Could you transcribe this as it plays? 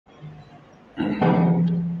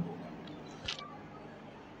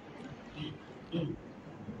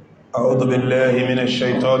أعوذ بالله من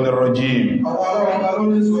الشيطان الرجيم.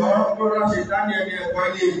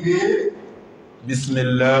 بسم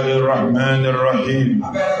الله الرحمن الرحيم.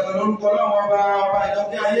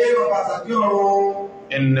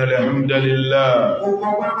 إن الحمد لله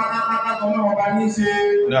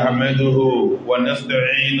نحمده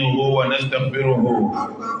ونستعينه ونستغفره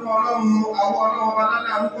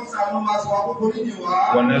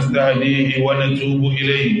ونستهديه ونتوب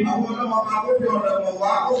إليه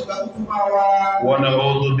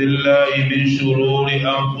ونعوذ بالله من شرور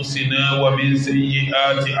أنفسنا ومن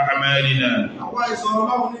سيئات أعمالنا.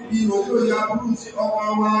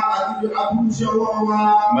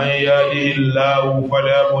 من يهده الله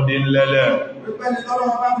فلا مضل له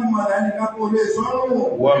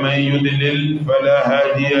ومن يضلل فلا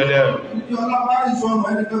هادي له.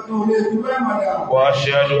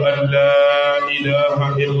 وأشهد أن لا إله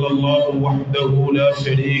إلا الله وحده لا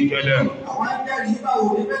شريك له.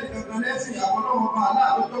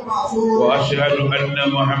 وأشهد أن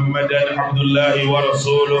محمدا عبد الله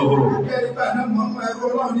ورسوله.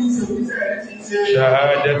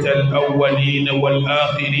 شهادة الأولين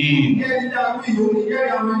والآخرين.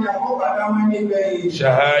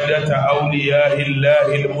 شهادة أولياء الله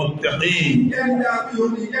المتقين.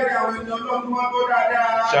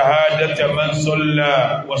 شهادة من صلى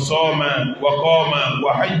وصام وقام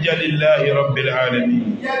وحج لله رب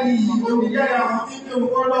العالمين.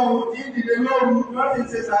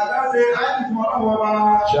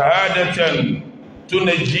 شهادة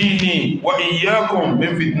تنجيني وإياكم من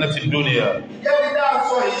فتنة الدنيا.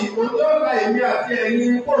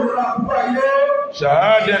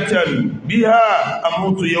 شهادة بها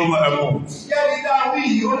أموت يوم أموت.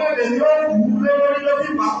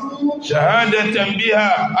 شهادة بها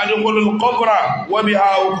أدخل القبر وبها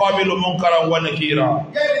أقابل منكرا ونكيرا.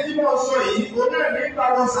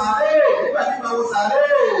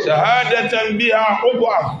 شهادة بها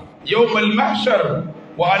أبعث يوم المحشر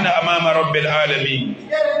وأنا أمام رب العالمين.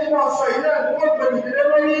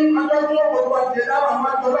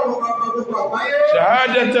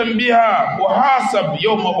 شهادة بها أحاسب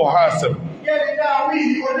يوم أحاسب.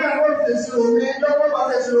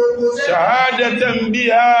 شهادة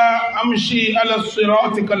بها أمشي على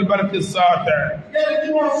الصراط كالبرق الساطع.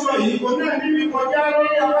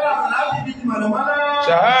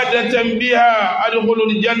 شهادة بها أدخل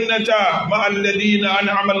الجنة مع الذين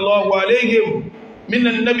أنعم الله عليهم من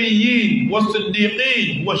النبيين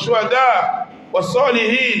والصديقين والشهداء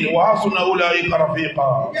والصالحين وحسن أولئك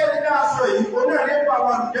رفيقا.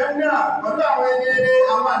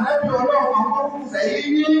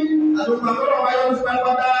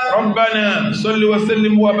 ربنا صل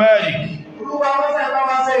وسلم وبارك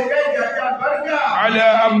على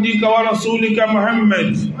عبدك ورسولك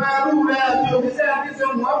محمد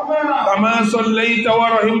كما صليت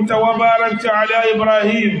ورحمت وباركت على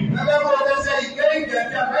إبراهيم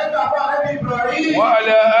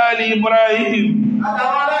وعلى آل إبراهيم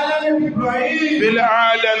في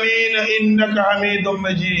العالمين إنك حميد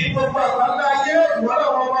مجيد.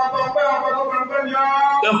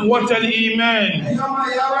 إخوة الإيمان،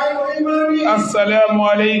 السلام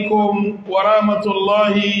عليكم ورحمة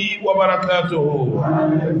الله وبركاته.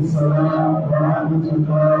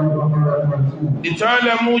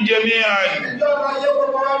 لتعلموا جميعا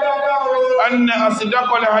أن أصدق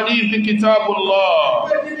الحديث كتاب الله،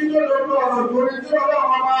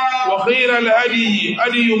 وخير الهدي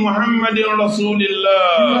هدي محمد رسول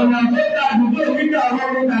الله،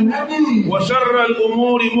 وشر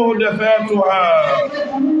الأمور محدثاتها،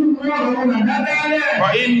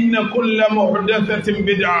 فإن كل محدثة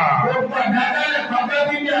بدعة،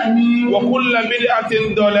 وكل بدعة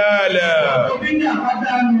ضلالة،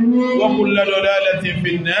 وكل ضلالة في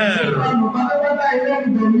النار.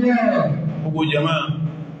 Gbogbo jama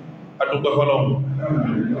adúpẹ́ fọ́lọ́run,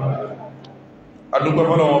 adúpẹ́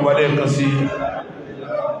fọ́lọ́run ọba lẹ́ẹ̀kan sí.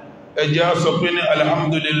 Ẹ jẹ́ á sọ pé ní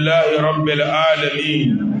alhamdulillahi rabbil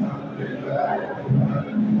alamin.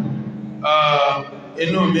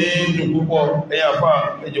 Inú mi dùn púpọ̀, ẹ̀yin àfáà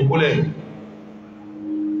ẹ jókòólẹ̀.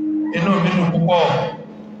 Inú mi dùn púpọ̀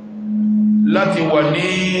láti wà ní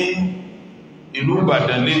ìlú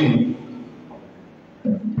Ìbàdàn lẹ́nu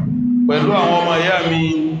pẹ̀lú àwọn ọmọ ìyá mi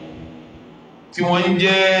tí wọ́n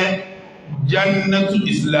jẹ́ Jannatu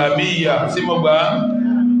Islamiyya sí mọ́gbà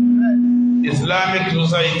Islamic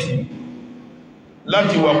Society,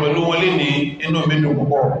 láti wà pẹ̀lú wọn lè ní inú mi dùn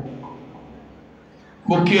púpọ̀.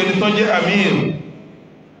 Mo kí ẹni tó jẹ́ Amir,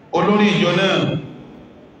 olórí ìjọ náà,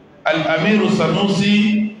 Al-Amiru Sanusi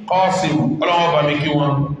Qasim, ọlọ́wọ́ bá mi kí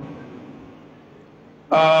wọn.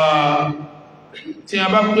 tí a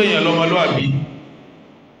bá pè èèyàn lọ́mọlúwàbí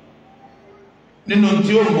nínú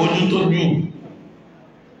tí ó bójú tó jù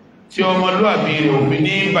tí ọmọlúwàbí rẹ̀ òfin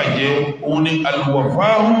ní bàjẹ́ òun ni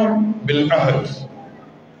al-wafa'u bil ahd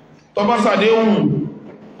tó bá ṣàdéhùn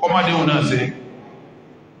kọmọdéhùn náà ṣe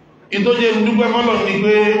ìtó jẹ́ dúpẹ́ fọ́lọ̀ ní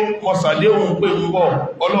pé mo ṣàdéhùn pé ń bọ̀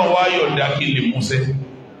Ọlọ́run wá yọ̀ǹda kí lè múṣẹ́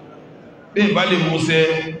bí ìbá lè múṣẹ́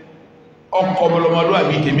ọkọ̀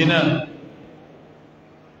ọmọlúwàbí tèmi náà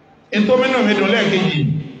ìtó mẹ́nà mẹ́dùn lẹ́ẹ̀kejì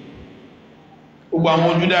gbogbo àwọn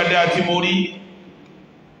ojú dáadáa tí mo rí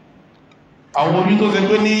àwọn ojú tó ṣe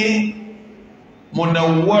pé ní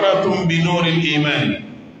munawwaratun bi nuril iman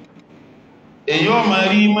èyàn ma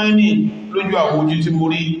rí imani lójú àwọn ojú tí mo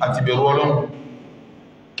rí àti bẹ̀rù Ọlọ́run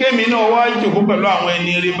kémi náà wá jòkó pẹ̀lú àwọn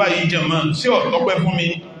ẹni rí báyìí jẹ̀mọ́ sí ọ̀tọ́pẹ́ fún mi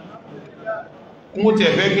mú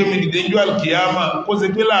tẹ̀ fẹ́ gbé mi dìde jú alkiyama kó ṣe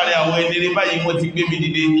pé láàrin àwọn ẹni rí báyìí wọ́n ti gbé mi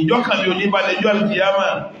dìde ìjọ́kàn mi ò ní balẹ̀ jú alkiyama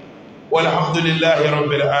walhamdulillahi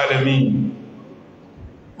rabbil alamin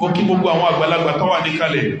mo kí gbogbo àwọn àgbàlagbà tó wà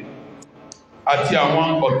níkàlẹ̀ àti àwọn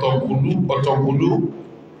ọ̀tọ̀kùlú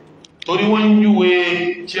torí wọ́n ń júwe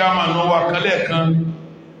chairman wa kan lẹ́ẹ̀kan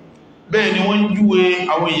bẹ́ẹ̀ ni wọ́n ń júwe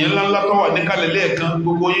àwọn èèyàn ńláńlá tó wà níkàlẹ̀ lẹ́ẹ̀kan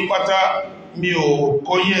gbogbo yín pátá mi ò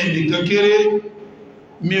kọ́yẹ́ nìkan kéré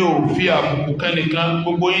mi ò fi àbùkù kẹ́nìkan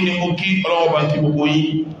gbogbo yín ni mo kí ọlọ́wọ́ bá kí gbogbo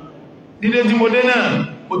yín dídé tí mo dé náà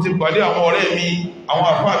mo ti pàdé àwọn ọ̀rẹ́ mi àwọn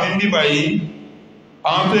àfáà mi ń bí báyìí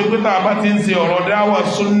àwọn tó ẹgbẹ́ tàà bá ti ń ṣe ọ̀rọ̀ dáwà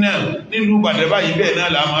súnnà nílùú Ìbàdàn báyìí bẹ́ẹ̀ náà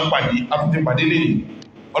là máa pàdé àtúntì pàdé lè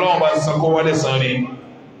Ọlọ́run bá sàkọ́ wálẹ̀ sàn rí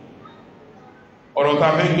ọ̀rọ̀ ta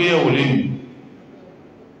fẹ́ gbé ẹ̀wò lè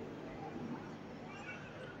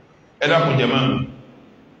ẹ dákun jàmáà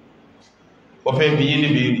ọ̀fẹ́ bí yí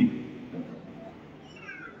níbi rí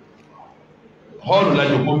họ́ọ̀lù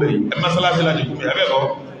lájòkó bẹ̀ ẹ mọ́sálásí lájòkó bẹ̀ ẹbẹ́kọ́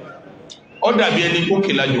ọ dàbí ẹni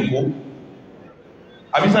kókè lájòkó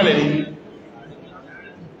àbísàlẹ̀ ni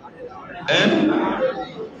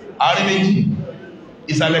àárín méjì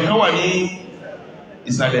ìsàlẹ̀ kan wà ní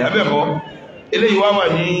ìsàlẹ̀ abẹ́kọ́ eléyìí wá wà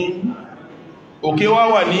ní òkè wá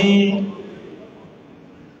wà ní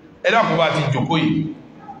ẹ̀dàkùnbà ti jòkó yìí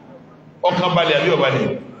ọkàn balẹ̀ àbí ọ̀balẹ̀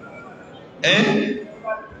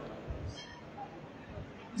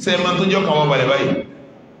sẹ́ẹ̀mà tó jẹ́ ọkàn wọ́n balẹ̀ báyìí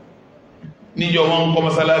níjọ wọn kọ́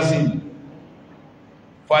mọ́sálásí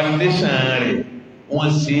foundation rẹ̀ wọ́n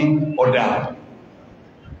sí ọ̀dà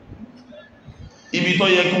ibi tó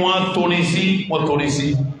yẹ kí wọ́n torí sí wọ́n torí sí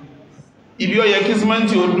ibi ó yẹ kí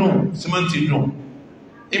símẹ́ntì ó dùn símẹ́ntì dùn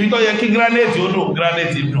ibi tó yẹ kí granite ó dùn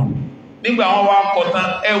granite dùn nígbà wọn wá kọtán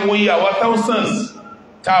ẹwọ yí àwọ thousands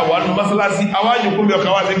tá wà ní mọ́sálásí àwájú kó bí ọkà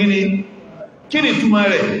wá sí kí ni túmọ̀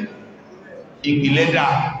rẹ̀ ìpìlẹ̀ dá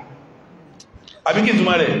àbí kí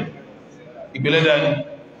túmọ̀ rẹ̀ ìpìlẹ̀ dá ní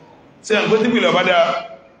sí àgbé tí pìlẹ̀ ọba dá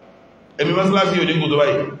ẹ̀mí mọ́sálásí ò ní kò tó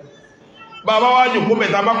báyìí bàbá wá jòkó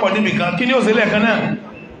mẹ́ta bá pọ̀ níbi kan kí ní ó sílẹ̀ kan náà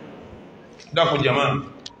dákùn jàmá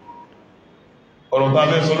ọ̀rọ̀ tó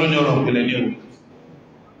abẹ́ sọ lóní ọ̀rọ̀ pẹ̀lẹ̀ ní ọ̀rọ̀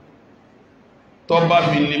tó bá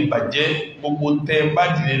fi lè bàjẹ́ gbogbo tẹ bá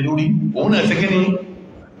dìde lórí òun náà sẹ́kẹ́ ní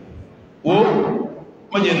ó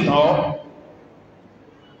mọ́jẹ̀ tàn ọ́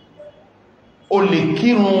o lè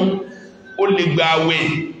kírun o lè gbààwẹ̀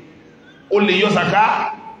o lè yọ sàká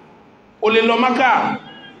o lè lọ Mákà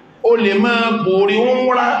o lè máa bòrí wọ́n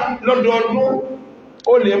múra lọ́dọọdún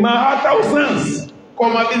o lè máa thousands kọ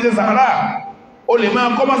ma bí ṣe sàárà o lè máa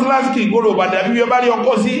kọ́ mọ́sálásí ìgboro bàdà bí yọ bá rí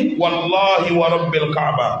ọkọ́ sí wallahi wa rabbil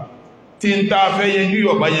Kaaba tí ń ta fẹ́ yẹjú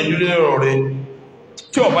ọba yẹjú lẹ́rọ rẹ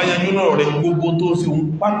tí ọba yẹjú lẹ́rọ rẹ gbogbo tó sì ń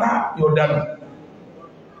pátá yọ dánù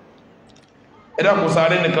ẹ̀dàkùn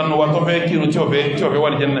sáré nìkan lọ wà tó fẹ́ kírun tí ọ̀fẹ́ wà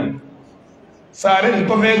ní Jánnà sáré ní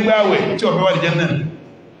tó fẹ́ gbáwẹ̀ tí ọ̀fẹ́ wà ní Jánnà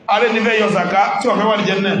ààrẹ ní fẹ́ yọ sàká tí ọ̀fẹ́ wà ní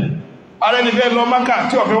Jánnà ààrẹ ní fẹ́ lọ Mákà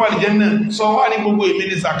tí ọ̀fẹ́ wà ní Jánnà sọ wá ní gbogbo èmi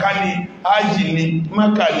ní sàká ní ájì ní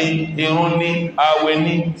Mákà ní ìrun ní àwẹ̀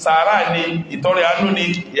ní sàárà ní ìtọrẹ àánú ní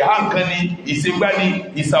ìhànkan ní ìṣègbà ní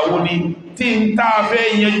ìsàwó ní tí ń tá a fẹ́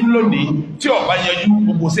yẹjú lónìí tí ọba yẹjú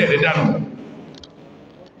gbogbo sí ẹ̀rẹ́ dànù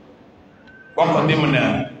waqaddimna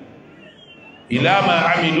ila ma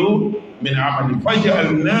amilu min amali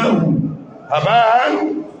faj'alnahu haba'an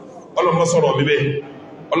ọlọ́mọ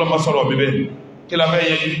sọ̀rọ̀ bíbẹ̀ kí la fẹ́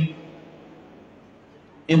yẹjú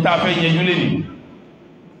ìta fẹ́ yẹjú lè ní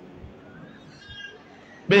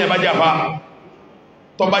bẹ́yẹ bá jáfá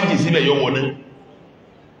tọ́ bá jì síbẹ̀ yọ wọ̀ná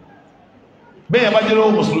bẹ́yẹ bá jẹ́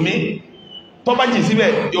lọ́wọ́ mùsùlùmí tọ́ bá jì síbẹ̀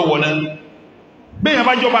yọ wọ̀ná bẹ́yẹ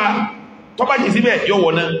bá jọba tọ́ bá jì síbẹ̀ yọ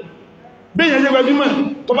wọ̀ná bẹ́yẹ jẹ́ gbajúmọ̀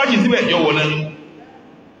tọ́ bá jì síbẹ̀ yọ wọ̀ná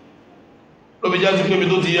lóbi já sí pé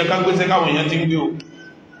tó ti yẹ ká gbéṣẹ́ káwọn èèyàn ti ń gbé o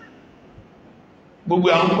gbogbo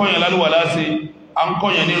à ń kọ́yàn lálùwà láti à ń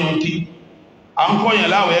kọ́yàn nínú kí à à ń kọ́yàn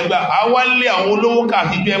láwẹ̀ ẹgbà àwálé àwọn olówó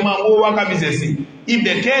káàkiri ẹ máa owó wákà bí sẹ̀sì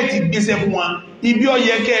ibẹ̀ kẹ́ẹ̀ ti gbéṣẹ́ fún wọn ibi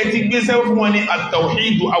ọyẹ kẹ́ẹ̀ ti gbéṣẹ́ fún wọn ní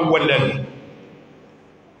at-tawhidu awwalan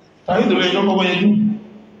tàwídù rẹ̀ yọ́kọ́ yẹjú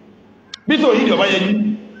bí tó yìí ọba yẹjú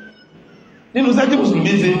nínú sẹ́tí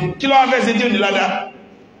mùsùlùmí ṣe kí ló wá fẹ́ ṣe tí ò ní ládá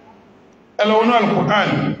ẹlọ́wọ́nú al-Qur'an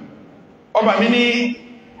ọba mi ní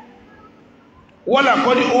wa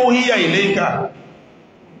laqad uhiya ilayka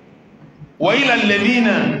wa ila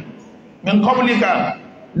alladhina min qablika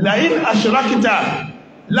la in ashrakta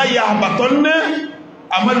la yahbatanna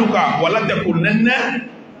amaluka wa la takunanna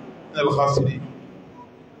minal khasirin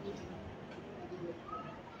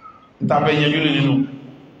ntàbẹ̀ yẹn yúlẹ̀ nínú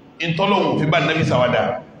ìtọ́lọ̀wò fi bá nàbí sàwádà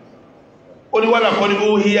ó ní wa laqad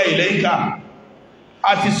uhiya ilayka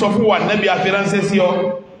a ti sọ fún wa nàbí afẹ́ránṣẹ́ sí ọ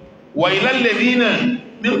wa ila alladhina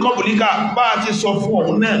min qablika bá a ti sọ fún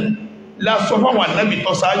ọ̀hún náà la sọ fún wa nàbí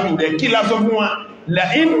tọ́sáájú rẹ̀ kí la sọ fún wa la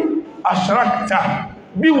in ashrakta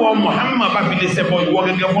bí wọ́n Muhammad bá fi lè ṣẹbọ ìwọ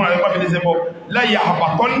gẹ́gẹ́ fún ààrẹ bá fi lè ṣẹbọ la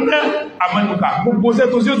yahbatanna amaluka gbogbo ṣẹ́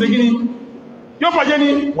tó sí ó ṣe gíní yóò fàjẹ́ ní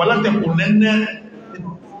wala takunanna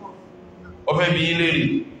ọfẹ́ bí ilé rí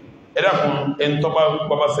ẹ̀dàkùn ẹni tó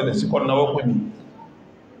bá ṣẹlẹ̀ sí kọ́ náwọ́ pè mí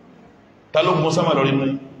ta ló gún sámà lórí mú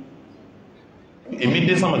èmi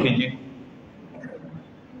dé sámà kejì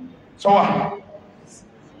sọ́wà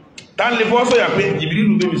ta ń lè fọ́ sọ́yà pé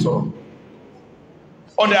Jìbìrìlù bébì sọ̀rọ̀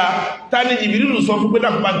ọ̀dá ta ní Jìbìrìlù sọ fún pé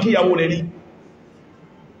dákùnbá kíyàwó rẹ̀ rí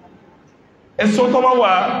ẹ̀sọ́ tó bá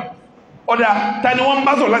wà ọ̀dá ta ni wọ́n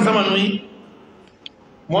bá sọ̀rọ̀ láti sámà nú yìí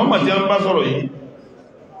Muhammad tí wọ́n bá sọ̀rọ̀ yìí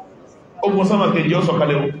ogun sámà kejì ó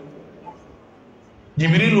sọ̀kalẹ̀ o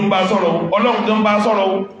Jìbìrìlù ń bá sọ̀rọ̀ Ọlọ́run tó ń bá sọ̀rọ̀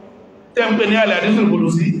o tẹ́ ń pè ní alẹ́ àdísùn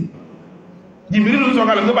kùdùsí Jìbìrìlù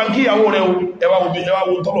sọ̀kalẹ̀ tó bá kíyàwó rẹ̀ o ẹwà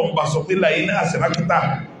wo tọ́lọ̀ ń bá sọ pé láyé náà sẹ̀rákítà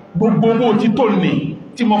gbogbo owó tí tó ní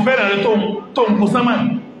tí mo fẹ́rẹ̀ rẹ̀ tó ń kú sámà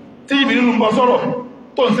tí Jìbìrìlù ń bá sọ̀rọ̀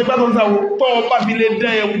tó ń ṣe pẹ́ tó ń sáwó tó bá fi lé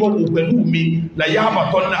dẹ́ ẹ gbogbo pẹ̀lú mi láyé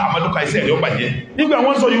àbàtọ́ ní àmàdùkà iṣẹ́ rẹ̀ ó bàjẹ́ nígbà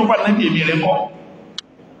wọ́n sọ yóò fà náà di èmi rẹ̀ kọ́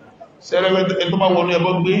sẹ́rẹ̀ tó bá wọnú ẹbọ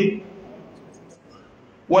gbé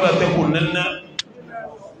wọ́n látẹ́kù nẹ́nà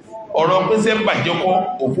ọ̀rọ̀ pẹ́sẹ́ bàjẹ́ kọ́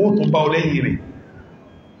òfó tó bá ọlẹ́yìn rẹ̀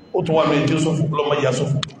ó tún wà lóyìn tí ó sọ́fù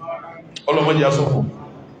ọlọ́mọdé asọ́fù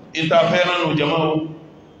ìta fẹ́ràn ló jẹmọ́ o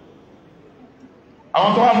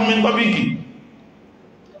àwọn tó wá fún mi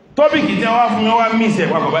tọ́bíkì tí wá fún mi wá mí ìsẹ̀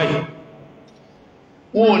pàpà báyìí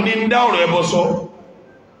wọn ò ní dá ọ̀rọ̀ ẹbọ sọ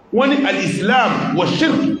wọ́n ní al-Islam wa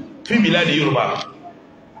shirk fi biladi Yorùbá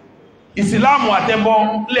ìsìláàmù àtẹbọ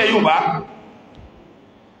lẹ́ Yorùbá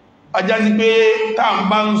ajá sí pé táà ń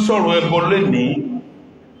bá ń sọ̀rọ̀ ẹbọ lónìí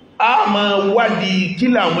a máa wádìí kí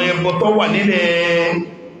làwọn ẹbọ tó wà nílẹ̀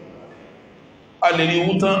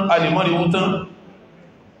alèríwútán alèmọ́ríwútán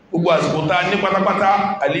gbogbo àsìkò tá ní pátápátá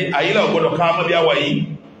àyílà ọgbọ́dọ̀ ká mọ́ bí àwà yìí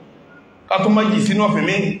ká tó má jì sínú ọ̀fẹ́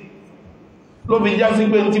mi ló fi já sí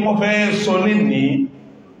pé tí mo fẹ́ sọ ní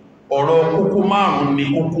ọ̀rọ̀ kókó márùn-ún ní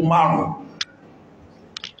kókó márùn-ún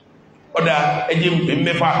ọ̀dá ẹjẹ́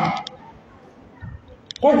mẹ́fà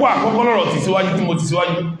kókó àkọ́kọ́ lọ́rọ̀ ti síwájú tí mo ti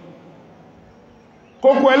síwájú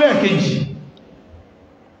kókó ẹlẹ́ẹ̀kejì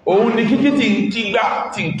òun ni kíkí tí ń kígbá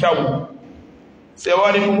tí ń káwò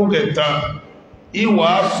sẹwárí kókó kẹta ìwà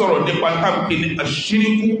sọ̀rọ̀ nípa tábìkì ní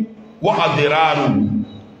àṣíríkú wọ́n àdẹ̀ráàrù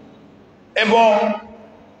ẹbọ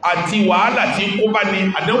àti wàhálà tí kó bá ní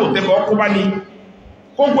àdánwò tẹ́bọ̀ kó bá ní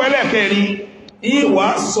kókó ẹlẹ́ẹ̀kẹrin ìwà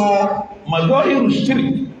sọ mọ̀gọ́ irú ṣírí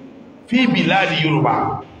fi bìláàdì Yorùbá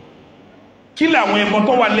kí làwọn ẹbọ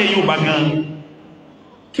tó wà lẹ́ Yorùbá gan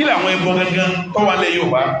kí làwọn ẹbọ gangan tó wà lẹ́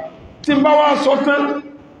Yorùbá tí bá wá sọ tán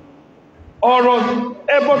ọ̀rọ̀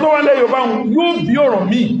ẹbọ tó wà lẹ́ Yorùbá yóò bí ọ̀rọ̀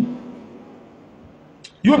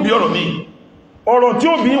míì ọ̀rọ̀ tí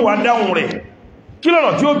ó bí wà dáhùn rẹ̀ kí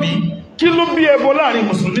lọ̀rọ̀ tí ó bí kí ló bí ẹbọ láàrin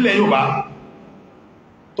mùsùlùmí lẹ́ Yorùbá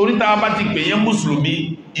torí tá bá ti pè yẹn mùsùlùmí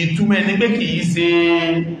ìtumọ̀ ní pé kìí ṣe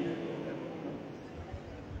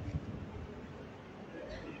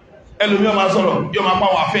ẹlòmí ọmọ sọ̀rọ̀ yóò máa pa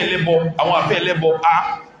àwọn àfẹ́ ẹlẹ́bọ a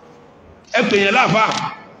ẹ̀pẹ̀ yẹn láàfà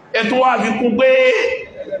ẹ̀tọ́ wá fi kún pé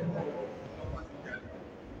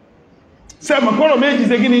sẹ́mọ̀kọ́rọ̀ méjì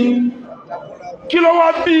ṣe gíní kí ló wá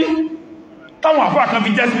bí táwọn àfà kan fi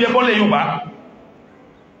jásí ẹbọ́lẹ̀ Yorùbá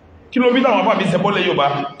kí ló bí táwọn àfà fi ṣẹbọ́lẹ̀ Yorùbá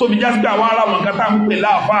tó fi jásí àwọn ará wọn kan tá ń pè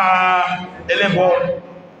láàfà ẹlẹ́bọ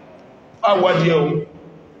àwádìí ẹ̀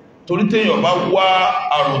torí téèyàn bá wá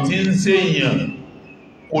àrùn tí ń ṣe èèyàn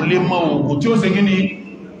kò lè mọ ògùn tí ó ṣe gíní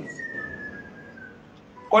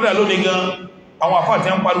kọ́dà lónìí gan àwọn àfáà tí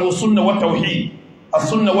a ń pariwo súnnà wa tawhid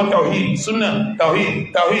as-súnnà wa tawhid súnnà tawhid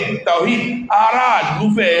tawhid tawhid ará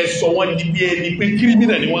àlúfẹ́ sọ wọ́n di bí ẹni pé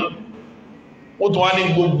kírímìnà ni wọ́n ó tún wá ní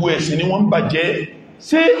gbogbo ẹ̀sìn ni wọ́n bàjẹ́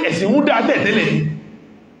ṣé ẹ̀sìn ń dá tẹ̀tẹ́lẹ̀ ní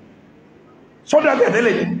sọ́dá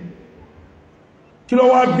tẹ̀tẹ́lẹ̀ ní kí ló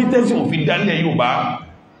wá bí tẹ́sí òfin dálẹ̀ Yorùbá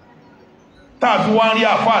tààfi wá ń rí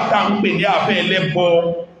àfá àtà ń pè ní àfẹ́ ẹlẹ́bọ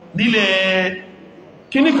nílẹ̀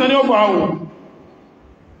kíníkan ní ọfà o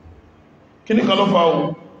kíníkan lọ́fà o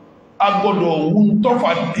agbọ́dọ̀ Oun tọ́fà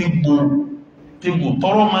tegbò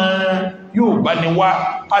tọ́rọ ma Yorùbá ni wá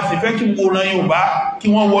a sì fẹ́ kí gbogbo ran Yorùbá kí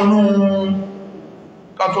wọ́n wọnú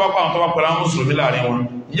kátọ́wàpá àwọn tọ́wà pẹ̀lú àwọn mùsùlùmí láàrin wọn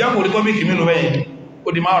ìyá kò rí tọ́bíkì mélòó bẹ́yìn ó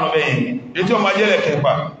di márùn bẹ́yìn létí ọmọ ajẹ́lẹ̀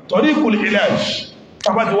kẹfà tọ́rí ìkùlù ilaj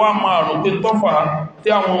tàbá ti wá márùn pé tọ́fà tí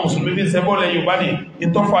àwọn mùsùlùmí fi sẹ́bọ́lẹ̀ Yorùbá ní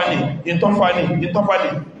ìtọ́fà ní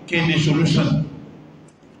kí ní solution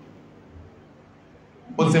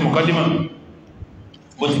bó ti ṣe mọ̀kádìmọ̀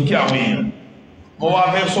bó ti kí àwọn èèyàn mọ́ wá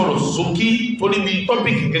fẹ́ sọ̀rọ̀ sókí tó níbi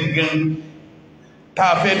tọ́pìkì gangan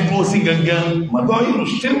táa fẹ́ dúró sí gangan mọ́tọ́ ìlú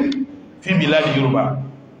shirk fi biladi Yorùbá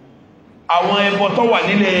àwọn ẹbọ tó wà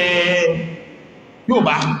nílẹ̀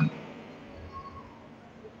Yorùbá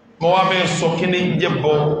mọ́ wá fẹ́ sọ kí ní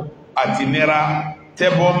jẹ́bọ àti nira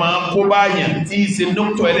tẹ́bọ máa kó báyàn tí í ṣe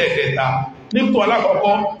nọ́pùtọ̀ ẹlẹ́ẹ̀kẹta nọ́pùtọ̀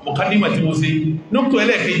alákọ̀ọ́kọ́ mọ̀kádìmọ̀ tí mo ṣe nọ́pùtọ̀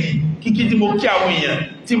ẹlẹ́ẹ̀kejì kíkí tí mo kí àwọn èèyàn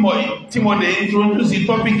tí mo dẹ̀ introduce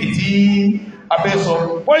tọ́pìkì tí a fẹ́ sọ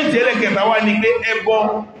pọ́ìntì ẹlẹ́kẹta wá ní pé ẹbọ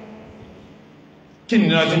kí ni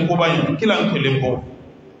náà ti ń kó báyìí kí là ń pèlè bọ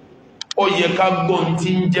ó yẹ ká gbọ́n tí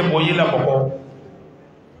ń jẹ́bọ yí lápapọ̀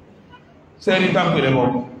sẹ́rí tá ń pèlè bọ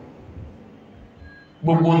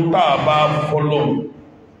gbogbo ń tàà bá fọ́lọ́hun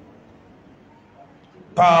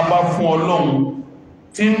tàà bá fún Ọlọ́hun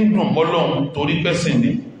tí ń dùn bọ́lọ́hun torí pẹ́sìn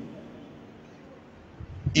ni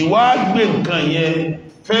ìwà gbé nǹkan yẹn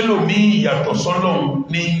fẹ́lò bí ìyàtọ̀ sọ́lọ́hun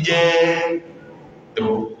ní jẹ́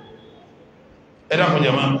ẹbọ ẹ̀dàkùn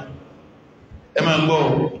jàmá ẹ máa gbọ́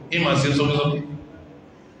ìmọ̀ sí sókésókè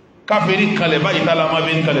káfèrí kalẹ̀ báyìí tààlà máa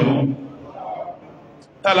bèrí kalẹ̀ fún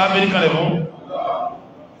tààlà bèrí kalẹ̀ fún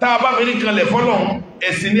tàà bá bèrí kalẹ̀ fọ́lọ́hun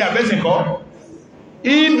ẹ̀sìn ní àbẹ́sìnkọ́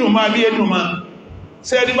ìdùn máa bí ẹdùn máa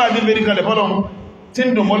ṣe ẹdí bá bí bèrí kalẹ̀ fọ́lọ́hun tí ń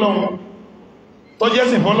dùn fọ́lọ́hun tó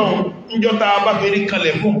jẹ́sìn fọ́lọ́hun ìjọta bá bèrí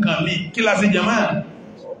kalẹ̀ fún nǹkan mi kí la ṣe jàmá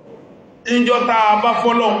ìjọta bá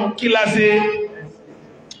fọ́lọ́hun kí la ṣe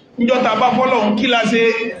níjọ́ta bá fọ́lọ́hun kí la ṣe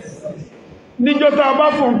níjọ́ta bá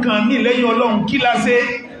fún nǹkan ní lẹ́yìn Ọlọ́hun kí la ṣe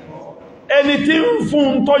ẹni tí ń fún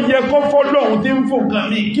tó yẹ kó fọ́lọ́hun tí ń fún nǹkan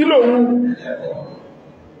ní kí lòun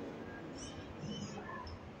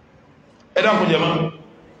ẹ̀dàkùn jẹma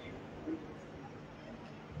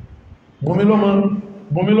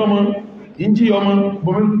bùnmílọ́mọ ìjí ọmọ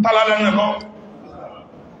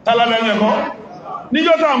táládánẹ́kọ́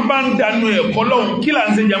níjọ́ta ń bá ń dánú ẹ̀kọ́ lọ́hun kí là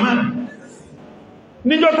ń ṣe jẹma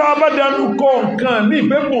níjọ́ta bá dánú kọ́ nǹkan ní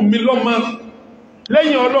ìpépùn mi lọ́mọ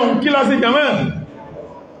lẹ́yìn Ọlọ́run kí lásì jàmẹ́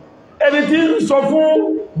ẹni tí ń sọ fún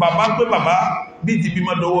bàbá pé bàbá bí ti bí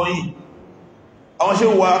mọ́dọ̀wọ́ yìí àwọn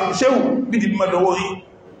ṣéwù bí ti bí mọ́dọ̀wọ́ yìí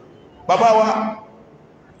bàbá wa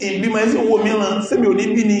ìbímọ ẹsí owó mìíràn sẹ́mi ò ní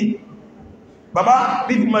bí ni bàbá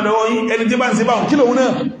bí ti bí mọ́dọ̀wọ́ yìí ẹni tí bá ń ṣe báhùn kí lòun náà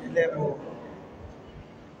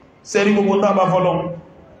sẹ́rí gbogbo tá bá fọ́lọ́run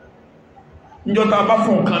níjọ́ta bá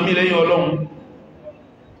fún nǹkan mi lẹ́yìn Ọlọ́run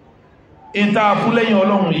ìta fún lẹ́yìn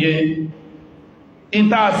Ọlọ́run yẹ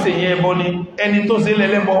ìta àṣẹ yẹ ẹbọ ni ẹni tó ṣe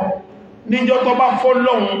lẹ́lẹ́bọ níjọ́ tó bá fọ́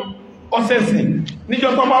lọ́hun ọ́sẹ̀sìn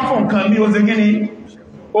níjọ́ tó bá fọ́ nǹkan bí ó ṣe gíní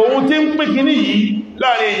òun tí ń pín kíní yìí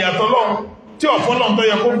láàrin ìyàtọ̀ lọ́hun tí ọ̀fọ́ lọ́hun tó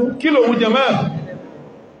yẹ kó fún kí lòun jẹ mẹ́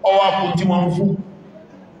ọwọ́ apò tí wọ́n ń fún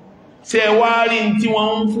ṣe wá rí tí wọ́n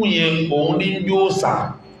ń fún yẹn òun ní yóò sà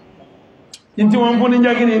ní tí wọ́n ń fún ní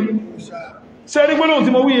jẹ́ gíní ṣe rí gbọ́lọ́hun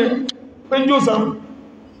tí mo wí yẹn pé yóò sà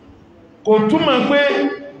kò túmọ̀ pé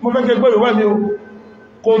mo fẹ́ kẹgbẹ́ ìwà ní o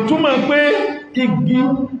kò túmọ̀ pé igi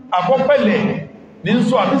àkọ́pẹ̀lẹ̀ ní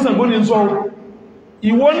sọ àbísàngó ní sọ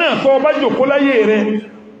ìwọ náà tó bá jòkó láyé rẹ̀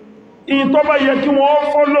in tó bá yẹ kí wọ́n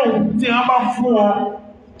fọ́lọ́hun tí a bá fún ọ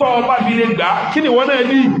tó bá fi lè gbà kí ni wọ́n náà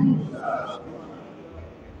ní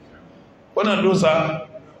wọ́n náà ló sá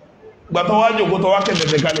gbàtọ́ wá jòkó tó wá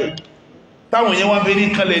kẹ̀lẹ̀ kalẹ̀ táwọn yẹn wá fẹ́rí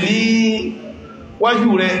kalẹ̀ ní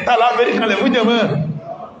wájú rẹ̀ tààlà fẹ́rí kalẹ̀ fún jẹ̀mọ́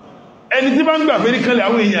ẹni tí bá ń gbà fẹ́rí kalẹ̀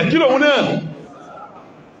àwọn èèyàn kí lòun náà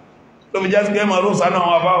ló fi jásí kẹ́ máa ró sánà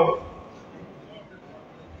àwọn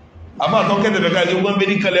àbá tó kẹ́tẹ̀fẹ́ kalẹ̀ wọ́n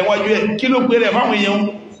fẹ́rí kalẹ̀ wájú ẹ̀ kí ló pé rẹ̀ fáwọn èèyàn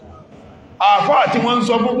àfá àti wọ́n ń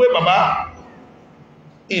sọ fún pé bàbá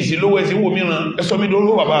ìsìlówó ẹ̀sìn wò mìíràn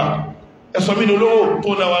ẹsọmídolówó bàbá ẹsọmídolówó tó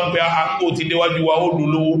náà wá ń pẹ àkó ti déwájú wa ó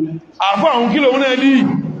lòlówó àfá àwọn kí lòun náà ní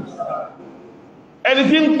ẹni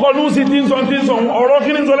tí ń kọlú sí tí ń sọ ọ̀rọ̀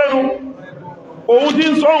kí ní sọ lẹ́nu òun tí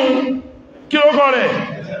ń sọ́hun kí ló kọ rẹ̀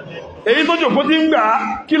èyí tó jòkó tí ń gbà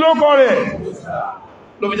kí ló kọ rẹ̀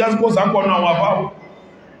ló fi jásí kó sápọ̀ náà wà fáwọ́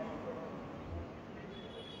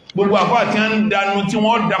gbogbo àfáà tí ń dánú tí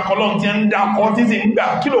wọ́n dákọlọ́n tí ń dákọ́ tí sì ń gbà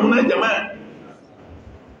kí lòun náà jẹ̀mọ́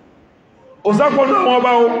òsápọ̀lọ́ àwọn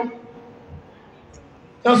ọba o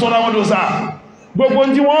ẹ́ sọ́rọ̀ àwọn dòsà gbogbo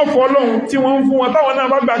tí wọ́n fọ́ lọ́hun tí wọ́n ń fún wọn táwọn náà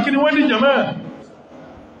bá gbà kí ni wọ́n ní jẹ̀mọ́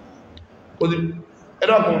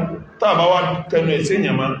ẹ̀dàkùn tàbá wá tẹnu ẹ̀ sí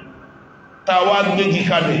ìyàmá tàwá gbégi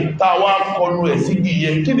kalẹ̀ tàwá kọlu ẹ̀ sí gíyẹ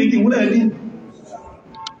kí ni kí wọ́n náà ní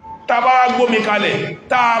tàbá gbómi kalẹ̀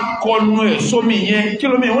tàà kọlu ẹ̀ sómi yẹn kí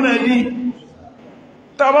lómi wọ́n náà ní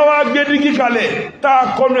tàbá wá gbé dígí kalẹ̀ tàà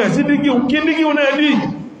kọlu ẹ̀ sí dígí kí dígí wọ́n náà ní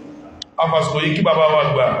afasiko yìí kí bàbá wa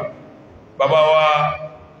gbà bàbá wa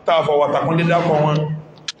tààfọ̀ wà takúnlé dákọ̀ wọn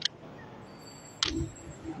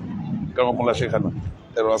karamokunla ṣekana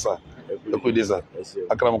ẹ̀rọ asá ẹkù ìdíza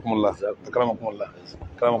akaramakunla akaramakunla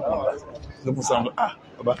akaramakunla lókùn sáàmù ah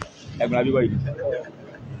bàbá ẹgbùn abíwá yìí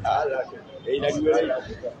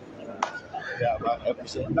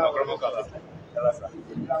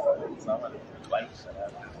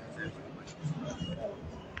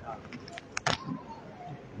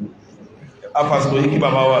afasiko yìí kí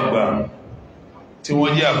bàbá wa gbà tí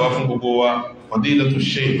wọ́n jẹ́ àbá fún gbogbo wa Fadilatu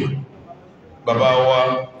Sheikh bàbá wa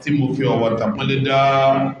tí mo fi ọ̀wọ̀ tàpọ́lé dá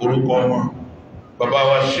orúkọ wọn bàbá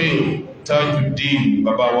wa Sheikh Tajuddin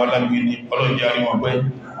bàbá wa lágbìní ọlọ́njẹ́ àríwọ̀n pẹ́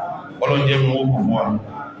ọlọ́njẹ́ mú ó kùn wa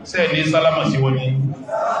sẹ́ẹ̀ ní sálámà sí wọn ní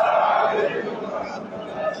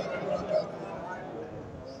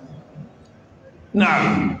náà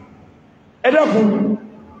ẹ dákun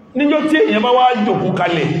níjọ́ tí èèyàn bá wá jòkó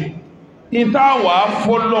kalẹ̀ ìtawà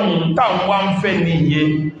fọ́lọ́hun táwọn ń fẹ́ nìyẹn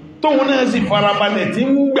tóun náà sì farabalẹ̀ tí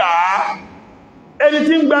ń gbà á ẹni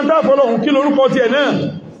tí ń gbà ń táfọ́lọ́hun kí lórúkọ tí ẹ̀ náà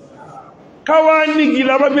káwá nígi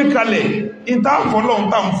lábágbé kalẹ̀ ìtafọ́lọ́hun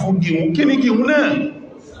tá ń fún gíhun kí ní gíhun náà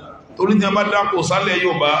torí tí a bá dákò sálẹ̀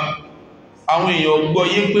Yorùbá àwọn èèyàn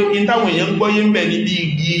gbọ́yé pé ìtàwọn èèyàn gbọ́yé ń bẹ̀ ní bí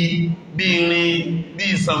igi bí irin bí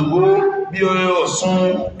Ṣàngó bí Ọ̀ṣun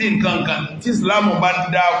bí nǹkankan tí Ìsìlámù bá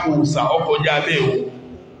dákò sà ọkọjá bẹ́ẹ̀ o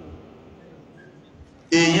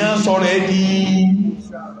èèyàn sọ̀rọ̀ ẹ̀ di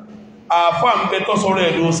àfá ń bẹ tọ́sọ̀rọ̀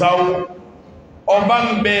ẹ̀dọ̀ sáwó ọba ń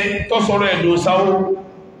bẹ tọ́sọ̀rọ̀ ẹ̀dọ̀ sáwó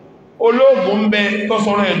olóògùn ń bẹ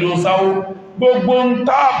tọ́sọ̀rọ̀ ẹ̀dọ̀ sáwó gbogbo ń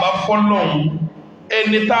tàbá fọ́lọ́hun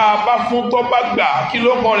ẹni tàbá fún tọ́ bá gbà kí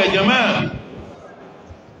ló kọ rẹ̀ jẹ́ mẹ́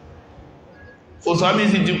òsàmí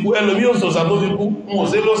sì ti kú ẹlòmí òsòsà tó fi kú wọn ò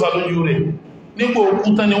sí lóòsà lójú rẹ̀ nígbò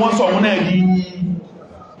òkúta ni wọ́n sọ wọn náà di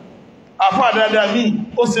àfá dáadáa mí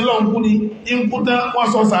ó sì lọ ń kú ní ìkútán wọ́n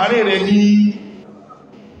sọ sàárè rẹ̀ ní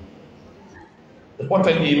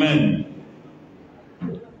pọ́tẹ̀lì ìmẹ́rin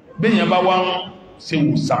bíyàn bá wá ń ṣe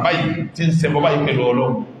wù sàbáyì tí ń ṣẹbọ báyìí pẹ̀lú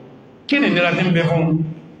Ọlọ́run kí ni ìnira tí ń bẹ fún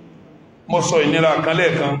mọ́ sọ ìnira kan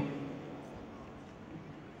lẹ́ẹ̀kan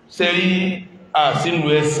sẹ́rí àsínú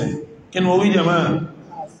ẹ̀sìn kí ni orí jẹ́mọ́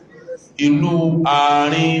ìlú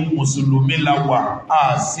àárín mùsùlùmí láwà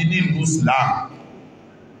àsí nílùú Islam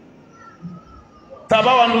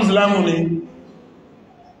tàbáwà ní ìsìlámù ni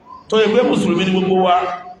tó ẹgbẹ́ mùsùlùmí ní gbogbo wa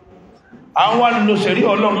a ń wá lò ṣẹ̀rí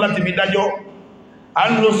Ọlọ́run láti fi dájọ́ a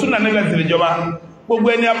ń lò súnà nígbà tí ìjọba gbogbo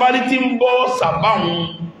ẹni abárí tí ń bọ́ sàbáhùn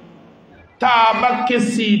táa bá ké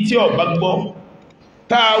sí tí ó bá gbọ́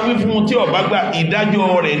táa wí fún tí ó bá gbà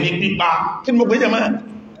ìdájọ́ rẹ̀ ní pípa kí ni mo pè jẹ́ mọ́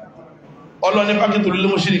Ọlọ́run pákítù lil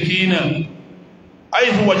mushrikina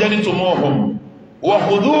haythu wajadtumuhum wa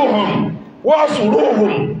khuduhum wa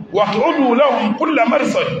asruhum واقعدوا لهم كل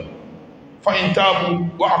مرصد فإن تابوا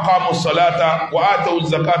وأقاموا الصلاة وآتوا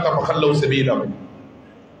الزكاة فخلوا سبيلهم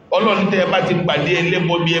Ọlọ́run tẹ́ bá ti pàdé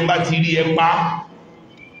ẹlẹ́bọ bí ẹ bá ti rí ẹ pa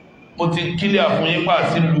mo ti kílẹ̀ fún yín pa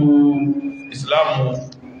sílùú ìsìláàmù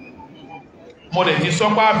mo dẹ̀ ti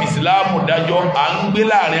sọ́pá ìsìláàmù dájọ́ à ń gbé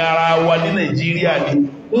láàrin ara wa ní Nàìjíríà ni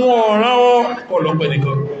wọ́n rán ọ́ ọlọ́pẹ́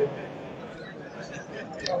nìkan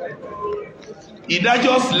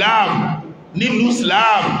ìdájọ́ Islam nílùú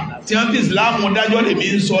Islam tí wọ́n fi Islam dájọ́ lè mi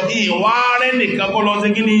ń sọ ìwá rẹ̀ nìkan kọ́ lọ sí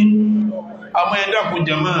kí ní àwọn ẹ̀dàkùn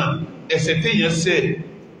jama ẹ̀ṣẹ̀ tí yẹn ṣẹ̀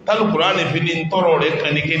tálùkùránì fi ní tọ́rọ rẹ̀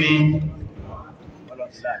kan ní kí ní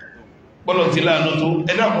bọ́lọ̀ tí láàánú tó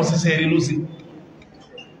ẹ̀dàkùn síṣẹ́ rí lóṣì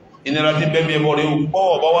ìnira ti bẹ́bí ẹbọ rẹ̀ pọ́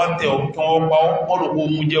ọ̀bá wá tẹ̀ kí wọ́n pa ọlọ́pọ̀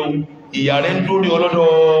mú jẹ́ ìyà rẹ̀ ń dórí ọlọ́dọ̀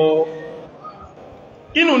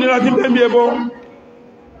inú ìnira ti bẹ́bí ẹbọ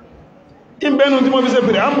ìbẹ́nu tí wọ́n fi ṣe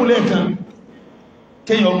fèrè ámbùlẹ̀ kan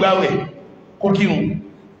kéyàn gbáwẹ̀ kó kírun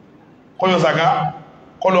kọyọ sàká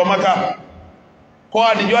kọlọ Mákà kọ́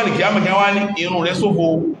àdìjọ́ àlìkì àmìkà wá ní irun rẹ̀ sófo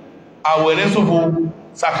àwẹ̀ rẹ̀ sófo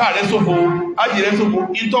sàká rẹ̀ sófo ájì rẹ̀ sófo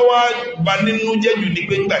ìtọ́ wá bá nínú jẹ́jù ní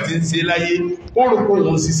pé nígbà tí ń ṣe láyé ó rò pé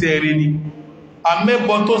òun ṣiṣẹ́ rẹ̀ ni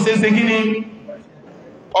àmẹ́bọ tó ṣe ṣe kí ni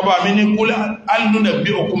ọba mi ní kúlẹ̀ alùnà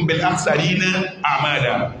bí òkun bẹ̀lẹ̀ àṣàrí ní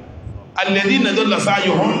àmàdà alladhina dalla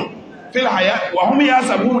sa'yuhum fil hayati wa hum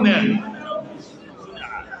yahsabuna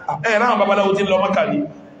ẹ̀rán babaláwo tí lọ Mákà ní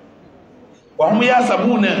wa hum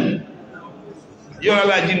yahsabuna yóò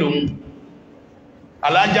alájí lòun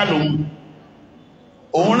alájá lòun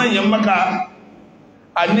òun náà yẹn Mákà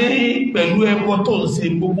a ní pẹ̀lú ẹbọ tó ń ṣe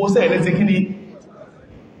gbogbo sẹ́ẹ̀rẹ́ sí kí ní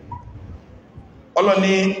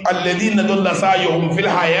ọlọ́ni alladhina dalla sa'yuhum fil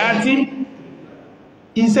hayati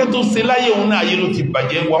iṣẹ́ tó ṣe láyé òun náà ayé ló ti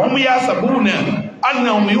bàjẹ́ wa hum yahsabuna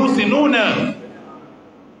annahum yuhsinuna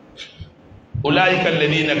ulaika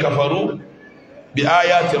alladhina kafaru bi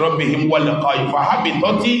ayati rabbihim wa liqa'ihi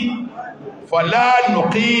fahabitati fala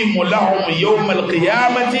nuqimu lahum yawma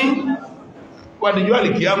al-qiyamati wádìíjú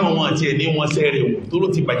alìkìyàmọ̀ wọn àti ẹni wọn sẹ́rẹ̀ ohun tó ló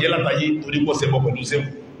ti bàjẹ́ látàyé torí pọ́ sẹ́bọ̀ pẹ̀lú sẹ́mù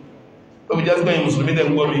tó bí jásí gbẹ̀yìn mùsùlùmí tẹ́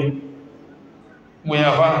gbọ́ mi gbẹ̀yìn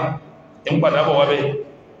àfá ń padà bọ̀ wábẹ́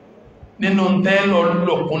nínú tẹ́lọ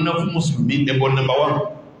lọ́kúnná fún mùsùlùmí ẹbọ nàmbà 1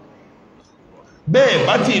 bẹ́ẹ̀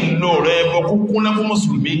bá ti lọ rẹ ẹbọ kúkúnná fún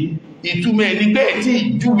mùsùlùmí ìtumẹ̀ ní bẹ́ẹ̀ tí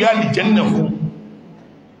ìjúwé àlìjẹ́nà fún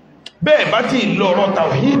bẹ́ẹ̀ bá ti lọ ọ̀rọ̀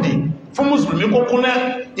tàwhídì fún mùsùlùmí kúkúnná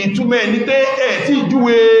ìtumẹ̀ ní bẹ́ẹ̀ tí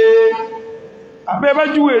ìjúwé bẹ́ẹ̀ bá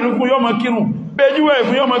júwé ìlú fún yọ́mọ kírun bẹ́ẹ̀ júwé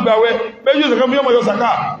ìfún yọ́mọ gbàwẹ́ bẹ́ẹ̀ júwé ìsàkà fún yọ́mọ yọ sàkà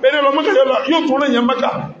bẹ́ẹ̀ lọ mọ́kà yóò tún rẹ̀ yẹn mọ́kà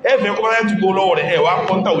ẹ̀fẹ́ kọ́ bá yẹ́ tukọ̀ lọ́wọ́ rẹ̀ ẹ̀wà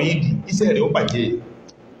kọ́ntà òyìdì iṣẹ́ rẹ̀ ó bàjẹ́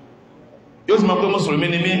yóò sì máa pé mùsùlùmí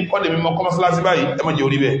ni mí kọ́ lè mímọ́ kọ́ mọ́sálásí báyìí ẹ má jẹ́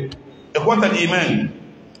orí bẹ́ẹ̀ ẹ̀kọ́ tàbí imán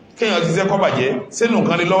kéèyàn ti sẹ́kọ́ bàjẹ́ sínú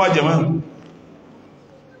nǹkan lè lọ́wọ́ jẹ̀mọ́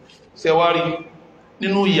sẹ́wárí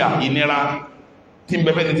nínú ìyà ìnira tí ń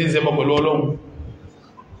bẹ́fẹ́ ni tí ń sẹ́bọ̀ pẹ̀lú ọlọ́run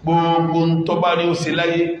gbogbo tó bá rí ó sí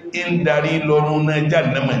láyé ń darí lọ́run náà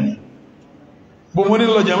jahannama ni gbogbo ní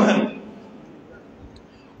lọ jẹ́mọ́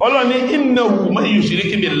ọlọ́ni innahu man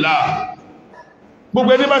yushrik billah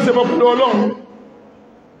gbogbo ẹni bá ṣẹbọ pẹ̀lú ọlọ́run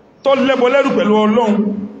tó lẹ́bọ lẹ́rù pẹ̀lú ọlọ́run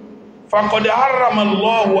faqad harrama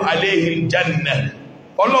Allahu alayhi al-janna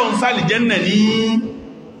ọlọ́run sáàlì jẹ́nà ní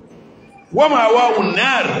wa ma'wahun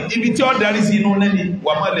nar ibi tí ó darí sí inú lẹ́ni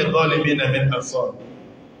wa ma lil-zalimina min ansar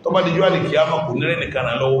tó bá di jọ́ àlìkìyàmà kò nílẹ̀ nìkan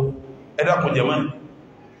náà lọ́wọ́ ẹ̀dá kò jẹ́mọ́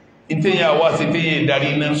ìtẹ́yà wá sí tẹ́yẹ ìdarí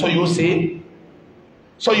iná sọ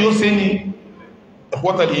yóò ṣe ní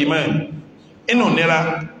ikhwatal iman inú nira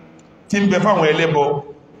tí ń bẹ fáwọn ẹlẹ́bọ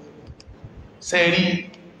sẹ́rí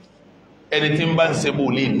ẹni tí ń bá ń ṣẹbọ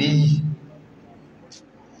lè níyì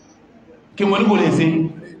kí wọ́n ní kò lè ṣe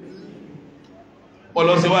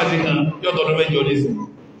ọlọ́síwájú kan yọ́tọ̀ọ́dún mẹ́jọ ní sí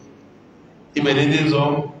ìbẹ̀rẹ̀ tí ń sọ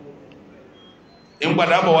ń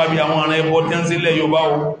padà bọ̀ wá bí àwọn ará ẹbọ tí ń sílẹ̀ Yorùbá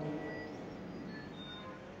o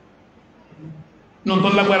ní tó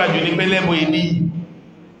lágbára jù ní pẹ́lẹ́bọ̀ ìní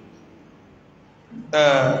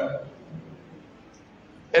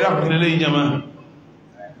ẹ̀rọ kílélé ìjẹmà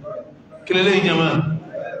kílélé ìjẹmà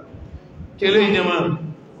kílélé ìjẹmà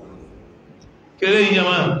kílélé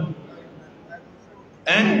ìjẹmà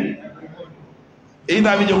èyí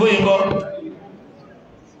tàbí jẹ́ kóyìn kọ́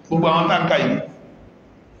gbogbo àwọn tàǹkà yìí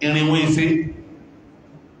ìrìnwó ìsẹ́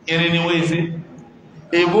ìrìnwó ìsẹ́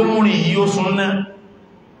èbó múrì yìí ó sún náà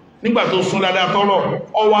nígbà tó sún dáadáa tọ́rọ̀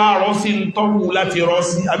ọwá rọ́ sí tọ́kù láti rọ́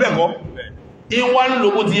sí abẹ́ẹ̀kọ́ ìwá ń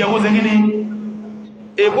lògbò ti yẹkó sẹ́gíní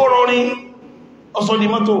èbó rọrin ọsọ di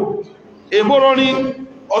mọ́tò èbó rọrin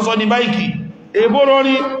ọsọ di báìkì èbó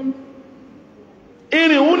rọrin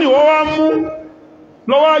ìrìnwó ni wọ́n wá mú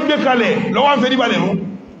lọ́wọ́ gbé kalẹ̀ lọ́wọ́ fẹ́ níbalẹ̀ fún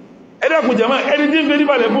ẹ̀dàkùn jẹ́mọ́ ẹni tí ń fẹ́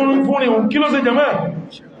níbalẹ̀ fún ìhun kí ló ṣe jẹ́mọ́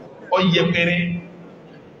ọyẹpẹrẹ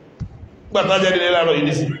gbàtàjẹ́ nílẹ̀ láàrọ̀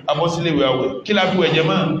yìí sí abọ́sílẹ̀wẹ̀ àwẹ̀ kí la fi wẹ̀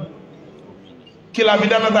jẹ́mọ́ kí la fi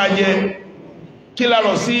dánáta jẹ kí la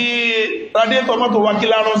rọ̀ sí radiator mọ́tò wa kí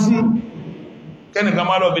la rọ̀ sí kẹ́nìkan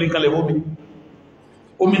máa lọ bèrí kalẹ̀ fún mi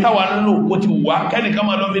omi táwà ń lò ó ti wà kẹ́nìkan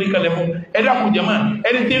máa lọ bèrí kalẹ̀ fún ẹ̀dàkùn jẹ́mọ́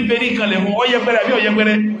ẹni tí ń fẹ́ ní kalẹ̀ fún ọyẹpẹrẹ àbí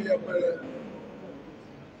ọyẹpẹrẹ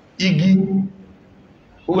igi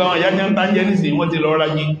gbogbo àwọn ìyájá ń tánjẹ́ ní sí wọ́n ti lọ ra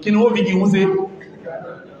jí kí ni ó fi jí ń ṣe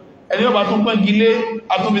ẹni ọba tún pọ́n gilé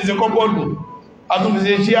atúnfisẹ́ kọ́bọ̀dù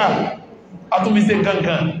atúnfisẹ́ ṣíà atúnfisẹ́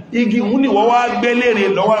kankan igi ń ní wọ́n wá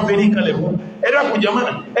gbẹ́lẹ̀rẹ̀ lọ́wọ́ fẹ́rí kalẹ̀ fún ẹ̀dàkùn jẹ́mọ́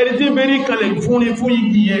ẹni tí fẹ́rí kalẹ̀ fún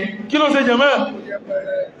igi yẹn kí ló ṣe jẹ́mọ́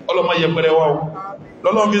ọlọ́mọ yẹpẹrẹ wá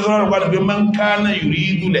lọ́lọ́ fi sọ́rọ̀ pàdé pé man kana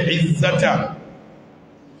yuridu al-izzata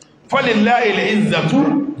falillahi al-izzatu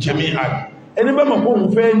jami'an ẹni bá mọ̀ kó ń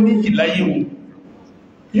fẹ́ ní ìláyé o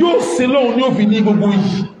yóò sin lọ́hun ní ó fi ní gbogbo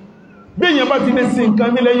yìí bí èyàn bá ti lè sin nǹkan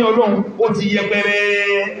ní lẹ́yìn ọlọ́run ó ti yẹpẹrẹ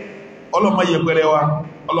ọlọ́mọ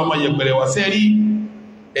yẹpẹrẹ wa sẹ́rí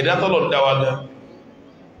ẹ̀dá tọ́lọ̀ dá wa gan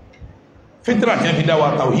fítírà tí a fi dá wa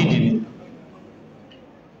tàwíìdì ni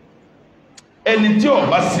ẹni tí ó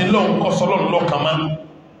bá sin lọ́hun kọ́ sọ́lọ́run lọ́kàn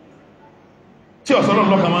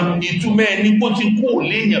má ìtumẹ́ ní bó ti kú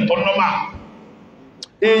léèyàn tọ́ nọ́mà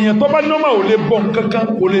èèyàn tó bá normal ò lè bọ nǹkankan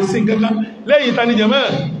kò lè sin nǹkankan lẹ́yìn ta ni jàmáà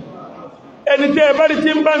ẹni tẹ́ ẹ bá rí tí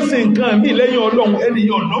ń bá ń sin nǹkan mí lẹ́yìn Ọlọ́run ẹni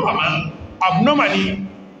yọ normal abnormal ni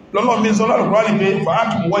lọ́lọ́ mi sọ lọ́rọ̀ Kùránì pé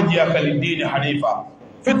fa'akim wajhaka lid-dini hanifa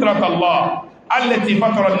fitratallah allati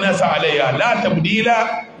fatara an-nasa 'alayha la tabdila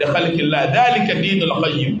li khalqillah dhalika ad-dinul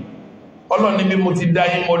qayyim Ọlọ́run ní bí mo ti dá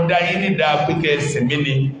yín mo dá yín ní dáa pé kẹ́ ẹ̀sìn mi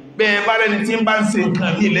ni bẹ́ẹ̀ bá rẹni tí ń bá ń sin nǹkan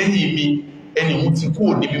mí lẹ́yìn mi ẹni mú ti kú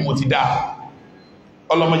níbi mo ti dá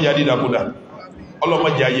ọlọ́mọdé adídàkúdà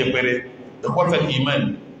ọlọ́mọdé ayẹpẹrẹ ẹ̀kọ́tà ìmánì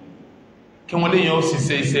kí wọ́n léyàn ó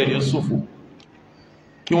ṣiṣẹ́ iṣẹ́ rẹ̀ sófò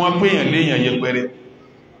kí wọ́n péyàn léyàn yẹpẹrẹ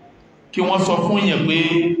kí wọ́n sọ fún yẹn pé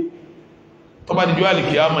tó bá dìjọ́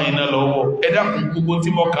àlìkì àmà iná lọ́wọ́ ẹ̀dàkùn gbogbo tí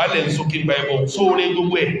mọ́ kàálẹ̀ ń sókè gba ẹbọ sóore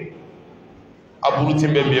gbogbo ẹ̀ aburú tí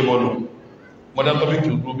bẹ́ẹ̀ ẹbọ nù mọ́dá tọ́bí kì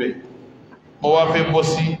í dúró bẹ́ẹ̀ mọ́ wá fẹ́ bọ́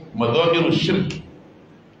sí mọ̀dọ́gẹ́rù shirk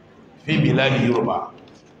fi biladi Yorùbá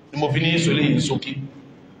ni mo fi ní ìsọ̀lẹ̀ yìí sókè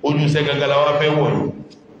ojú iṣẹ́ gagala wá fẹ́ wọ̀ yìí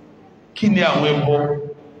kí ni àwọn ẹbọ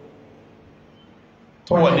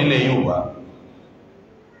tó wà nílẹ̀ Yorùbá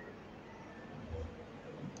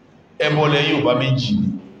ẹbọ lẹ̀ Yorùbá méjì ni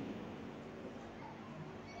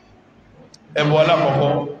ẹbọ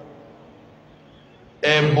alákọ̀ọ́kọ́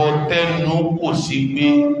ẹbọ tẹnu kò sí pé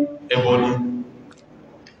ẹbọ ni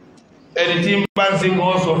ẹni tí ń bá ń ṣe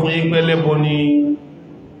kan sọ fún yín pé lẹ́bọ ni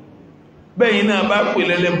bẹ́yìn náà bá pè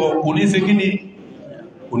lẹ́lẹ́bọ kò ní ṣe kí ni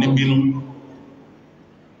kò ní bínú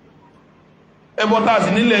ẹbọ tá a sì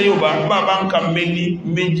nílẹ̀ Yorùbá bàbá ń ka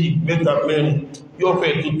méjì mẹ́ta mẹ́rin yóò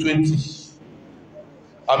fẹ́ tó 20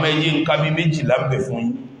 àmọ́ ẹ̀yẹ ń ka bí méjì lábẹ́ fún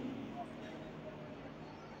yín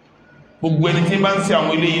gbogbo ẹni tí bá ń ṣe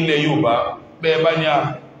àwọn ilé ilẹ̀ Yorùbá bẹ́ẹ̀ bá ní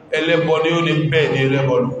ẹlẹ́bọ ni ó ní bẹ́ẹ̀ ni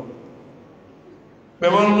ẹlẹ́bọ lọ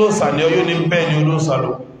bẹ́ẹ̀ bọ́n ló sà ní ọyọ́ ní bẹ́ẹ̀ ni ó ló sà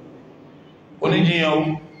lọ oníjìyàn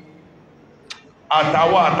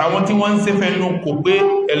àtàwọn tí wọ́n ń ṣe fẹ́ nú kò pé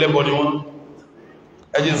ẹlẹ́bọ ni wọ́n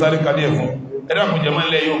ẹjẹ́ sáré kàdí ẹ̀fún ẹ̀dàkùn jẹmọ́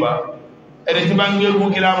ilẹ̀ Yorùbá ẹni tí bá ń gbé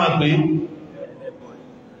egún kí láàmà pé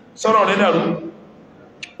sọ́rọ̀ rẹ̀ dàrú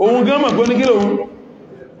ohun gán mọ̀ pé ní kílò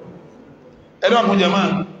ẹ̀dàkùn jẹmọ́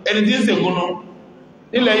ẹni tí ń ṣe gúnnú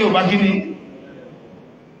nílẹ̀ Yorùbá kí ni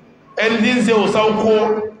ẹni tí ń ṣe òsà oko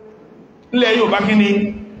nílẹ̀ Yorùbá kí ni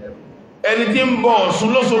ẹni tí ń bọ Ọ̀ṣun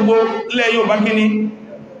lóṣogbo nílẹ̀ Yorùbá kí ni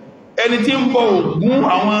ẹni tí ń bọ Ògún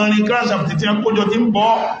àwọn arin cranshaft tí a kójọ tí ń bọ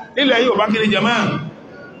nílẹ̀ Yorùbá kí ni jẹmọ́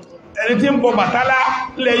ẹni tí ń bọ Bàtálá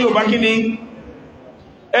nílẹ̀ Yorùbá kí ni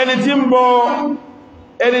ẹni tí ń bọ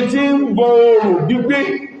orò gbígbé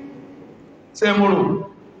sẹ́mọ́rò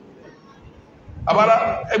àbára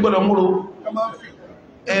ẹgbẹ̀rẹ̀ múrò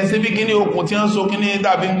ẹ̀ẹ́sẹ́ bí kí ní okùn tí a ń so kí ní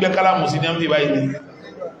dàbí ń gbẹ́ kálàmù sí ní ẹ̀mí báyìí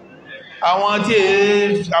àwọn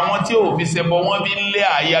tí ò fi ṣẹbọ wọ́n bí ń lé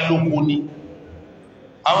àyà lóko ni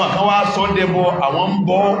àwọn kan wá sọ dẹbọ àwọn ń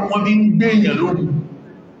bọ wọ́n bí ń gbé èèyàn lóko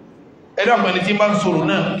ẹ̀dàkùn ẹni tí ń bá ń sọ̀rọ̀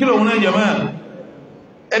náà kí lòun náà jẹ̀mọ́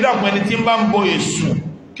ẹ̀dàkùn ẹni tí ń bá ń bọ Èṣù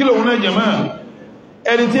kí lòun náà jẹ̀mọ́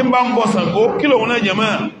ẹni tí ń bá ń bọ Ṣàngó kí lòun náà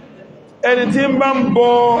jẹ̀mọ́ ẹni tí ń bá ń bọ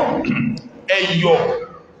Ẹ̀yọ̀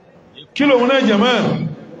kí lòun náà jẹ̀mọ́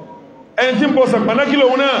ẹni tí ń bọ Ṣàpàná kí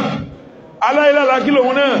lòun náà aláìlára kí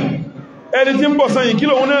lòun náà ẹni tí ń bọ Ṣàyìn kí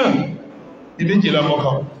lòun náà ìdíjìlá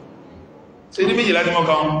mọ́kàn ṣe ní méjìlá ní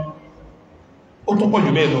mọ́kàn ó tó pọ̀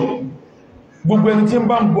jù bẹ́ẹ̀ lọ gbogbo ẹni tí ń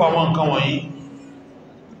bá ń bọ àwọn nǹkan wọ̀nyí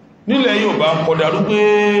nílẹ̀ Yorùbá kọ̀dàrú pé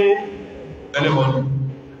ẹlẹ́bọ ni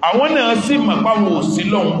àwọn náà sì mà páwọn òsì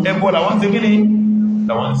lọ́hun ẹbọ làwọn ṣe kíní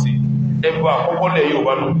làwọn ṣe ẹbọ àkọ́kọ́ lẹ̀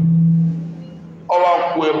Yorùbá lọ ọwá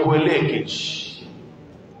kú ẹbọ ẹlẹ́ẹ̀kejì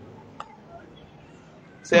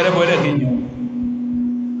ṣe ẹbọ ẹlẹ́ẹ̀kejì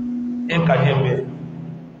ẹ̀kàjẹ́ bẹ̀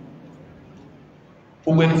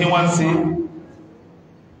gbogbo ẹni tí wọ́n ń ṣe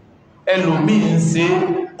ẹlòmí ń ṣe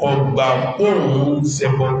ọgbà kóhùn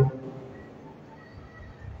ṣẹbọ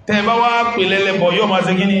tẹ́ bá wá pè lẹ́lẹ́bọ yóò máa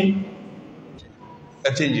ṣe kíní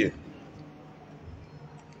ẹ̀chẹ́jì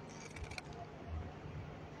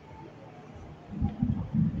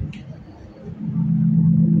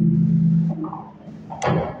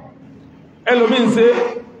ẹlòmí ń ṣe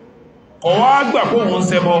ọwá gbà kóhùn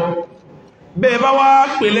ṣẹbọ bẹ́ẹ̀ bá wá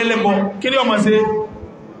pè lẹ́lẹ́bọ kí ní ọmọ ṣe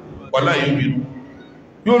wàlá yóò bínú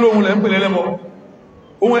yóò lóhun lẹ́ ń pè lẹ́lẹ́bọ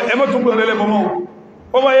ohun ẹmọ́ tó pè lẹ́lẹ́bọ mọ́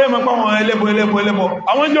ó bá yẹ́ mọ́ pàwọn ẹlẹ́bọ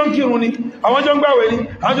àwọn jọ ń kírun ni àwọn jọ ń gbàwẹ̀ ni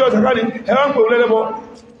àwọn jọ ṣàkà ni ẹwà ń pè lẹ́lẹ́bọ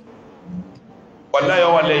wàlá yọ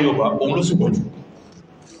wà lẹ́ Yorùbá òun ló sì pọ̀ jù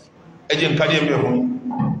ẹjẹ́ ń kájẹ́ mẹ́ fún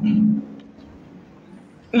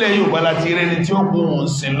ilẹ̀ Yorùbá láti rẹni tí ó gbóhùn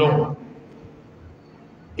sí lọ́wọ́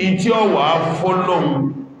ìtí ọwà fọ́lọ́hun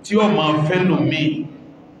tí ó máa fẹ́ lòmí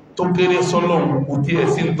tó kéré sọ́lọ́hun kò tí ẹ̀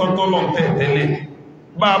sí tọ́tọ́lọ́hun tẹ́ẹ̀tẹ́lẹ̀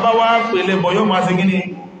bá bá wá pèlẹ̀ bọ̀ yóò máa ṣe gíní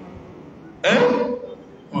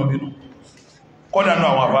mọ̀ bínú kọ́dà náà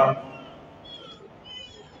àwọn àbá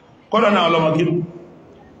kọ́dà náà ọlọ́mọ kínú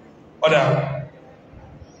ọ̀dà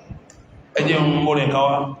ẹjẹ́ mọ́rin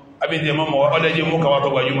káwá abíjẹ mọ́mọ̀ wá ọdá ẹjẹ́ mú káwá tó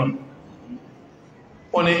gbajúmọ̀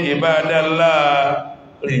wọ́n ni ìbádàlá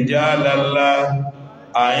rìjálàlá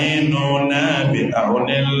àyínú náà bí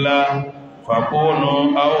àhúnilá fàkónú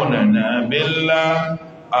àhúnàná bílá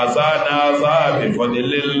àzánà àzáàbì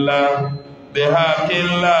fọdílélá bí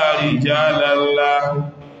hákílá rìjálàlá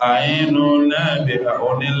àyínú náà bí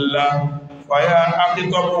àhúnilá fàyà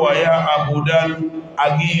akítọ́bù wàyà àbúdán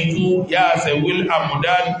agíjú yá sẹ̀wíl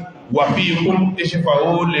àmúdán wàfíkún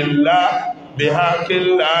ìṣẹ́fàó lèlá bí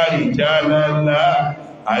hákílá rìjálàlá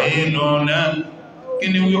àyínú náà kí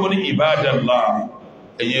ni wí ó ní ìbádàlá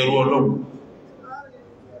ẹ̀yẹ ẹrú ọlọ́run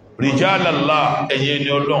rìjálàlá ẹ̀yẹ ni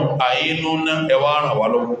ọlọ́run àyínú náà ẹwà ràn wà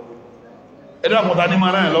lọ́wọ́ ẹ̀dọ́ àpọ̀ta ní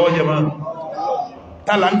máa ráyàn lọ́wọ́ jẹ máa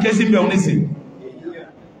tààlà ń ké sí bẹ̀ onísìn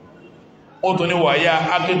ó tó ní wàyá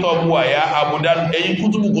akítọ́bù wàyá àbúdá ẹ̀yìn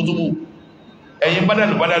kútùbù ẹ̀yìn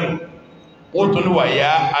bádàlù ó tó ní wàyá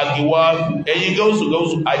agíwá ẹ̀yìn gáúsù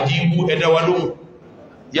àjíbú ẹ̀dáwàlóhùn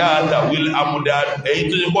yá àtàwíl àmúdá ẹ̀yìn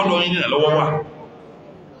tó ṣe kọ́dọ̀ yìí nìyàn lọ́wọ́ wà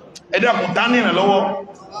ẹ̀dàkùn tá nìyàn lọ́wọ́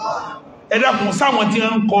ẹ̀dàkùn sáwọn tí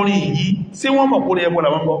wọ́n ń kọrin yìí sí wọ́n mọ̀ kó rí ẹbọ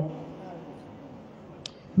làwọn kọ́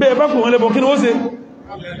bẹ́ẹ̀ bá kò wọ́n lẹ́bọ̀ kí ni ó ṣe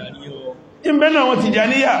ìbẹ́nà àwọn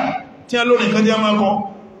Tìjàníyà tí a lórí nǹkan tí a máa kọ́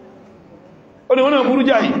ó ní wọ́n náà burú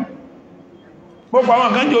jáì pọ́pọ̀ àwọn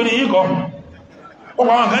kan jò ní yìí kọ́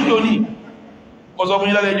pọ́pọ̀ àwọn kan jò ní ọ̀sọ̀ fún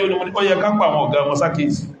ìlàlẹ́ jò ní ó yẹ ká pa àwọn ọ̀gá wọn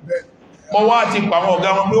sákèsì mọ́ wá ti pa àwọn ọ̀gá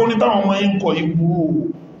wọn pé ó ní táwọn ọmọ yìí kọ̀ ikú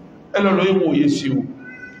ẹlọ́lọ́ ìwò òye sí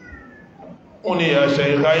ó ní àṣẹ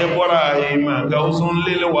ìkáyé bọ́ra ìmọ̀ gáúsùn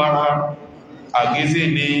lélẹ́wàá àgísí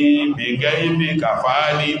ní bìgá ibi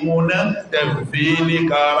kàfàálì múná tẹ̀fí ní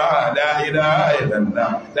kára láìláha ìlàlá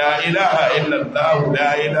láìláha ìlàláhù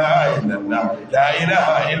láìláha ìlàlá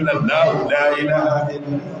láìláha ìlàláhù láìláha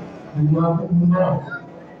ìlàlá.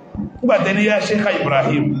 Gbàtẹ́ ní yá Sheikh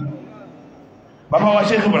Ibrahim bàbá wa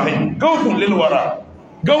Sheikh Ibrahim gáúsùn lélẹ́wàá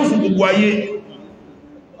gáúsùn gbogbo ayé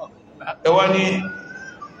ẹwà ní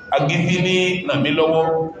àgísí ní nàmí lọ́wọ́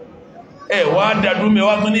ẹ̀wà dàdúmẹ̀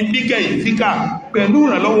wá tún ní bíkẹ̀ ìfíkà pẹ̀lú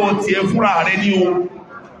ìrànlọ́wọ́ ti ẹ fúnra rẹ̀ ní o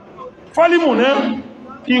fálímù náà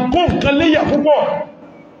ìkó nǹkan léyà púpọ̀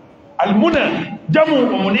alìmúnà jámù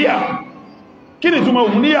òmùníyà kí ni túnmọ̀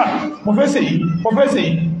òmùníyà mọ̀fẹ́sẹ̀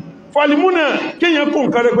yìí fálímúnà kíyàn kó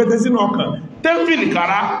nǹkan rẹpẹtẹ sínú ọkàn tẹ́fìlì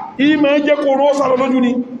kára ìmọ̀ jẹ́ kó rọ́ sálọ lójú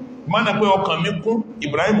ni mana pé ọkàn mi kún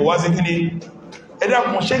Ibrahim wá sí kí ni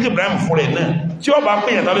ẹ̀dàkùn Sheikh Ibrahim fún rẹ̀ náà tí ó bá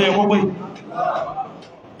pèyàn tàbí ẹkọ́ pé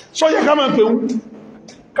sọ́yẹ́ ká máa pẹ̀wú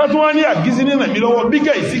ká tún wá ní àgísí ní nàmí lọ́wọ́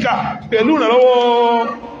bíkẹ̀ ìsíkà pẹ̀lú ìrànlọ́wọ́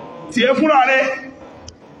tí ẹ fúnra rẹ̀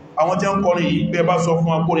àwọn tí ó ń kọrin yìí bẹ́ẹ̀ bá sọ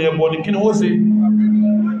fún akórin ẹbọ ní kí ni ó ṣe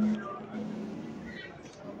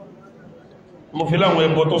mo fi láwọn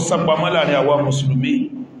ẹbọ tó sápamọ́ láàrin àwa mùsùlùmí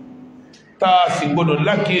táà sì gbọdọ̀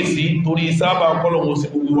lákèésí torí sábà kọ́lọ̀wọ́ sí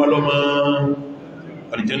gbogbo wa lọ́mọ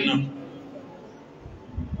àlìjẹ́nà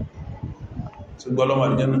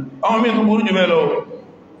àwọn mí tó burú jù bẹ́ẹ̀ lọ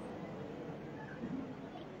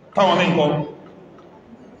táwọn mí kọ́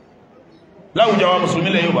láwùjọ wa mùsùlùmí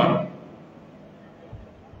lẹ Yorùbá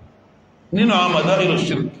nínú àwọn madáìrò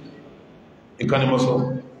shirk ìkànnìmọ́sọ́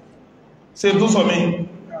ṣe tó sọ mí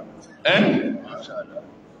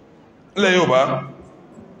lẹ Yorùbá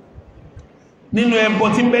nínú ẹbọ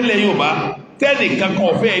tí bẹ́lẹ̀ Yorùbá tẹ́lì kankan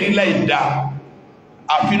ọ̀fẹ́ ẹ̀rí láì dá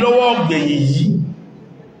àfilọ́wọ́ gbẹ̀yìn yìí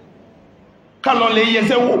kálọ lè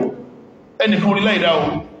yẹsẹ́ wò ẹnìkan orí láì dá o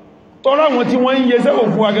tọ́rọ àwọn tí wọ́n ń yẹsẹ́ wò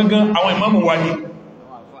fún wa gangan àwọn ìmáàmù wa ní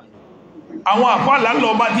àwọn àfáàlà lọ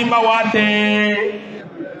bá tí bá wá tẹ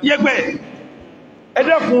yẹ́pẹ̀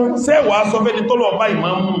ẹ̀dẹ́kun sẹ́wà sọfẹ́ ni tọ́lọ̀ bá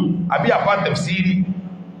ìmáàmù àbí àfá tẹ̀fsírì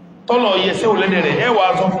tọ́lọ̀ yẹsẹ́ wò lẹ́dẹ̀ rẹ̀ ẹwà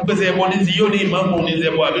sọ fún pẹ́sẹ̀ ẹbọ ní sí yóò ní ìmáàmù ní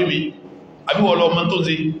zẹbọ àbíbi àbí wọ́n lọ ọmọ tó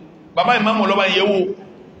ṣe bàbá ìmáàmù lọ́bá yẹ̀wò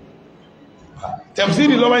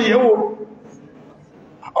tẹ̀fsírì lọ́bá yẹ̀wò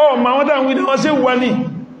ọmọ àwọn dáwọn ìdí wọn ṣe wà ní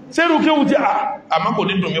ṣérù kéhù tí àmọ́kò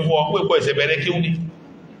ní dùnmí fún ọkú ẹ̀kọ́ ẹ̀sẹ̀ bẹ̀rẹ̀ kéhù ní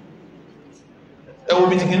ẹwọ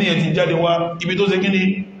bí ti kí ní ẹ̀ ti jáde wá ibi tó ṣe kí ní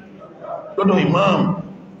lọ́dọ̀ imam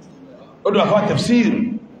lọ́dọ̀ àfá tafsir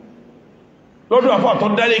lọ́dọ̀ àfá tó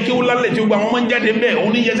dálé kéhù lálẹ̀ tí ó gba wọn máa ń jáde bẹ́ẹ̀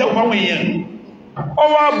òun ní yẹsẹ́ fáwọn èèyàn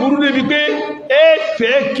ọwọ́ burú débi pé ẹ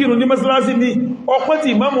fẹ́ kírun ní mọ́sálásí ní ọpẹ́ tí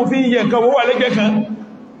imam fi ń yẹ nǹkan wọ́n wà lẹ́gbẹ̀ẹ́ kan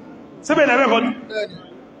síbẹ̀ ní abẹ́kọ́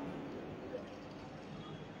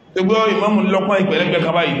ẹgbẹ́ ìmáàmù lọ́pàá ìpẹ̀lẹ́gbẹ̀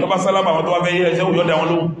kaba yìí tọ́bá sálábà àwọn tó wá fẹ́ yẹ́ ẹ̀ṣẹ́ òyọ́dá wọn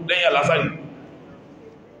lóhun lẹ́yìn alásàrì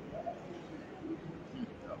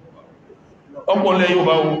ọpọlẹ̀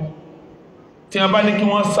Yorùbá o tí a bá ní kí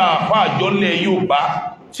wọ́n sa àfá àjọlẹ̀ Yorùbá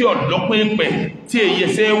tí ọ̀dọ́pín pẹ̀ tí èyí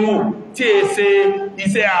ṣe wò tí è ṣe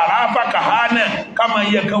iṣẹ́ àràáfà kàhánà ká máa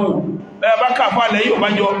yẹ kan wò bẹ́ẹ̀ bá kàfà lẹ́ yóò bá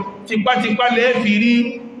jọ tipátipá lẹ́ fi rí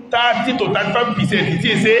 30 to 35% tí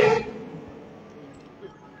è ṣe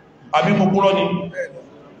àbí mo kúrọ́ ni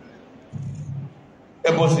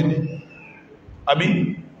ẹbọ sí ni àbí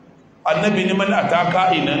annabi ní man ataka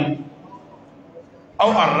iná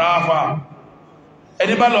aw àràáfà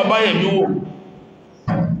ẹni bá lọ báyẹ̀ ní wò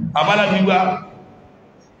àbálá gbígbá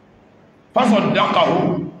pásọ̀ dákàwó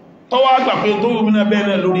tọ́wọ́ àgbà pé tó wù mínà bẹ́ẹ̀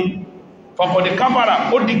náà lórí fọ̀kọ̀dẹ̀ káfàrà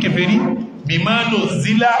ó di kèfèrí bí máa lò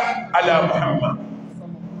zílá ala Muhammad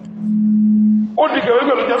ó di kèfèrí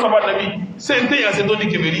pẹ̀lú jẹ́ sọ́bà nàbí ṣe ń tẹ́yà sí tó di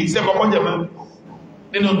kèfèrí ṣe mọ́kọ́ jẹ̀mọ́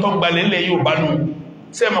nínú tó gbalẹ̀ ilẹ̀ yóò bá nù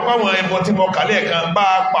ṣe mọ́kọ́ àwọn ẹbọ tí mọ́ kàlẹ̀ kan bá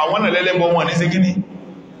pa àwọn ẹlẹ́lẹ́bọ wọn ní ségíní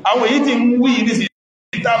àwọn èyí tí ń wí ní sí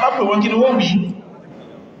ìta bá pè wọ́n kí ni wọ́n wí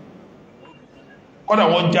kọ́dà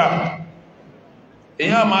wọ́n já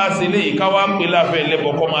èyí a máa ṣe lé ìkáwà pè láfẹ́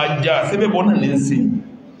ẹlẹ́bọ̀kọ́ máa já síbẹ̀bọ̀ náà ní sí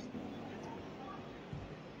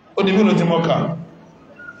ó di mélòó tí mọ́ka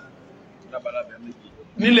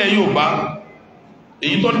nílẹ̀ Yorùbá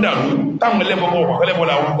èyí tó dàrú táwọn ẹlẹ́bọ̀kọ́ pàpẹ́lẹ́bọ̀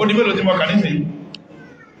làwọn ó di mélòó tí mọ́ka ní sí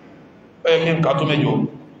ẹ̀mí nǹkan tó mẹ́jọ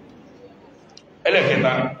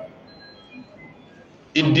ẹlẹ́kẹta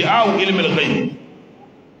iddi'a'u ilmil ghaib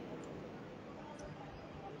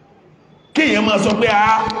kéèyàn máa sọ pé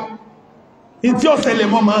tí ó ṣẹlẹ̀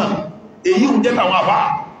mọ́ máa èyí ń jẹ́ tàwọn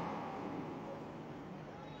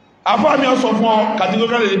àfá mi ọ sọ fún ọ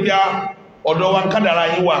kàtíkọ́kọ́ lè pé ọ̀dọ̀ wa ń kádàrá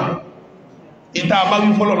yí wà ìta bá wí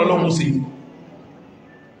fọ́lọ̀ lọ́lọ́run sí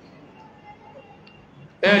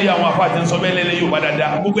ẹ̀rí àwọn àfá àti sọ mẹ́lẹ́lẹ́ yóò bá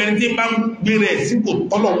dáadáa gbogbo ẹni tí bá ń gbére sípò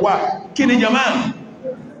tọ́lọ̀ wà kí ni jama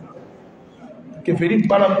kèfèrí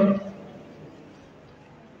paramu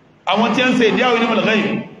àwọn tí ń ṣe ìdíyàwó ní mọ̀lẹ́gẹ́yìn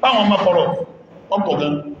báwọn ọmọ kọ̀rọ̀ wọ́n pọ̀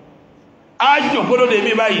gan ájò kólódé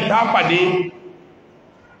mi báyìí tá pàdé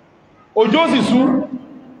òjò sì sú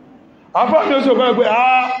àfáàmì ó sì ọ̀gá ẹgbẹ́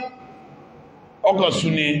ọkọ̀ sú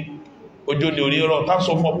ni òjò ní onírọ̀ tá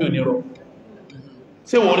sọ fún ọpẹ́ onírọ̀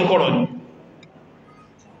sí wọ́n orí kọ̀rọ̀ ni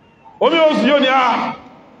omi ó sì yóò ní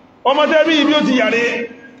ọmọ tẹ́bí ibi ó ti yàrí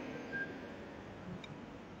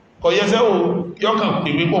kọ̀yẹsẹ́ ò yọ́kàn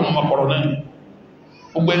pèpè pọ̀ mọ́ kọ̀rọ̀ náà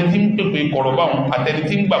gbogbo ẹni tí ń pèpè kọ̀rọ̀ báwọn àtẹni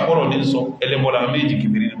tí ń gbà kọ̀rọ̀ ní sọ ẹlẹ́bọ̀lá méjì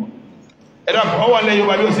kìfìrí ni wọ́n ẹ̀dá ọwà lẹ́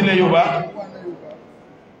Yorùbá bí ó sí lẹ́ Yorùbá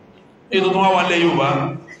ètò tó wà lẹ́ Yorùbá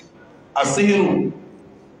àsíhìrù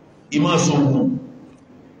ìmọ̀sọ̀gùn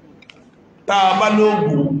táa bá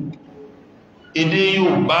lóògùn èdè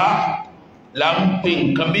Yorùbá là ń pè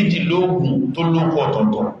nǹkan méjì lóògùn tó lókọ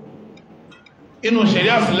ọ̀tọ̀ọ̀tọ̀ inú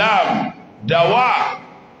ṣẹ̀ríà Islam dàwà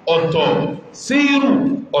ọ̀tọ̀ síhìrù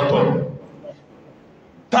ọ̀tọ̀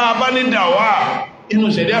táa bá ní dàwà inú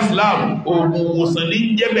ṣẹ̀ríà Islam oògùn òwòsàn ní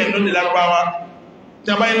jẹ́bẹ̀ lónìí Lárúbáwá tí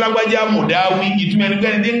a bá ń lágbájá mọ̀dáwí ìtumẹ̀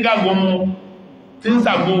nígbẹ́ni tí ń gàgbọ́ mú tí ń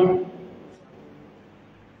sàgbó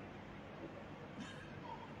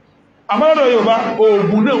àmọ́rọ̀ Yorùbá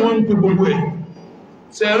oògùn náà wọ́n ń pè gbogbo ẹ̀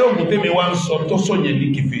sẹ́rọ̀ oògùn tẹ́mi wá ń sọ tó sọ̀yẹ̀ ní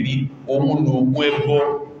kèfèrí òun lòògùn ẹbọ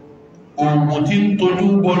oògùn tí ń tojú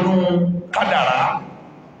bọnú kádàrá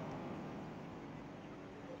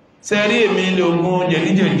sẹ́rí èmi ilé oògùn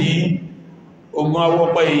jẹ̀díjẹ̀dí ogun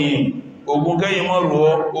awọ́pá èyí ogun kẹ́yìn mọ́ rọ̀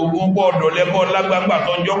ogun pọ̀ ọ̀dọ̀ lẹ́bọ́ lágbàgbà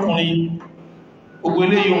tó ń jọ́kùnrin ogun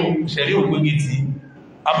eléyìn ṣẹ̀rí ògbégitì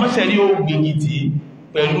àmọ́ ṣẹ̀rí ògbégitì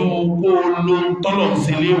pẹ̀lú kó ló ń tọ́lọ̀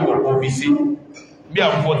sí lé wọ̀ òfìsí bí a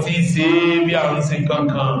fọ́ tí ṣe bí a ń ṣe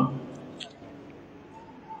kankan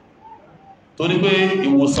torí pé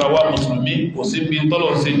ìwòsàn wa mùsùlùmí kò sí bí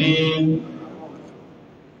tọ́lọ̀ sí ní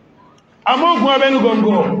àmọ́ ogun abẹ́nú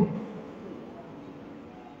gọngọ̀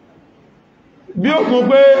bí ó kún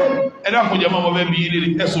pé ẹ̀dàkùnjẹ mọ́ bẹ́ bí ilé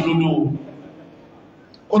ẹ̀sùn lódó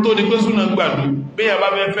ó tó di pé súnà gbàdú bí yà bá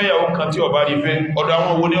fẹ́ fẹ́yàwó kan tí ọba rí fẹ́ ọ̀dọ̀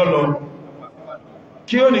àwọn owó ní ọlọ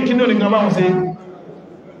kí ó ní kí ní oníkan báhùn sí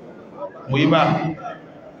mú ibá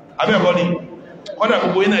abẹ́ẹ̀kọ́ ni kọ́dà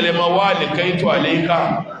gbogbo iná ilẹ̀ ma wá lè kẹ́ ìtò àlẹ́ká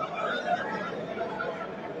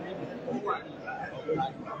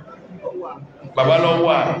bàbá lọ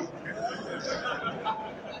wà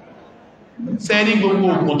sẹ́rí gbogbo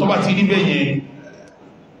ògùn tó bá ti rí bẹ́yẹn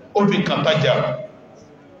ó fi kàntajà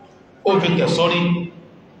ó fi kẹsọ́rí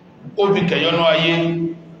ó fi kẹyọnú ayé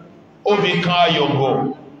ó fi kan ayọ̀gọ̀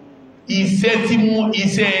iṣẹ́ tí mú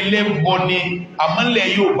iṣẹ́ ẹlẹ́bọ ni àmọ́lẹ̀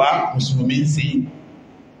Yorùbá mùsùlùmí ń ṣe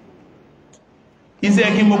iṣẹ́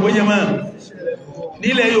kí gbogbo jẹ́ mọ́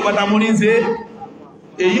nílẹ̀ Yorùbá ta mú ní ṣe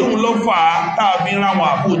èyí òun lọ fà á tàbí ráwọn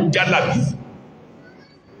àpò jálàbí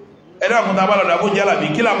ẹ̀dàkùn tàbá lọ́dà àpò jálàbí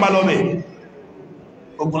kí là ń bá lọ́bẹ̀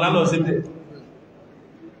ogun lálọ́ sí bẹ̀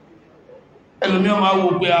ẹlòmí ọmọ awò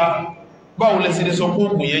pé a báwo lẹ sì lè sọ pé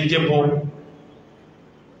oògùn yẹn jẹ́bọ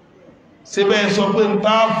ṣé bẹ́ẹ̀ sọ pé ń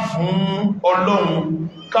tá fún Ọlọ́run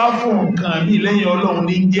ká fún nǹkan mí lẹ́yìn Ọlọ́run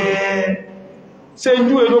ní jẹ́ ṣé ń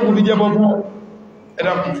jú ológun ní jẹ́bọ fún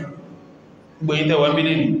ẹ̀dàkùn gbẹ̀yìn tẹ́wà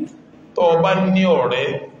mílì ní tọ́ bá ní ọ̀rẹ́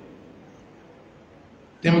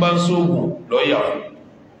tí ń bá ń sóògùn lọ́yà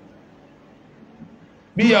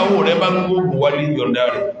bí ìyàwó rẹ̀ bá ń gbóògùn wálé yọ̀ǹda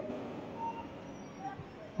rẹ̀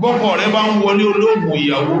bọ́kọ̀ rẹ̀ bá ń wọlé olóògùn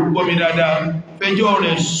ìyàwó gbọ́mi dáadáa fẹjọ́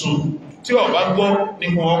rẹ̀ sùn tí ó bá gbọ́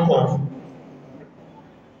nípa ọkọ̀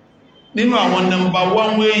nínú àwọn nọmbà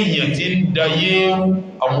wáwọ́ èèyàn tí ń dayé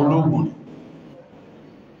àwọn olóògùn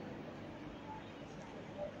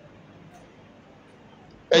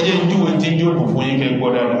ẹjẹ́ júwe tí jókòó fún yín kẹ́ gbọ́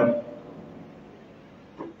dáadáa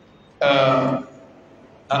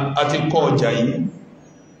àti kọ́ ọjà yìí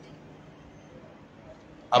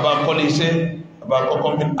àbákọ́lé iṣẹ́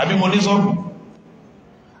àbákọ́kọ́ àbí mo ní sọ́ọ̀bù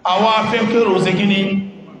àwọn afẹ́kẹ́rò ṣe kí ni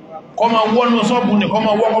kọ́ ma wọ́ ní sọ́ọ̀bù ní kọ́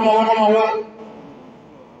ma wọ́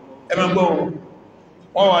ẹmẹ́gbọ́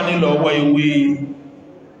wọ́n wà nílò ọwọ́ ewé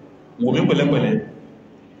wòmí pẹ̀lẹ́pẹ̀lẹ́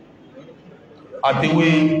àtiwé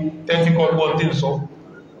tẹ́tíkọ́ gbọ́ tí ń sọ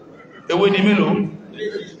ewé ní mélòó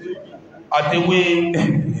àtiwé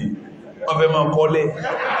ọfẹ́ ma kọ́lẹ̀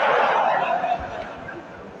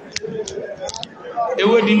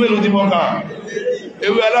ewé ní mélòó tí mọ́ ká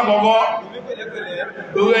ewé alákọ̀ọ́kọ́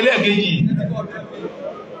ewé ẹlẹ́ẹ̀kejì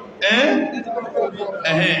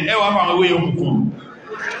ẹwà fàwọn ewé òkùnkùn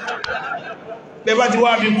bẹ bá ti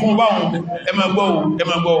wá bí kún báwọn ẹmẹgbọ́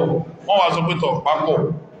wọ́n wá sọ pẹ́tọ̀ pápọ̀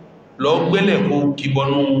lọ gbélẹ̀ kó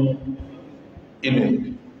kìbọnú ilẹ̀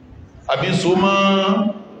àbí so mọ́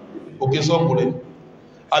òkè sọ́pù rẹ̀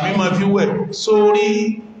àbí ma fi wẹ̀ sórí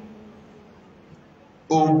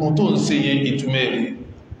oògùn tó ń ṣe yẹ ìtumẹ̀ rẹ̀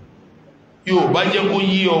yóò bá jẹ́ kó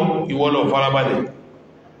yí ọ ìwọ lọ farabalẹ̀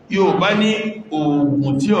yóò bá ní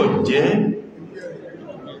oògùn tí ọ jẹ́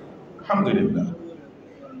alhamdulillah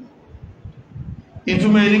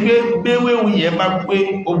ìtumẹ̀ ní pé gbéwéwù yẹ bá pé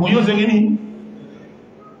ogun yóò ṣe gíní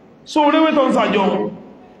so oríwé tó ń sàjọ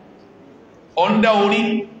ọ̀ndá orí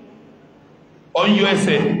ọ̀nyọ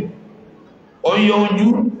ẹsẹ̀ ọ̀nyọ ojú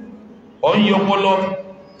ọ̀nyọ ọpọlọ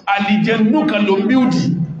alìjẹnú kan ló bíúdì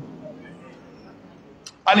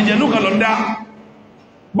alìjẹnú kan ló dá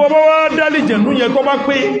bọ́bọ́ wá dá alìjẹnú yẹ tó bá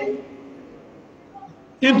pé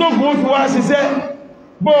ìtókùn ó fi wá ṣiṣẹ́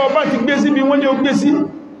bọ́ bá ti gbé sí bí wọ́n ní ó gbé sí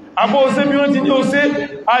àbọ́ òsé bí wọ́n ti ní òsé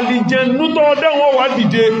alìjẹnú tó dẹ́wọ́n wà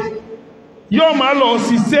dìde yóò máa lọ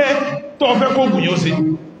ṣiṣẹ́ tó fẹ́ kó gùn yóò sí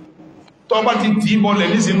tó bá ti tí bọ́lẹ̀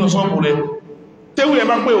ní sínú sọ́ọ̀bù rẹ̀ tẹ́wù ẹ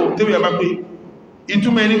bá pé o tẹ́wù ẹ bá pé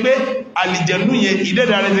ìtumọ̀ ni pé alìjẹnú yẹn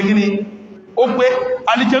ìdẹ́dà rẹ̀ ṣe kíní ó pé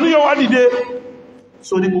alìjẹnú yóò wà dìde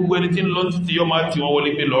so ní gbogbo ẹni tí ń lọ títí yóò máa tí wọ́n wọlé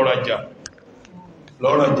pé lọ́rajà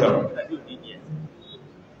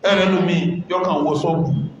ẹ̀rẹ́ lómi yọ́kàn wọ sọ́ọ̀bù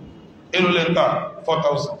èlò lẹ́ntà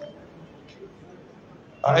 4,000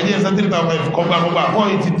 ẹjẹ́ ìsẹ́ 3,500 kọgbàkọgbà fọ́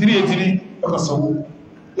 83 ọkà sanwó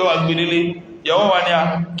yóò wà gbé nílé yàwó wà ní a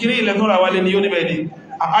kiri ilẹ̀ tó ra wálé ní yóò níbẹ̀ ní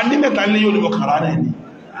a ní mẹ́ta nílé yóò níbọ̀ kàrá náà ní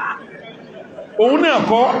òun náà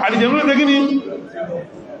kọ́ àdìjẹ̀nú lẹ́tẹ́ gíní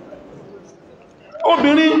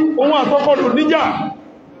obìnrin ohun àkọ́kọ́ lò níjà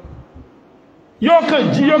yọ́kàn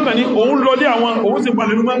jí yọ́kàn ní òun lọlé àwọn òun sì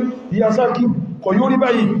palẹ̀ lúmọ́ ìyàsákí kọ̀ yóò rí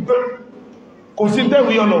báyìí kò sí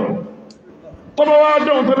tẹ́wì ọlọ tó bá wá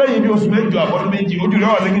dọ́n tó lẹ́yìn bí oṣù mẹ́jọ àbọ́dún méjì ojú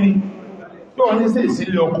rẹ̀ wà sí gíní yóò ní sí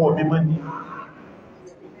ìsílẹ̀ ọkọ mi mọ́ ní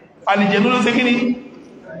alìjẹ̀nú ló sé gíní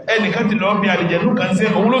ẹnìkan ti lọ bí alìjẹ̀nú kan sí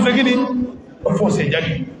òun ló sé gíní lọ́fọ́sẹ̀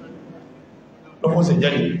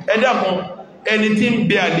jáde ẹ̀dàkùn ẹni tí ń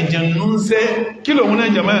bẹ alìjẹ̀nú ń sẹ́ kí lòun náà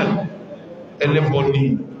jẹ̀mọ́ ẹlẹ́bọ ni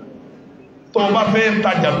tó bá fẹ́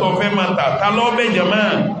tajà tó fẹ́ máa tà ta lọ́bẹ̀ jẹ̀mọ́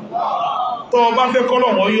tó bá fẹ́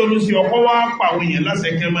kọ́lọ̀ wọ́n yọ́nú sí ọkọ́ wá pàwọn èèyàn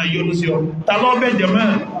lásẹ̀kẹ́ máa yọ́nú sí ọ ta lọ́bẹ̀ jẹ̀mọ́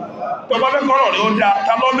tó bá fẹ́ kọ́lọ̀ rẹ̀ ó dá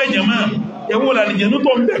ta lọ́bẹ̀ jẹ̀mọ́ èwo làlìjẹ̀nú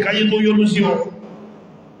tó ń bẹ̀ káyé tó yọ́nú sí ọ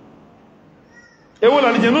èwo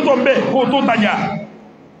làlìjẹ̀nú tó ń bẹ̀ kó tó tajà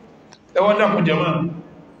ẹwọ́n dákun jẹ̀mọ́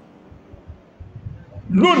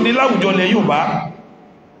lónìí láwùjọ lẹ yóò bá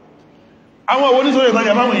àwọn àwọn oníṣòwò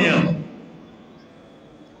ìtajà báwọn èèyàn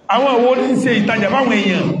àwọn àwọn oníṣẹ́ ìtajà báwọn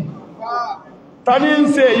èèyàn ta ní ń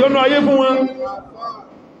ṣe ìyọnú ayé fún wọn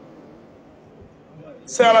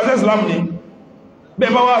ṣe aláṣẹ́ Islam ni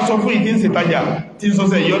bẹ́ẹ̀ bá wá sọ fún ìdí ń ṣe ìtajà tí ń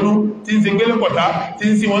sọsẹ̀ ìyọnú tí ń ṣe gbélé pọ̀tá tí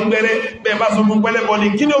ń sí wọn gbẹ́rẹ́ bẹ́ẹ̀ bá sọ fún pẹ́lẹ́bọ ni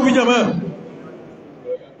kí ní ó fi jẹ mọ́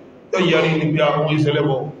yóò yẹrí ní bí àwọn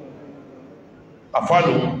ìṣẹ́lẹ́bọ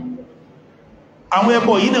àfáàlù àwọn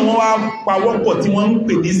ẹbọ yìí náà wọ́n wá pàwọ́pọ̀ tí wọ́n ń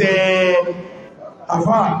pè níṣẹ́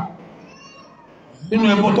àfáà nínú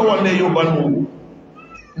ẹbọ tó wà ní Yorùbá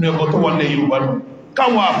nù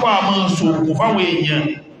káwọn àfáà máa sòògùn fáwọn èèyàn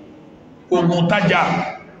ogun tajà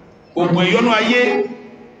ogun ìyọnú ayé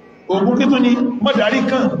ogun kí tó ní mọ́dàrí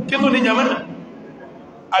kan kí tó ní jamana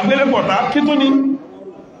àgbélépọ̀tá kí tó ní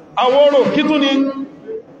awọ́rò kí tó ní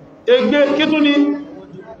egbé kí tó ní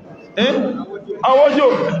awọ́jò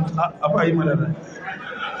àfáà yí mọ́dàdà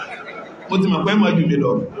mo ti mọ̀ pé mọ́ jù lè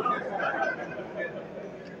lọ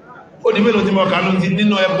ó di mélòó tí mọ́ kánú ti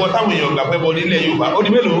nínú ẹbọ táwọn èèyàn gbà pẹ́bọ nílẹ̀ Yorùbá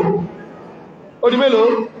ó di mélòó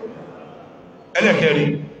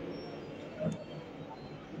ẹlẹ́kẹrin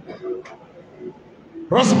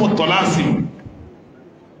rọ́sùmù tọ́lásì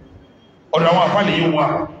ọ̀dọ̀ àwọn àfáàlì yíò wà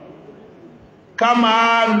ká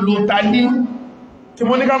máa lò tàní tí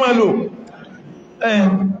mo ní ká máa lò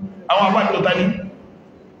àwọn àfáàlì lò tàní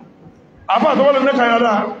àfáà tó wọ́n lò nẹ́kà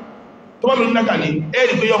yára tó wọ́n lò nẹ́kà ní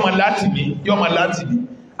ẹ̀rì pé yọ́mà láti ní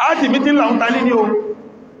áti mi tí ń láun tàní ní o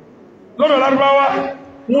lọ́dọ̀ lárúbáwá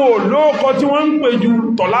wọn ò lóókọ tí wọ́n ń pè ju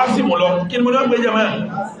tọ́lásì mọ̀ lọ kí ni mo ní wọ́n pè jẹ́ mẹ́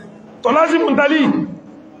tọ́lásì mú tàní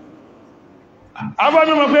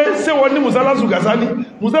abáná ma pé ṣé wọ́n ní musalasu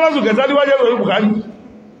Gazali wájẹ́ lórí Bukhari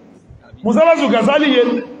musalasu Gazali yẹ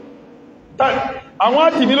àwọn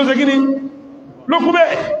àti ní ló ṣe kíní ló kú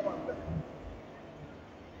bẹ́ẹ̀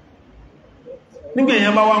nígbè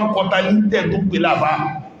èyàn bá wá ń kọta ní tẹ́ tó pè láàbá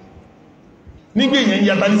nígbè èyàn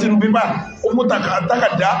yàtà ní sínú pépà ó mú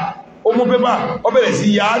takàdá ó mú pépà ó bẹ̀rẹ̀ sí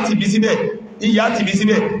ìyá àti bí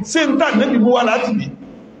síbẹ̀ ṣé ń tà nẹ́bí mú wá láti bí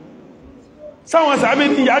sáwọn sàábé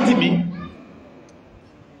ní ìyá àti bí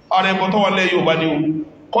ààrẹ ẹ̀bọ̀ tó wà lẹ́ Yorùbá ní o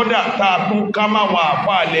kọ́dà táa tún ká máa wà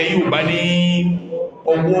fà lẹ́ Yorùbá ní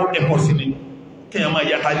ọwọ́ ẹ̀bọ̀ sí ni kíyàn máa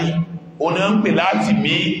yàtà ní ọ̀nà ń pè láti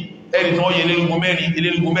mí ẹni tó yẹ elérúgbó mẹ́rin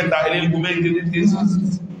elérúgbó mẹ́ta elérúgbó mẹ́rin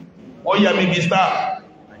wọ́n yà mí bí star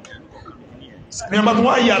ní ọba tó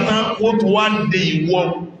wá yàtán ó tó wá dé ìwọ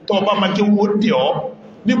tó ọba máa kí wó dẹ̀ ọ́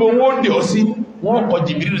níbo wó dẹ̀ ọ́ sí wọ́n kọ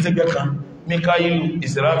Jìbìrìlù sẹ́gbẹ̀ kan Míkáílù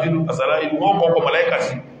Ìsìráfílù Àsàráílù wọ́n kọ màláíkà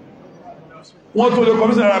sí wọ́n tó lè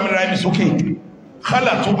kọmísà ara mìíràn ẹ̀mì sókè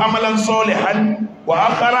khalatu amalan salihan wa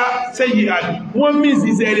akhara sayyi'an wọ́n mí sí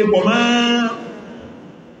iṣẹ́ ẹ̀rẹ́ pọ̀ máa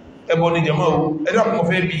ẹbọ ní jẹmọ́ ẹ̀dá kọ̀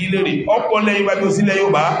fẹ́ bí ilé rẹ̀ ọ̀pọ̀ lẹ́yìn bá bí ó sílẹ̀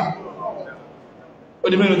yóò bá ó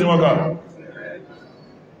di mẹ́rin tí wọ́n kà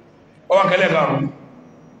ọwá kẹlẹ̀ karùn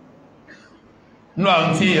ní àwọn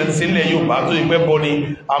tí ẹ̀ sílẹ̀ yóò bá tó ìpẹ́ bọ ni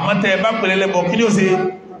àmọ́tẹ́ bá pẹ̀lẹ̀ lẹ́bọ kí ní ó ṣe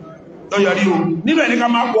lọ́yọrí o nínú ẹni ká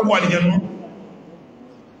máa pọ̀pọ̀ àdìjẹnu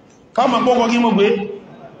ká máa pọ̀pọ̀ kí mọ́ gbé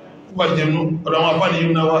àdìjẹnu ọ̀dọ̀ àwọn afáàdì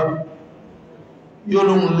yóò náwà yóò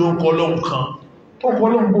lóhun ló kọ lóhun kan tó kọ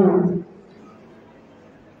lóhun bó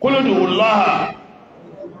kólódò láà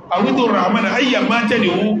àwítò rahman ayyà máa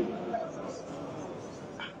tẹ́lẹ̀ owó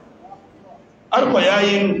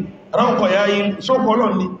ránkọ̀yáyé sókọlọ́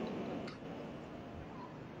ní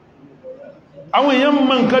àwọn èèyàn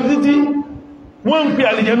mọ̀ nǹkan títí wọ́n ń pè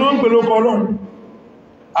àlìjẹ̀nú wọ́n ń pè lókọ ọlọ́run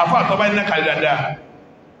àfá àtọ́bá ìnákàlì dáadáa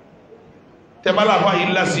tẹbálà àfá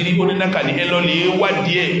yìí lásìrí onínákàlì ẹlọ́lẹ̀ wà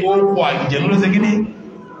díẹ̀ ó pọ̀ àlìjẹ̀nú ló ṣe gíní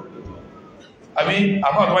àbí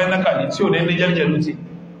àfá àtọ́bá ìnákàlì tí ò ní ní jẹ́rìjẹ̀lú ti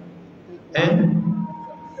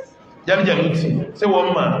jẹ́rìjẹ̀lú ti ṣé wọ́n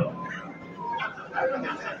mọ̀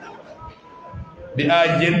bí a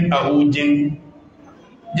jẹ́ àwójẹ́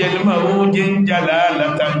jẹ́lmà àwójẹ́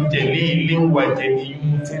jalalatan jalilin wa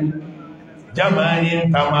jaliyutin jama'in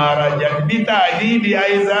tamara jàbí tàdíbi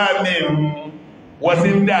aizamin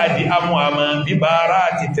wasin dádi amwama bí bára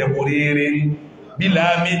ti tẹ̀kùrẹ́rẹ́ bí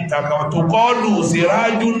láàmì takàtùkọ́lù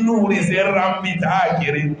sírajun núrí sírran bí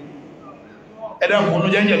tàkiri ẹ̀dà kùnú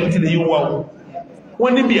jẹ́jẹ̀lú ti lè yí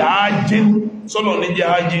wọ́n níbi ààjín sọ́lọ̀ ní jẹ́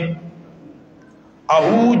ààjín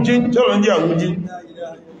àwújín jọ́lọ̀ ní jẹ́ àwújín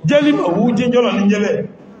jẹ́lì àwújín jọ́lọ̀ ní jẹ́lẹ̀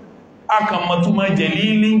akàmọ̀túnmọ̀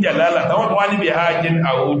jẹ̀lílì jàlálà táwọn tó wá níbi ààjín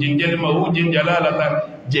àwújín jẹ́lì àwújín jàlálà ta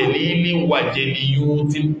jẹ̀lílì wà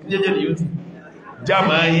jẹ̀líyútí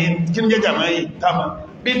jama'i kí ní jẹ́ jama'i tàbà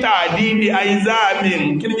bí tààdí bí àìzáàmìn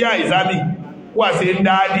kí ní jẹ́ àìzáàmì wà sí ń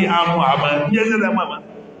dáadí àmú àmà jẹ́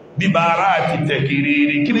bí bàárà àti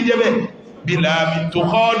tẹ̀kìrìrì kí ní jẹ́ bẹ́ bí láàmì tó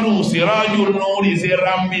kọ́lù sírájú núrí sí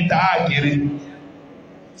rámbí tààkiri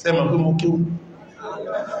sẹ́mọ̀ pé mo kíw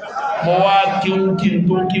mo wá kíw kí n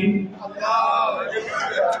tó kíw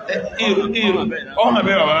ọmọ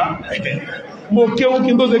bẹ́ bàbá mo kíw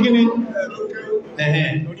kí n tó ṣe kí ni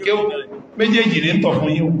kíw méjèèjì ní tọ̀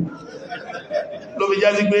fún yíò ló fi já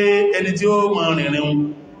sí pé ẹni tí ó mọ̀ rìnrìn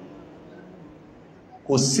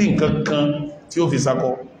kò sí nǹkan kan tí ó fi sakọ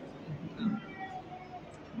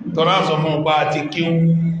tọ́rọ sọ fún ọpa àti kíw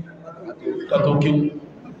tọ́tọ́ kíw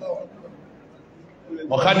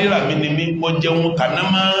mọ̀kádìrà mi ni mí mọ́ jẹun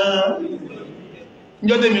kànámá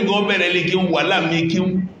níjọ́dẹ̀ mi gan bẹ̀rẹ̀ lé kíw wà láàmì kíw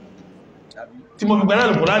tí mo fi gbẹ̀rẹ̀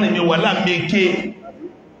Al-Kùránì mi wà láàmì ké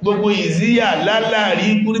gbogbo ìzíyà lálàrí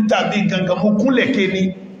kúrí tàbí nǹkan mú kúnlẹ̀ ké ní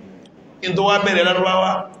in tó wá bẹ̀rẹ̀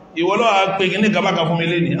lárúbáwá ìwọ́lọ́ àpè kí ní gabaka fún mi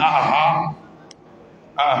lé ní àhá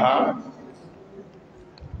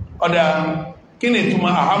ọ̀dá kí ni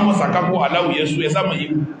túnmọ̀ àhámọ́ sàkápò aláwòyẹ sú ẹsámọ̀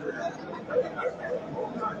yìí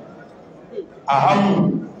àhámọ́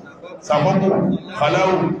sàkápò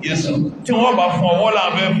aláwòyẹ sú tí wọ́n bá fún ọwọ́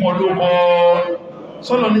láàbẹ́ fún olókọ́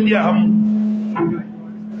sọ́lọ nílé àhámọ́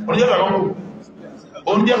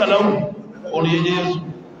oúnjẹ́ kàláwò oríyẹ Jésù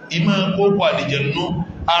ìmọ̀ kókò àdìjẹ̀nú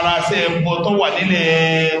ara ṣe ẹ̀bọ̀ tó wà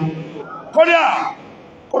nílẹ̀ kọ́dá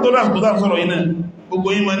kọ́tọ́ náà kò sáà sọ̀rọ̀ iná gbogbo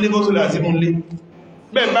yí ma ní gọ́sùlẹ̀ àti múlé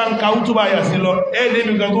bẹ́ẹ̀ bá ń ka ń túbà yà sí lọ ẹ́ẹ̀dẹ́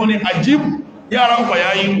mi kan tó ní àjíb yára ọkọ̀ yá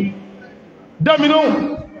yìí dáminóhùn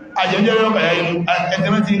àjẹjẹ́ ọkọ̀ yá yìí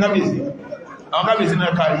ẹ̀tẹ́mẹ́ ti kábíyèsí àwọn kábíyèsí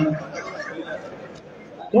náà kárí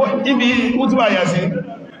ibi ń túbà yà sí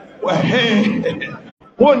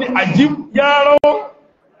wọ́n ní àjíb yára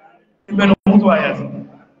ìbẹ̀nù ń túbà yà sí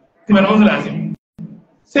ti bẹ̀nù gọ́sùlẹ̀ àti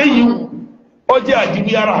sẹ́yìn ó jẹ́ àjíb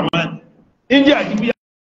yá Rahman ń jẹ́ àjíb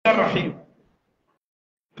yá Rahim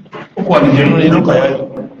ọkọ̀ àdìjẹ̀nú ní lókà yá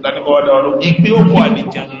lánìkọ́ wádá wádá ìgbé ọkọ̀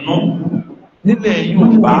àdìjẹ̀nú nílẹ̀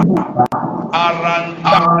Yorùbá ara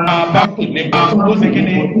bá pè nípa tó sì kí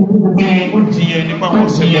ní ó jìyẹ nípa wọ́n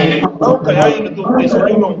sẹ́lẹ̀ lókà yá yìí tó pè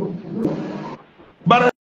sọ́jọ́ lọ bára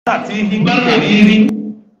àti ìgbé rírí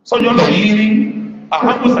sọ́jọ́ lọ rírí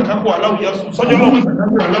àhápò sàkápò aláwùjá sọ́jọ́ lọ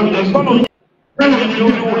sọ́nà yìí ó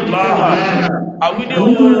láhà àwídé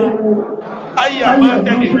ohun ayé àmá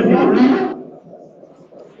tẹ́lẹ̀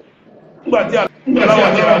nígbàtí aláwọ̀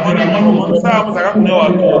àti àwọn ọmọ sáà mú sàkákùn náà wà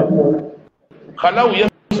tó kàláwù yẹ́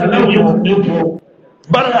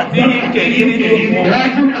bára àti kẹ̀rí ní ọ̀tọ̀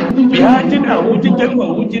bí á jí ní àwọn jíjẹ́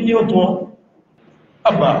pẹ̀lú jí ní ọ̀tọ̀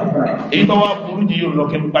àbà èyí tó wá burú jí yóò lọ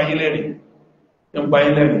kí ń páyé lẹ́rìn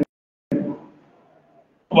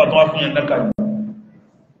ó bà tó wá fún yẹn dákà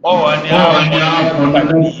ọ wà ní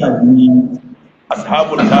àwọn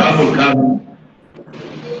asáàbùl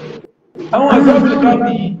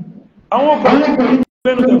káàbì àwọn ọkùnrin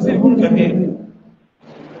lẹ́nu tẹ̀sí ìgbóhùn kẹfẹ́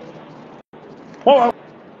wọ́n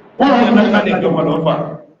wá ẹ̀nà kálẹ̀ ìjọ ọmọdé ọfà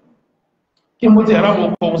kí mo ti ẹ̀ráwọ̀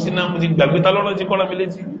ọkọ̀ ohun síná mo ti gbàgbé ta lọ́rọ̀ tí kọ́lá mi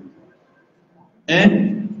létí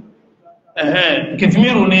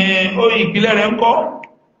kìtìmírù ni ó ìpìlẹ̀ rẹ̀ ń kọ́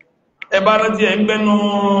ẹbá rántí ẹ̀ ń gbẹ́nu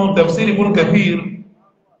tẹ̀sí ìgbóhùn kẹfẹ́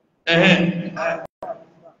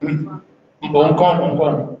nǹkan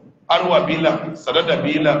arúwà bílà sàdádà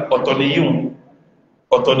bílà ọ̀tọ̀ nìyíun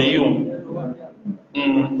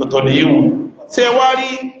tí ẹ wá rí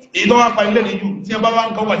ìdánwà pàílẹ̀ nìyí tí ẹ bá wá ń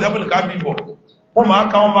kọ́ wàjábìlì ká bí bọ̀ wọ́n máa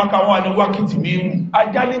ká wọ́n ní wá kìtìmírù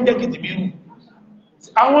ajá ní jẹ́ kìtìmírù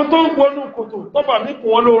àwọn tó ń gbọ́nú kòtò tọ́bà ní kò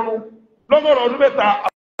wọ́n lórun lọ́gọ́rọ̀ ọdún mẹ́ta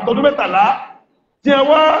àtọdún mẹ́tàlá tí ẹ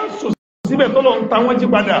wá sòsì síbẹ̀ tọ́lọ̀ ń ta wọ́n jí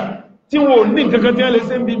padà tí wọ́n ò ní nǹkan tí ẹ lè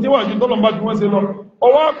ṣe ń bi tí wàá ju tọ́lọ̀ ń bá fi wọ́n ṣe lọ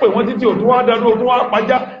ọwọ́ pè wọ́n títí òtún wá dádó òtún wá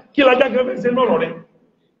pàjá kí lajá gẹ́gẹ́ ṣe lọ́rọ̀ rẹ̀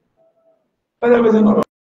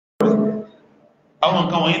àwọn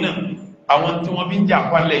nǹkan wọ̀nyí náà àwọn tí wọ́n bí ń jà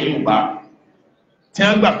pálẹ̀ Yorùbá tí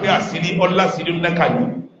wọ́n gbà pé àṣírí ọlá sírí lẹ́kàlú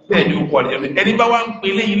bẹ́ẹ̀ ni ó kọ̀ ọ̀rẹ́ ẹni bá wá ń pè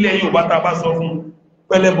lé ilẹ̀ Yorùbá tá a bá sọ fún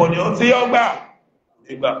pẹlẹbọ ni ó ti yọ gbà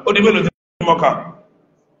ìgbà ó di mélòó tí mọ́ka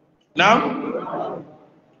náà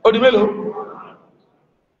ó di mélòó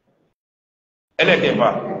ẹlẹ́kẹ̀ẹ́fà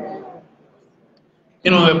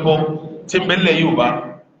nínú ẹbọ tí ń bẹ́lẹ̀ Yorùbá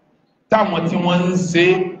táwọn tí wọ́n ń ṣe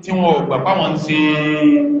tí wọ́n gbà páwọn ń ṣe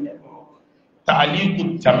tààlíkù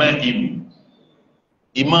tàmáìm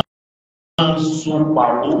ìmọ̀ sún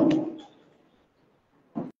pàwó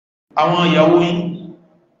àwọn ìyàwó yìí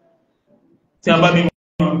tí a bá bí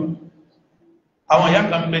wọn àwọn ìyá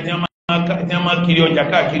kan bẹ tí a máa kiri ọjà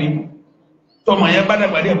káàkiri tọmọ yẹn bá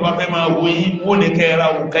dàgbà díẹ̀ bá fẹ́ máa wo yìí wó ní kẹ́ẹ̀rá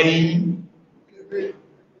òkà yìí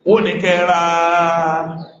wó ní kẹ́ẹ̀rá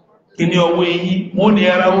kìíní ọwọ́ yìí wó ní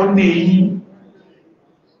ẹra ó ní èyí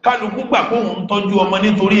kálukú gbà kó ń tọ́jú ọmọ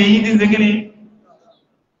nítorí èyí ní ṣegíní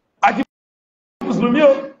àti mùsùlùmí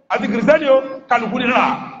o àti kìrìsìtẹ́nì o kálukú ní rà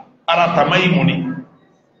ara tàmáìmù ni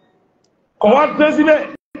kọ̀ wá tẹ́ síbẹ̀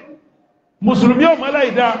mùsùlùmí ọmọ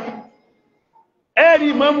aláìdá ẹ̀rí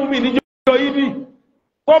ìmáàmù mi níjọ́ yìí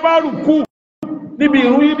tó bá rùkú níbi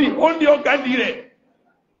ìrun yìí ó ní ọ̀gádì rẹ̀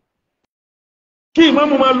kí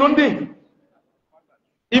ìmáàmù máa lóńdè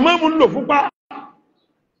ìmáàmù ń lò fúnpá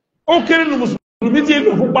ó kéré nù mùsùlùmí tí è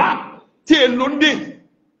lò fúnpá tí è lóńdè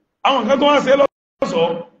àwọn kan tó wá ṣe lọ́sọ̀ọ́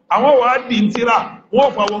àwọn wà á dì ń tíra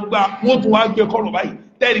wọ́n fà wọ́n gbá wọ́n tún wá gbé kọ́rọ̀ báyìí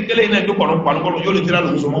tẹ́ẹ̀rí kélé iná ìjọ pàrọ̀ pàrọ̀ yóò lè tíra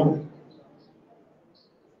lòun sọmọ́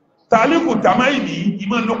tààlíkù tàmáìlì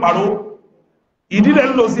ìmọ̀ ló pàrọ̀ ìdílé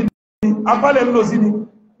ń lọ sí ni apálẹ̀ ń lọ sí ni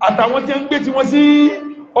àtàwọn tí ń gbé tí wọ́n sí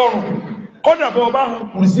ọrùn kódà bọ́ bá hàn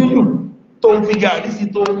kùrìsí yù tó fi gàrí sí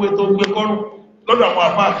tó gbé kọ́rùn lọ́dọ̀ àwọn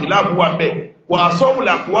àfáà kìláàbù wà bẹ́ẹ̀ wà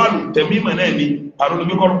sọ́wùlà kúwàlù tẹ̀mí mọ̀ náà ní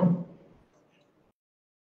àrùlùmí kọ́rùn.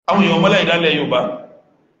 àwọn èèyàn mọ́lá ìdálẹ̀ Yorùbá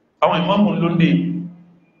àwọn ìmáàmù lóńdè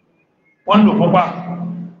wọ́n lò pọ́pá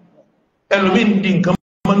ẹlòmí ń di nǹkan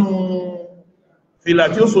mọ́nú fìlà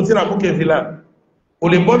tí ó so tíra mú kẹ fìlà ò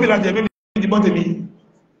lè bọ́ fìlà jẹ́ mẹ́lẹ̀ ìdìbọ́ tèmi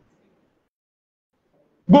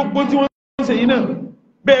gbogbo tí wọ́n ń ṣe yìí náà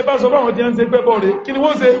bẹ́ẹ̀ bá sọ fáwọn tí wọ́n ń ṣe gbẹ́bọ̀ rẹ̀ kí ni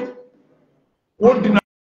wọ́n ṣe wọ́n dínà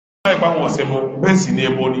ìpa wọn ọ̀sẹ̀ bọ̀ bẹ́ẹ̀ sì ní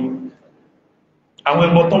ẹbọ ni àwọn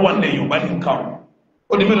ẹbọ tó wà nílẹ̀ Yorùbá ní nǹkan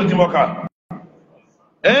ó di mélòó tí wọ́n kà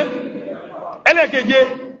ẹlẹ́keje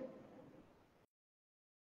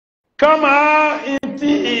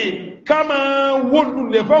ká máa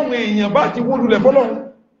wólulẹ̀ fáwọn èèyàn bá ti wólulẹ̀ fọ́lọ́run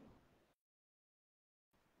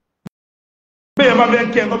bẹ́ẹ̀ bá bẹ́ẹ̀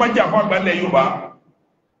kí ẹ̀ tó bá jà fún àgbàlẹ̀ Yorùbá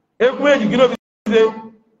ekú èjì kí ló fi ṣe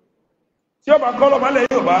tí ó bá kọ́ lọ́mọ alẹ́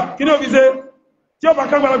Yorùbá kí ló fi ṣe tí ó bá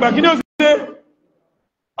kágbàlagbà kí ló fi ṣe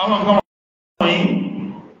àwọn nǹkan wọ̀nyí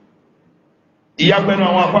ìyàgbẹ́nu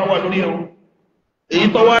àwọn afọ àwọn lórí ẹ̀rọ èyí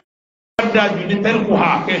tó wá dájú ní tẹ́lifù ha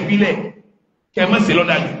kẹfílẹ̀ kẹmẹ́sì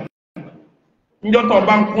lọ́dájú níjọ́ tó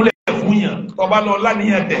bá ń kúnlẹ̀ fún yàn tó bá lọ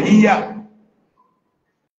láníyàn tẹ̀ yíyà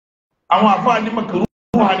àwọn afọ ànímọ̀kẹrù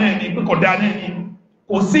wà náà ní pé kọ̀dá náà ní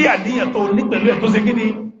kò sí àníyàn tó ní pẹ̀lú ẹ̀ tó ṣe kí ni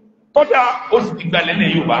kọ́dà ó sì ti gbalẹ̀ ní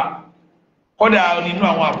Yorùbá kọ́dà nínú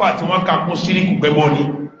àwọn afọ àti wọn kà kún síríkù gbẹ́bọ́ ni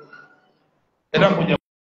ẹ̀dá kò jẹ́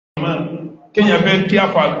mọ́ kéèyàn fẹ́ kí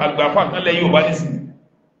àgbàfà kan lẹ̀ Yorùbá nísìnyí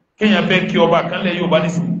kéèyàn fẹ́ kí ọba kan lẹ̀ Yorùbá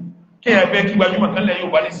nísìnyí kéèyàn fẹ́ kí gbajúmọ̀ kan lẹ̀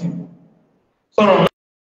Yorùbá nísìnyí sọ̀rọ̀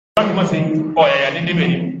láti má ṣe ọ̀yàyà ní débẹ̀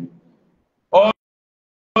ni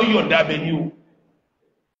ọ̀yọ̀dà bẹ̀ ni o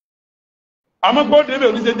àmọ́ gbọ́ débẹ̀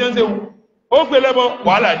oníṣẹ́ jẹ́ ń ṣe ó gbé lẹ́bọ̀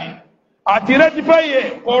wàhálà ni àti rẹ́tífáyì ẹ̀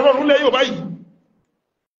ọ̀rọ̀ nílẹ̀ Yorùbá yìí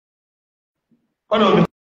kọ́nà òbí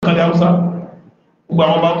kan lẹ́ Haúsá gbogbo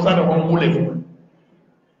àwọn ọba Haúsá náà wọ́n múlẹ̀ fún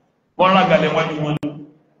wọn rágalẹ̀ wájú wọn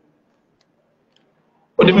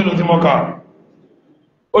ó di mélòó tí mo kà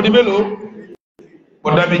ó di mélòó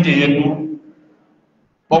bọ̀dá méje yẹn dúró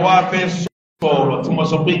wọ́n wá fẹ́ sọ ọ̀rọ̀ tí mo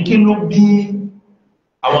sọ pé kí ló bí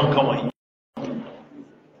àwọn nǹkan wọ̀nyí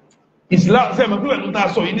Islam sẹ́mi pé pẹ̀lú tá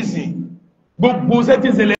a sọ yìí nísìn gbogbo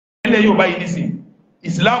sẹ́tìsẹ̀lẹ̀ ilẹ̀ Yorùbá yìí nísìn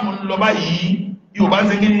Islam ń lọ báyìí Yorùbá ń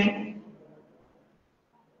ṣe kí ni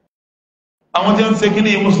àwọn tí wọ́n ń ṣe kí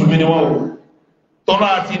ni mùsùlùmí ni wọ́n o tọ́lá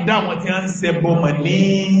àti dá àwọn tí wọ́n ń ṣe bọ́ mọ̀ ní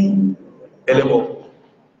ẹlẹ́bọ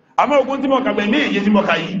àmọ́ ogun tí mo kà bẹ́ẹ̀ ní èyí tí mo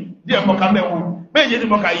kà yìí díẹ̀ mo kà bẹ́ẹ̀ wo bẹ́ẹ̀ èyí tí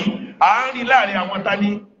mo kà yìí àárín láàrin àwọn tani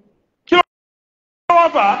kí wọ́n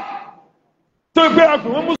fà á tó gbé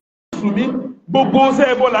àkùnrin mùsùlùmí gbogbo ṣe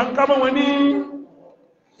ẹbọ là ń ká mọ́ wọn ní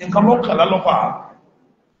nǹkan mọ́kànlá lọ́fà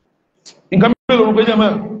nǹkan mẹ́lẹ̀ orúkọ jẹ́ mẹ́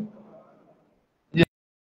yẹ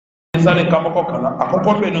sáré nǹkan mọ́kànlá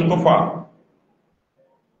àkọ́kọ́ bẹ́ẹ̀ ni tó fà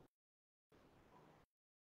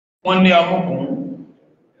wọ́n ní amọ́kùn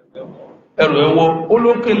ẹrù ẹwọ́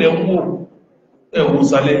olókèlè ń wò ẹ̀wù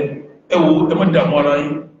sálẹ̀ ẹ̀wù ẹmọ́dàmọ́ ara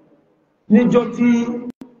yìí níjọ́ tí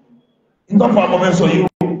ìtọ́fà àmọ́fẹ́ sọ yìí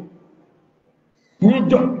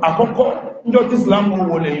níjọ́ àkọ́kọ́ níjọ́ tí Islam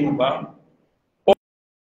wọlé Yorùbá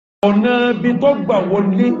ọ̀nà bí tó gbà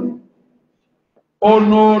wọlé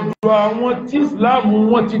ọ̀nà ọ̀dọ̀ àwọn tí Islam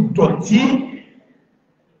wọn ti dọ̀tí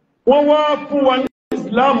wọ́n wá fún wa ní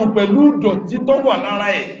Islam pẹ̀lú dọ̀tí tó wà lára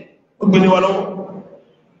ẹ̀ ó gbé ní wa lọ́wọ́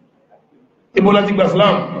ibo láti gba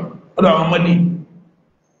Islam ọ̀dọ̀ àwọn ọmọdé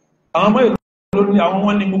àwọn ọmọdé lórí àwọn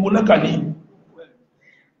wọn ní gbogbo nákàlí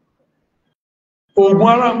ogun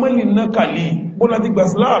ara mọ́lì nákàlí bó láti gba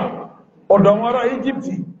Islam ọ̀dọ̀ àwọn ará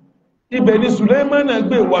Íjíbítì ibẹ̀ ni Sùlẹ́mánà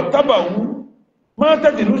gbé wà tábàwú máa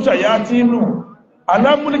tẹ̀tìlú ṣàyátínú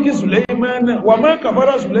alámúlíkì Sùlẹ́mánà wà máa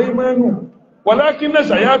kàfàrà Sùlẹ́mánù wà lákínà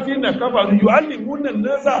ṣàyátínà káfàrù yóò alìmúnà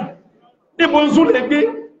nẹ́sà níbo ń súlẹ̀ gbé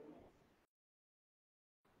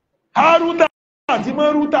Hárútà àti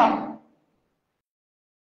Márútà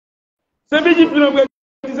ṣe méjì fi náà gbé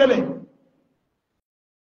ti ṣẹlẹ̀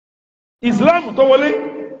Islam tó wọlé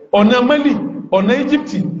ọ̀nà Mali ọ̀nà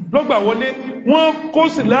Íjíbítì lọ́gbà wọlé wọ́n kó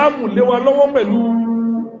síláàmù lé wa lọ́wọ́ pẹ̀lú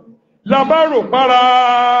labárò para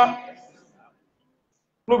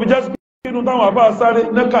ló fi jásí inú táwọn àbá sáré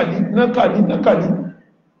nákàlí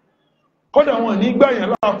kọ́dà wọn ní gbáyàn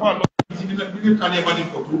láàfà lọ sí nílẹ̀ kalẹ̀ ẹ̀bá ní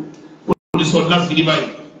pọ̀tó olùsọ láti rí báyìí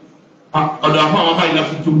ọ̀dọ̀ àfà àwọn báyìí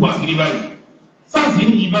láti tó wà sí rí báyìí sáàsì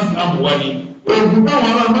ní ìbá síláàmù wá ní oògùn táwọn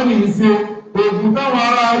ará Mali ń ṣe oògùn táwọn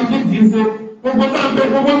ará Íjíbítì ń ṣe gbogbo táǹpẹ́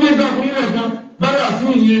gbogbo ní ìgbà fún ilẹ̀ kan lára àti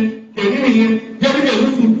ìyẹn kẹ̀rí ìyẹn jẹ́ríkẹ̀rí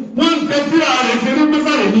sí wọ́n ń tẹ́ sí ààrẹ ṣeré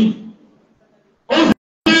pẹ́sàrẹ̀ ní ó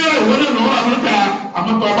sì ṣe ìwọ́n náà lọ́wọ́ àmọ́ta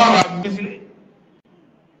àmọ́ta ọba ara gbé sílẹ̀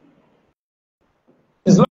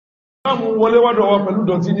Islam wọlé wádọ̀ wa pẹ̀lú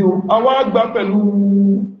dọ̀tí ni o àwa gbà pẹ̀lú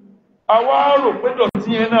àwa rò pé dọ̀tí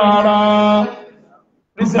yẹn náà ara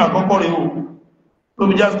rísí àkọ́kọ́ rẹ̀ o tó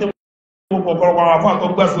bí jásí mú kọ̀kọ̀rọ̀ àwọn afọ́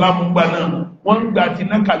àtọ́gbà Islam gbà náà wọ́n ń gbà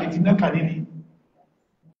tìnákàlì ni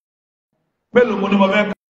mélòó mo ní mo fẹ́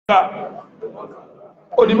ká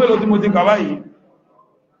ó di mélòó tí mo ti kà báyìí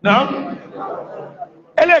náà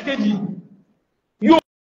ẹlẹ́ẹ̀kejì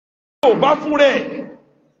yóò bá fún rẹ̀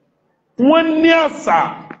wọ́n ní àṣà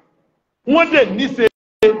wọ́n dẹ̀ níṣe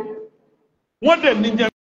wọ́n dẹ̀ níjẹ́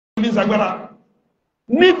ní sagbára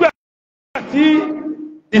nígbà tí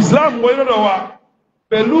Islam wọ́n lọ́dọ̀ wa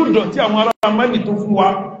pẹ̀lú ìdọ̀tí àwọn ará Mali tó fún wa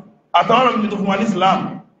àtàwọn ará Mali tó fún wa ní Islam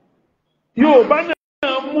yóò bá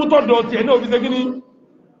náà mú tọ́dọ̀ tí ẹ̀ náà fi ṣe kíní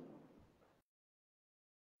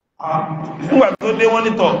nígbà tó dé wọ́n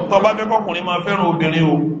nítọ̀ tó bá fẹ́ kọkùnrin máa fẹ́ràn obìnrin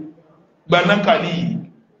o gba nákàlí yìí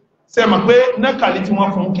sẹ́mà pé nákàlí tí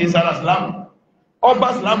wọ́n fún kí sára Islam ọba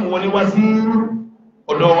Islam wọlé wá sí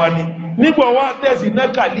ọ̀dọ̀ wa ni nígbà wá tẹ́sì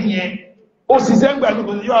nákàlí yẹn ó ṣiṣẹ́ gbà ní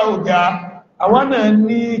kò sí yóò àwòjá àwa náà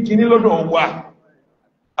ní kíní lọ́dọ̀ wa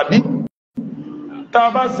àbí tá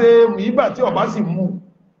a bá ṣe mìíbà tí ọba sì mú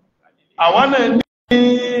àwa náà ní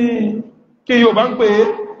kí Yorùbá ń pè é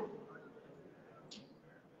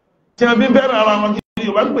tí a bí bẹ́rẹ̀ ara wọn kí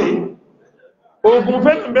Yorùbá ń pè é oògùn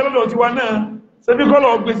fẹ́lẹ̀ bẹ́rẹ̀ lọ́dọ̀ tiwa náà ṣebí kọ́ lọ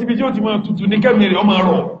gbé síbi tí ó ti máa tutù ní kẹ́mì rẹ̀ ọmọ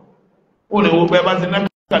rọ̀ ó lè wo pé bá ti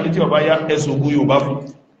nákàlí tí ọba ya ẹ̀sùn ogun Yorùbá fún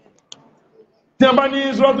tí a bá ní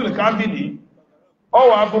Suratul Káfírì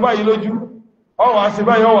ọwọ́ afọ báyìí lójú ọwọ́ àṣẹ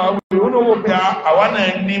báyìí ọwọ́ àwòrán ó lówó pé àwa náà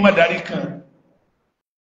ní mádàrí kan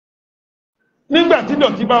nígbà tí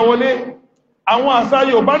dọ̀tí bá wọlé àwọn àṣà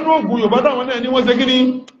Yorùbá ní oògùn Yorùbá táwọn náà ní wọ́n ṣe kíní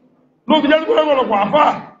ló fi jẹ́ pọ́lọ́pọ̀ àfà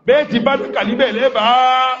bẹ́ẹ̀ ti bá nákàlí bẹ́ẹ̀ lẹ́bàá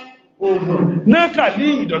oògùn nákàlí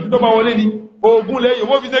ìdọ̀tí tó bá wọlé ni oògùn lẹ́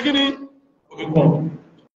Yorùbá fi ṣe kíní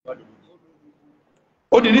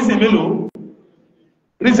ó di rísìn mélòó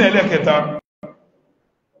rísìn ẹlẹ́kẹta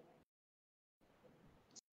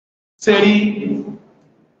sẹ́rí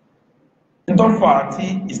ìtọ́fà tí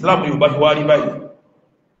Islam Yorùbá fi wá rí báyìí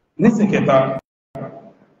rísìn kẹta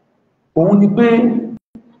òun ni pé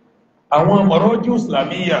àwọn mọ̀rọ́jú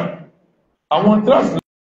Islamiyya àwọn tíra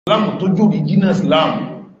Islam tó jó ìjìnà Islam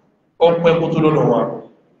ọpẹ́ kó tó lọ́lọ́ wa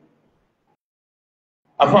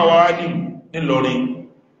afáwa ní nílọrin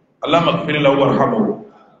Allahumma ighfir lahu warhamhu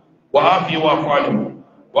wa afi wa fa'alu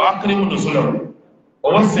wa akrim nusulahu wa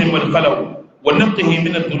wasi' madkhalahu wa naqqihi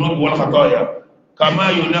min ad-dhunub wal khataaya kama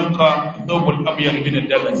yunaqqa thawb al-abyad min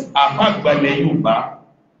ad-damas afagbalẹ̀ Yorùbá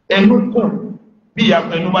ẹnu kò bí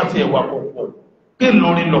apẹnu bá ti ẹwà pọ̀pọ̀ kí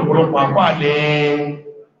lórí lọ̀pọ̀lọpọ̀ àfáàlẹ̀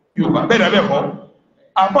Yorùbá bẹ́ẹ̀ dábẹ́ kọ́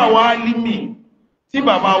àfáàwà alimi tí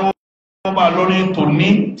bàbá wọn bá lórí tòní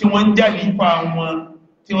tí wọ́n ń jáde ipa wọn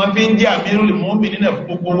tí wọ́n fi ń jẹ́ Amirul Mu'minin fún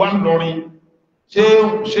gbogbo wa ń lọrin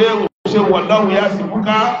ṣe wallahu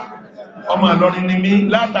yasimuka ọmọ lọrin ni mi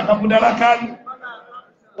la takabudarakan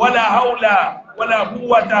wala hawla wala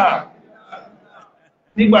quwwata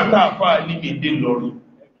nígbàtà àfáà alimi dé lọrin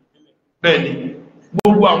bẹ́ẹ̀ni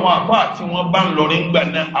gbogbo àwọn àfáà tí wọ́n bá ń lọrin gbà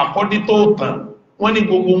náà àkọ́dí tó tàn wọ́n ní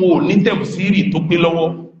gbogbo wọn ò ní tẹ̀fsírì tó pé lọ́wọ́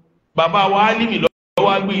bàbá wa alimi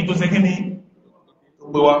lọ́wọ́ gbé yìí tó ṣe kíní tó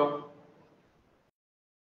gbé wa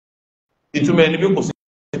ìtumọ̀ ẹni bí kò sí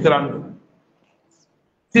tíra nù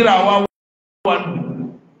tíra wa wà nù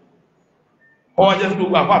ọwọ́ jẹ́ sí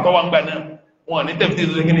gbogbo àfáà tó wà ń gbà náà wọn ní tẹ̀fsírì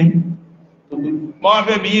tó ṣe kíní tó gbé mọ́ wá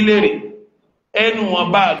fẹ́ bí yín léèrè ẹnu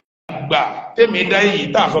wọn bá gbà tẹ́mi dá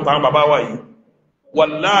yìí tá a sọ tàwọn bàbá wa yìí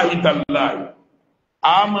wàláhì tàláhì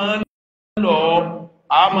a máa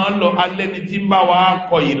ń lọ alẹ́ ní tí ń bá wa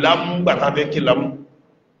kọ ìlámú gbàtà fẹ́ kí lámú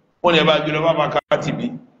wọ́n ní ẹ bá gbé lọ bá máa ká tìbí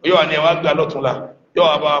yóò wà ní ẹ wá gbé alọ́túnla yóò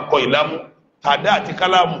wà bá kọ ìlámú tàdá àti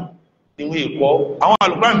kálámù ìwé ìkọ́ àwọn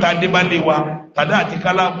alùpùpù tá a dé bá lé wa tàdá àti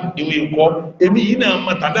kálámù ìwé ìkọ́ èmi yìí náà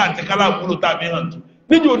mọ tàdá àti kálámù ló tàbí hàn tó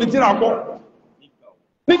níjẹ́ òní tíra pọ̀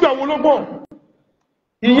nígbà wo ló pọ̀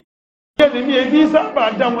ìyẹn ní ebi sábà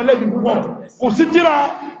dá wọn lẹ́bi púpọ̀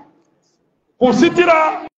kò sí tíra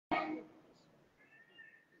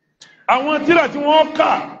àwọn tíra tí wọ́n kà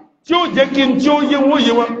tí ó jẹ́ kí n tí ó yé wọ́n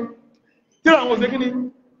yé wọn tíra àwọn òsè kíní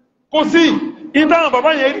kò sí ìdáhùn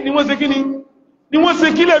bàbá yẹn ni wọ́n ṣe kíní ni wọ́n ṣe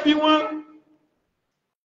kílẹ̀ bí wọ́n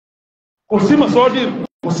kò sí mọ̀sọ́dì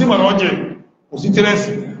kò sí mọ̀rọ̀jẹ̀ kò sí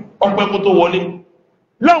tírẹ́sì ọpẹ́ kó tó wọlé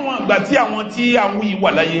láwọn àgbà tí àwọn tí àwọn yìí wà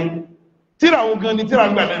láyé tíra àwọn gan ni tíra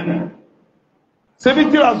gbà náà ṣebí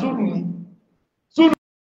tíra zúrù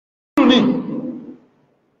ní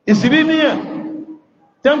ìsìrí níyàn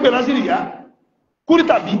tẹ́ ń pè lásìrì yá kúrì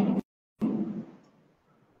tàbí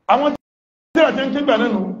àwọn tíra tẹ́ ń ké gbà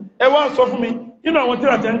nínú ẹ wá sọ fún mi nínú àwọn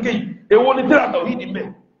tíra tẹ́ ń ké yìí èwo ni tíra tàwhídì ń bẹ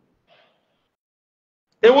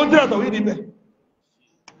èwo tíra tawhid bẹ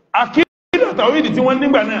akida tawhid tí wọ́n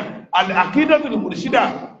nígbà náà al aqidatul murshida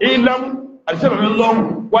ilam arshadana Allah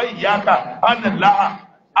wa iyyaka anna Allah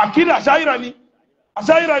akida ashaira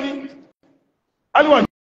ni alwa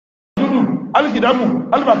alikidamu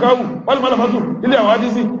alibakawu alimalafatu ilé àwọn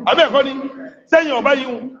adisi abẹ́ ẹ̀kọ́ ni sẹ́yìn ọba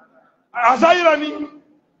yìí aṣáyíra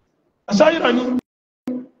ní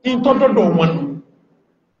ìtọ́dọ̀dọ̀ wọn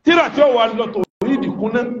tíra tí ó wà lọ́tọ̀ orí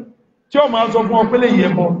ìdìkúnná tí ó máa sọ fún ọ pé eléyìí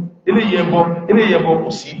ẹbọ kò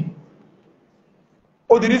sí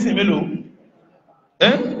ó di rísìn mélòó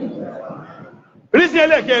rísìn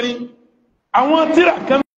ẹlẹ́ẹ̀kẹrin àwọn tíra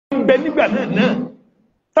kan ń bẹ nígbà náà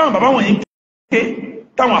táwọn bàbá wọ̀nyí ké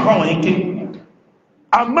táwọn àfá wọ̀nyí ké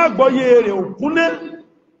àmágbọ́yé rẹ̀ òkúnná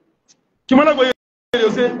kí mọ́ lágbọ́yé rẹ̀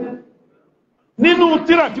ó sé nínú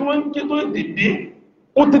tíra tí wọ́n ń ké tó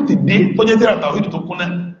tètè dé tó jẹ́ tíra tàwídì tó kúnná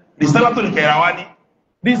rìsálà tó lè kẹ̀yà wá ní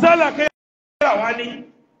rìsálà kẹ̀yà wá ní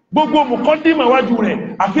gbogbo mùkọ́dìmà wájú rẹ̀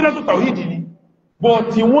àkídà tó tàwídì ni bọ̀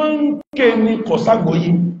tí wọ́n ń ké ní kọ̀ságbóyé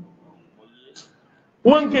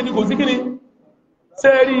wọ́n ń ké ní kò sí kíní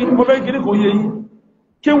sẹ́ẹ̀rí ọbẹ̀ kíní kò yé yìí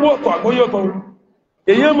kí wọ́tọ̀ àgbóyé ọ̀tọ̀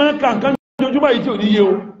èyí máa ń ka nǹkan ojúmọ́ yìí tí ò ní yé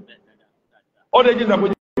o ọdẹ jí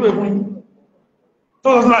ìsàkójú fún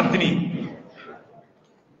 2003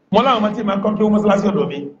 mọ́ láwọn máa tí máa kọ́ kí ó mọ́sálásí ọ̀dọ̀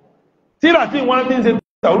mi tíra tí wọ́n ti ń ṣe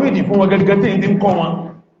tàwídì fún wọn gẹ́gẹ́ tí ń kọ́ wọn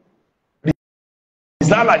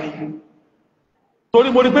rìsálà ni torí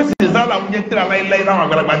mo rí pé rìsálà ń jẹ́ tíra láíláí láwọn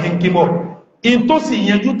àgbàlagbà tí ń ké bọ̀ in tó sì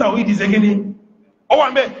yanjú tàwídì ṣe kíní ọ wà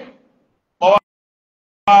ń bẹ̀ mọ́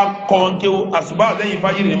wá kọ́ wọn kí ó àṣùbá lẹ́yìn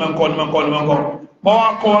fájìrì ni máa ń kọ́ mọ́ wá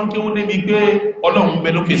kọ́ wọn kí ó débi pé ọlọ́run bẹ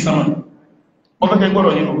lókè sánmà wọ́n fẹ́ kẹ́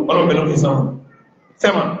gbọ́dọ̀ yìí ọlọ́run bẹ lókè sánmà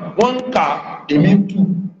sẹ́mà wọ́n ń ka èmi tú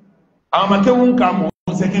àwọn akéwù ń ka mọ̀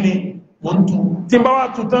ń ṣe kíní mọ̀ ń tú tí n bá wá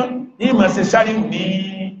tú tán ní ìmọ̀ ṣe ṣáàrí ní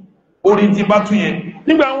orí tí bá tú yẹn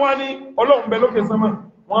nígbà wọn ní ọlọ́run bẹ lókè sánmà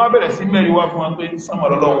wọ́n á bẹ̀rẹ̀ sí mẹ́rin wá fún wa pé sánmà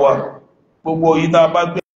lọ́lọ́run wà gbogbo yìí tá a bá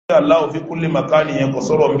gbé Allahu fi kulli makani yẹn kò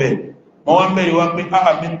sọ̀rọ̀ ń bẹ̀ wọ́n wá mẹ́rin wá pé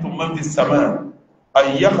amintum man fi sama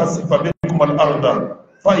an yakhsifa bikum al-arda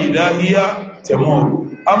fa idha hiya tamur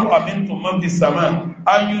am amintum man fi sama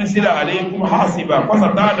an yursila alaykum hasiba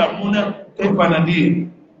fasata'lamuna kayfa nadir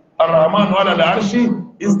ar-rahmanu ala al-arshi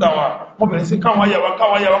istawa mo bẹ̀rẹ̀ sí káwọn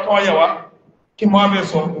ayàwá kí mo wá bẹ́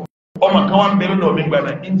sọ ọmọ kan wá ń bẹ̀rẹ̀ lọ mi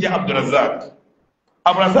gbàna ń jẹ́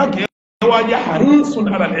Abdulrazak yẹn wá jẹ́ harisun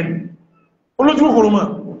ala al-ilm olójú kòrò mọ́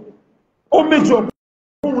ó méjì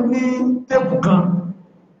ọ̀pọ̀ ní tẹ́pù kan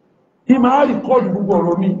ìmá rìkọ́ọ̀dù gbogbo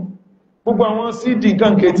ọ̀rọ̀ mi gbogbo àwọn cd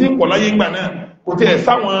nǹkan kẹtí pọ̀ láyé ìgbà náà kò tẹ́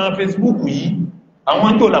sáwọn Facebook yìí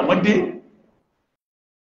àwọn tó làwọn dé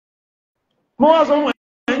mọ́ wá sọ wọn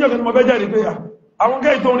ẹjọ́ kẹtí mọ́ fẹ́ jáde pé àwọn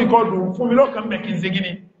kẹ́ tó ń rìkọ́ọ̀dù fún mi lọ́kàn mẹ́ kí n ṣe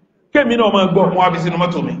gíní kémi náà máa gbọ́ mọ́ wá bí sínú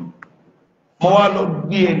mọ́tò mi mọ́ wá lọ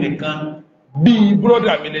gbé ẹnìkan bíi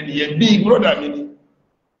bírọ́dà mi lẹ́nìyẹn bíi bírọ́dà mi ni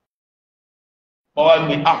mọ́ wá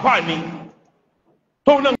gbé àfáà ni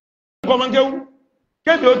tó náà kọ́ máa ń kéwú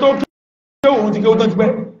kéde ó tó kéwú òun ti kéwú tó ti pẹ́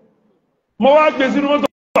mọ́ wá gbé sínú mọ́tò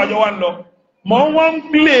àjọ wa ń lọ mọ́ wá ń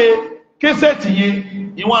plé késẹ̀tì yé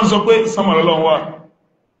ìwọ́n sọ pé sọmọlọ́lọ́ wà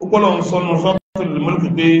ó kọ́ lọ́n sọnù sọ́tò lèmọ́lùkù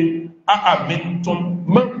pé àmì tó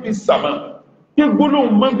máa ń fi sàmà kí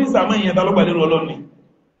gbólóhùn máa ń fi sàmà ìyẹn tá ló gbà lérò ọlọ́ni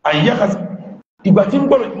àyíyá kasi ìgbà tí ń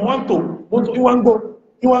gbọ́rọ̀ mọ́ wá ń tò ìwọ́n gbọ́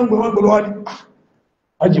lọ́wọ́ ní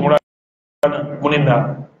àjìmúra mo ní nà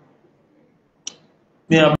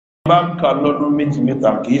ní àbá kà lọ́dún méjì mẹ́ta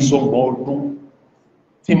kìí sọgbọ́n ọdún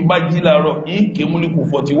tí ń bá jí láàárọ̀ yìí kìí múlíkù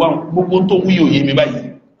 41 gbogbo tó wí òye mi báyìí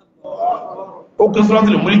ó kí sọ́lá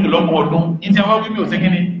sílẹ̀ múlíkù lọ́gbọ̀n ọdún ìdí àwọn wíwí ò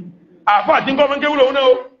sékíní àfá àti nǹkan ọmọdé wúlò náà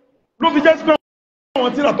ló fi jẹ́ sí pé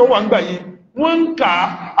wọ́n tíra tó wà ń gbà yìí wọ́n ń ka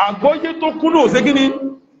àgọ́yé tó kúrò ò sékíní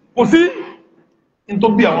kò sí ní tó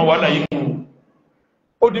bí àwọn wàhálà yìí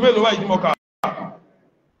kú ó di mélòó wáyé tí mo kà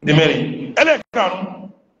di mẹ́rin ẹlẹ́ẹ̀karùn-ún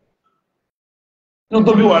ní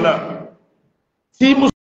tó bí wàhálà tí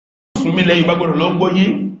mùsùlùmí lẹ́yìn bá gbọ́dọ̀ lọ gbọ́ yé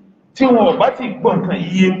tí wọn ò bá ti gbọ́ nǹkan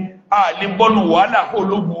yíyé a lè bọ́nu wàhálà kó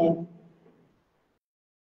ológun o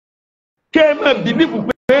kẹ́ẹ̀mẹ́ bìlífù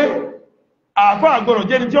pé àfá àgbọ̀rọ̀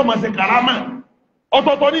jẹ́ni tí ó máa ṣe kàrámà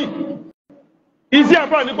ọ̀tọ̀ọ̀tọ̀ ní iṣẹ́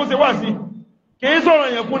àfá ní kó ṣe wá sí kìí sọ̀rọ̀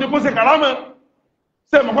èèyàn fún ní kó ṣe kàrámà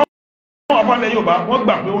ṣe mọ̀kọ́ àfá lẹ́yìn Yorùbá wọ́n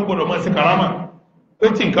gbà pé wọ́n gbọ́dọ̀ máa ṣe kàrámà pé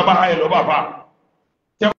tí nǹkan bá háyẹ lọ́bà fà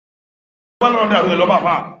wọ́n lọ́rọ̀ dàrú ẹ̀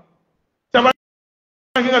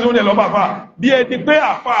lọ́bà fà bí ẹni pé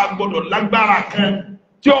àfá gbọ́dọ̀ lágbára kan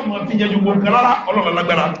tí ó mọ̀ fi yẹjú gbogbo kan rárá ọlọ́rọ̀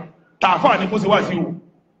lágbára tààfà ní kó ṣe wá sí o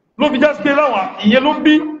ló fi jẹ́ sí pé láwọn ìyẹn ló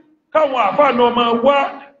bí káwọn àfá náà máa wá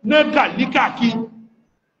náà níkàkí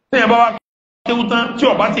tẹ́yẹ bá wá kéwú tán tí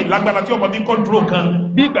ọba ti lágbára tí ọba ti kọ́ńtró kan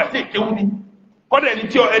bí ìgbà tí èkéwú ni kọ́dà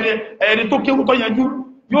ẹni tó kéwú tó yanjú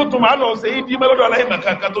yóò tún máa lọ ṣe é di mẹ́lọ́dọ̀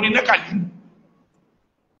aláìmọ̀kan torí nẹ́kàlí.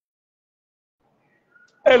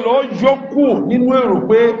 ẹ lọ yọ kú nínú èrò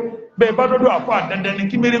pé bẹ́ẹ̀ bá dọ́dọ̀ àfọ àdandan ni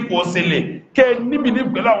kí mérekù ọ̀sẹ̀lẹ̀ kẹ́ níbi ní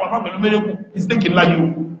pẹ̀lú àwọn afá pẹ̀lú mérekù ìsìnkì ńlá ni o.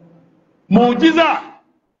 mùjíza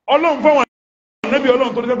ọlọ́run fáwọn ànábì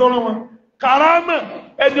ọlọ́run tó ní tẹ́tọ́ wọn kàrámà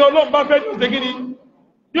ẹni ọlọ́run bá fẹ́ ní òṣèké ni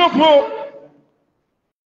yóò fún o.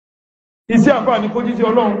 iṣẹ́ àfá ni kó jíṣẹ́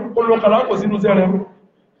ọlọ́run ó lọ kàrá kò sínú iṣẹ́ rẹ̀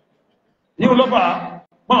yíò lọ́fà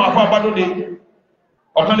máa àfá àbádọ́dẹ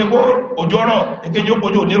ọ̀kan lè kó òjò ọ̀rọ̀ èkejì ó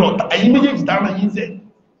kojú onírọ̀ ẹ̀yin méjèèjì dára yín sẹ́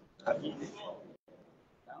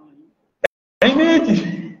ẹ̀yin méjèèjì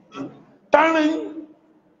tààrin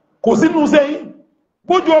kò sínú sẹ́yìn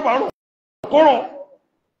bójú ọba rọ̀ kọ́rọ̀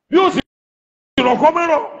bí ó sì rọ̀kọ́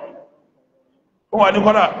mẹ́rọ̀ ó wà ní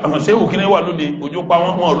kọ́dà àwọn ṣéwù kí ní wà lóde òjò pa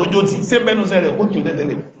wọn lójó tí ṣé bẹ́nu sẹ́ rẹ̀ kó kí o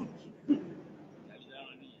tẹ́tẹ́lẹ̀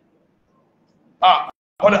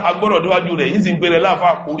kọ́dà agbọ́dọ̀ díwájú rẹ̀ yìí sì ń pèrè láàfà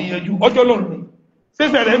kò rí yẹjú ọjọ́ lọ́nà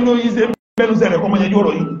sẹ́sẹ̀ rẹ̀ ló yí ṣe bẹ́nu sẹ́ rẹ̀ kọ́ mọ́ yẹjú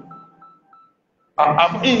ọ̀rọ̀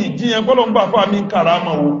yìí ìjìyàn gbọ́dọ̀ ń bà fún àmì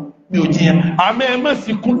kàrámà wo mi ò jiyàn àmì ẹ̀mẹ́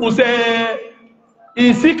sí kúnnú sẹ́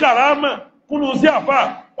ìsí kàrámà kúnnú sí àfà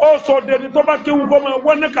ó sọ dẹni tó bá kéwú kọ́ mọ́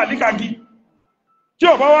wọ́n ní kàdíkàdí tí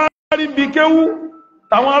ọba wá rí bí kéwú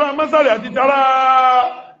táwọn ará mọ́sálẹ̀ àti tara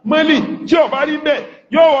mọ́lì tí ọba rí bẹ́ẹ̀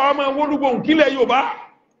yóò wá máa wólúgbò kílẹ̀ Yorùbá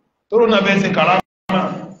tóró náà bẹ́ẹ̀ sí kàrámà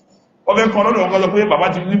ọbẹ̀ kan lọ́dọ̀ ọgọ́ lọ pé bàbá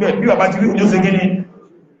ti rí bẹ́ẹ̀ bí bàbá ti rí òní ó ṣe gíní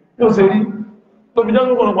yóò ṣe rí tóbi jẹ́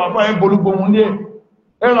lọ́pọ̀lọpọ̀ àfáà ẹ̀ bolúgbò mú lé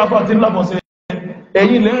ẹ̀rọ àfáà ti lábọ̀sẹ̀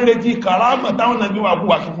ẹ̀yìn lẹ́ ń retí kàrámà táwọn náà bí wà kú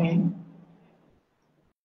wà kí fún yín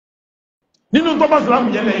nínú tó bá sàlámù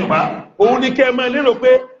jẹ́lẹ̀ Yorùbá òun ni kẹ́ mọ́ lérò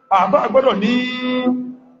pé àfáà gbọ́dọ̀ ní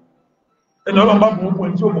ẹni Ọlọ́run bá bù ú fún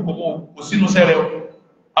ẹni tí ó mọ̀ kò sínú sẹ́rẹ̀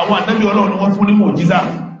àwọn ànábì Ọlọ́run ni wọ́n fún ní mùjíza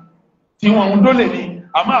tí wọ́n ń dólè ní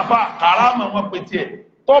àmọ́ àfáà kàrámà wọn pe tiẹ̀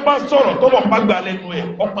tó bá sọ̀rọ̀ tó bọ̀ pàgbà lẹ́nu ẹ̀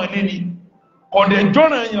ọpọ̀ lé ní kọ̀dẹ̀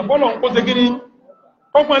jọ́nà èèyàn bọ́lọ̀ ń kó se gíní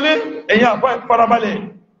ọpọ̀ lé èyàn àfá farabalẹ̀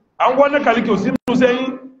àwọn ní kàlíkì ò sínú sẹ́yìn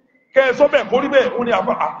kẹ́ sọ́bẹ̀ kórí bẹ́ẹ̀ ó ní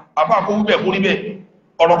àfá kówú bẹ́ẹ̀ kórí bẹ́ẹ̀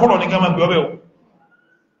ọ̀rọ̀kọ́rọ̀ ní gẹ́mà bí ọbẹ̀ o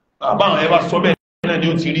àbáwọn ẹ bá sọ́bẹ̀ náà ni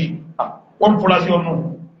ó ti rí wọ́n fura sí ọ̀nà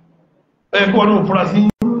ẹ̀ kí wọ́n ní fura sí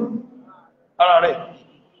ara rẹ̀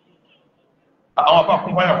àwọn àfá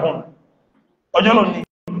kún fáyà kan ọjọ́ lọ ní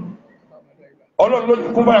ọlọ́run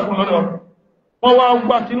ló kún báyà kún lọ́dọ̀ wọ́n wá ń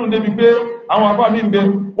gbá kínú débi pé àwọn àbá mi ń bẹ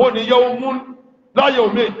wọ́n ní yẹ́ mú láyé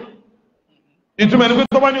òmè ìtumẹ̀ ní pé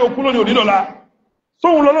tó bá ní okú lónìí ònílọ́lá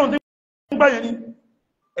sóhun lọ́lọ́run tí ń gbá yẹn ní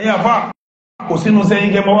ẹ̀yìn àfá kò sínú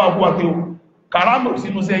sẹ́yìn kẹ́ mọ́ wà kú àti o kàrámà kò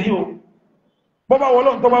sínú sẹ́yìn o bọ́bá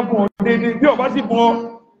wọlọ́run tó bá bùn ọ dédé bí ọba sì bùn ọ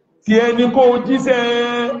tí ẹni kó jíṣẹ́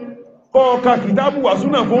kọ́ ka kìtábù wà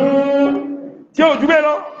súnà fún tí ó jù bẹ́ẹ̀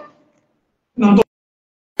lọ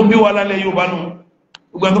bí wà lálẹ́ Yorùbá nù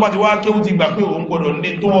gbogbo ẹni tó bá ti wá kéwú ti gbà pé òun gbọdọ̀ ní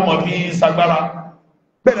tó wọ́n mọ̀ fi sagbára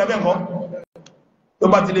bẹ́ẹ̀ lẹ́bẹ̀ kọ́ tó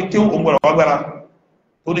bá ti lè kéwú òun gbọdọ̀ wágbára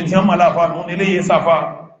tó ní tí wọ́n mọ̀ láàfà nù ní eléyìí sáfà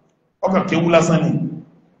ọkà kéwú lásán ni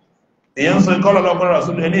èyàn ń sọ kọ́lọ̀ lọ́kọ́lọ́ rà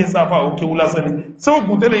sólù eléyìí sáfà ó kéwú lásán ni sí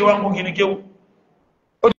ògùn tẹ́lẹ̀ ìwà ń kó kí ni kéwú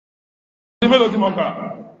ó ti mélòó ti mọ̀ kà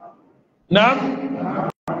náà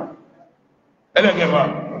ẹlẹ́gẹ̀fà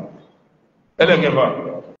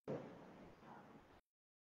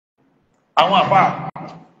àwọn àfá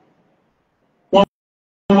wọ́n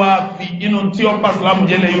wá fi inú tí ó pàṣílámù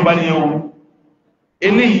jẹ́lẹ̀ Yorùbá ní ẹwọ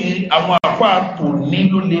eléyìí àwọn àfá tó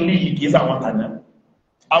nílò léléyìí kìí sàwọn tànà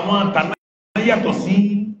àwọn tànà yàtọ̀ sí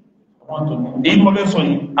àwọn tó ní èyí mọ́ fẹ́ sọ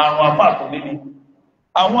yìí àwọn àfá tó nílé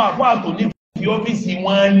àwọn àfá tó ní fi ọ́fíìsì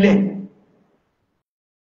wọn lẹ̀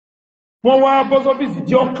wọ́n wá bọ́ sọ́fíìsì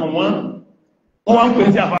tí ó kàn wọ́n wá ń pè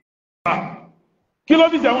sí àfá kí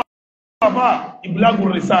lọ́fíìsì àwọn àfá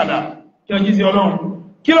ìbúlágùn rẹ̀ sáàdà kí ọjí sí Ọlọ́run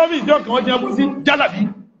kí ló bí ìjọ kan wọ́n jẹ́ bú sí jálàbí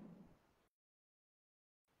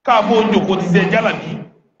káàbọ̀ òjòkó ti ṣe jálàbí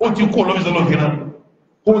ó ti kó lọ́bí sọ́lọ́ fi náà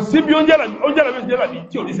kò sí bí ó ń jálàbí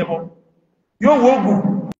tí ò ní sẹ́mọ́ yóò wọ ogun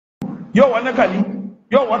yóò wọ nẹ́kàlí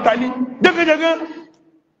yóò wọ tálí jẹ́gẹ́jẹ́gẹ́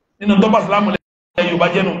nínú tó bá sàlámù lẹ́yìn Yorùbá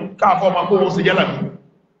jẹ́nu káàfọ́ ọmọ kó wọ́n ṣe jálàbí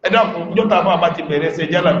ẹ̀dàkùn ìjọta àbá bá ti bẹ̀rẹ̀ ṣe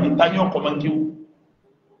jálàbí ta ní ọkọ̀ máa ń kíw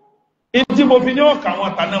ìtí mo fi ní ọkà àwọn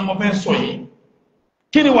àtàná mo fẹ́ sọ yìí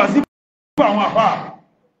kí ni wà sí àwọn àfá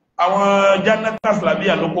àwọn jannata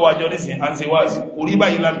islamiyya ló kó wájọ́ nísìn àǹsíwáàsì kò rí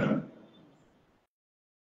báyìí lánàá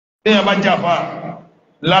èèyàn bá jáfà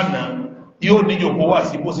lánàá yóò níjòkó wá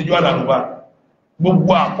sí bó ṣe jọ àlàrúbá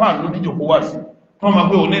gbogbo àfá ló níjòkó wá sí wọ́n máa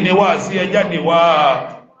pé òní ni wá sí ẹ jáde wá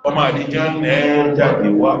ọmọ àdìján ẹ jáde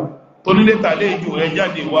wá tó nílé tàlé ìjò ẹ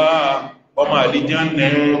jáde wá ọmọ àdìján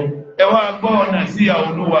ẹ wá gbọ́ ọ̀nà sí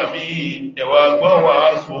Olúwa mi ẹ wá gbọ́ wá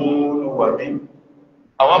sọ Olúwa mi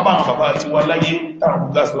àwa bá àwọn bàbá ti wá láyé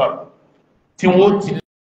táwọn gaslam tí wọ́n ti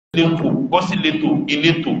létò bọ́sí létò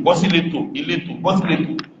ìlétò bọ́sí létò ìlétò bọ́sí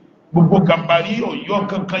létò gbogbo gàmbàrí ọ̀yọ́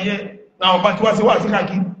kankan yẹ náà ọba tí wá sí wá sí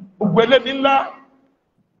káàkiri gbogbo ẹlẹ́ni ńlá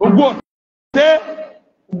gbogbo ọ̀tẹ́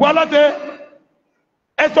gbogbo alátẹ́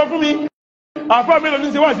ẹ sọ fún mi àfáà mélòó ní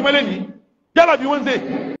ṣe wá sí mẹ́lẹ́ ní yálà bí wọ́n ń ṣe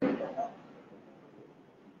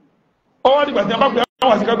ọwọ́ nígbà tí a bá pè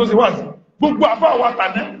àwọn àsìká tó ṣe wá sí gbogbo àfáà wa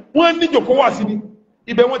tàná wọ́n ní jòkó wá sí ni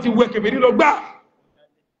ibẹ̀ wọ́n ti wẹ kèfèrí lọ gbá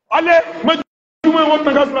alẹ́ mẹ́jọ́mọ́ wọn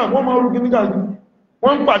tán gásílà wọ́n máa rúkí nígbà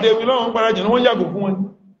wọ́n ń pàdé ewì lọ́wọ́n gbára jẹ̀ wọ́n yàgò fún wọn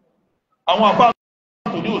àwọn àfáà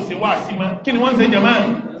tó ní òṣè wá sí mọ́ kí ni wọ́n ń ṣe jẹ̀mọ́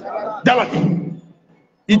jálàtì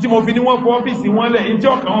ìtí mo fi ní wọ́n fọ́ ọ́fíìsì wọn lẹ̀ ìtí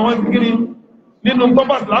ọ̀kan wọn ti kiri nínú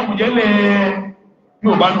tọ́pà sílámù jẹ́lẹ̀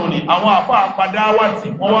Yorùbá nù ni àwọn àfáà padà wà tí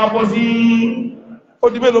wọ́n wá bọ́ sí ó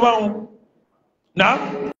ti mélòó bá wọn náà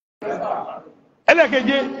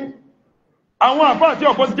ẹlẹ́keje àwọn àfáà tí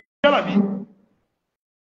ọ̀pọ̀ sí jálàbí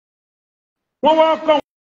wọ́n wá kọ́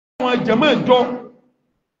wọn jẹ̀mọ́ ìjọ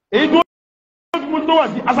èyí tó wà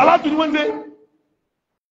sí àsàlátù ní wọ́n ṣe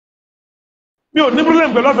mi ò ní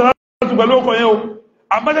problem pẹ̀lú àsàlátù pẹ̀lú ọkọ̀ yẹn o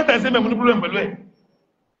àbájẹ́ta ẹ̀sẹ̀ mẹ́mú ní problem pẹ̀lú ẹ̀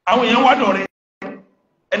àwọn èèyàn wá dọ̀rẹ́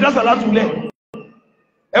ẹ̀dá àsàlátù lẹ̀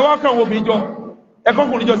ẹ wá kọ́ àwọn obìnrin jọ ẹ̀kọ́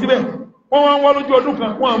kùnrin jọ síbẹ̀ wọ́n wá ń wá lójú ọdún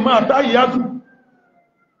kan wọ́n àmọ́ àtàyè àtù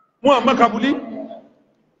wọ́n àmọ́ kabulí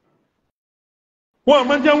wọ́n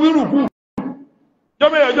àmọ́ jẹ́ wírù kú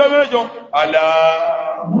jọ́mẹ́jọ àlà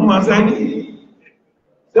mọ́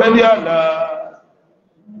sẹ́ni àlà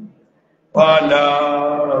wàlà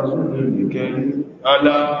rasulikẹ́lì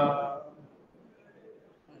àlà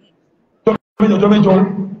jọ́mẹ́jọ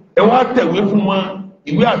ẹ wá tẹ̀wé fún wọn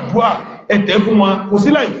ìwé àdúrà ẹ̀tẹ̀ fún wọn kò sí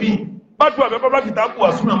láì fi bá dùn àbẹ́ bábá kìtà kù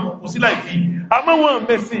àsúnà mọ́ kò sí láì fi àmọ́ wọn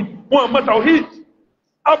mẹ́sìn wọn mọ́ tawhid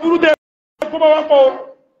aburú tẹ́ kó bá wá pọ̀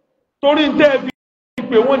torí tẹ́ fi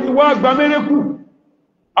pè wọ́n ni wá gba mérékù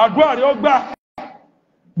àdúrà rẹ̀ ọgbà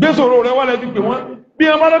gbé sọ̀rọ̀ rẹ̀ wá lẹ́bí pè wọ́n bí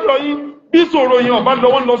ẹ bá lọ́dọ̀ yín bí sọ̀rọ̀ yẹn ọ̀bá lọ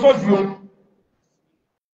wọ́n lọ sọ́ọ̀sì o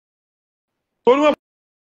torí wọ́n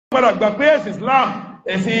padà gbà pé ẹ̀sìn Islam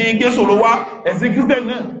ẹ̀sìn gbé sọ̀rọ̀ wá ẹ̀sìn Christian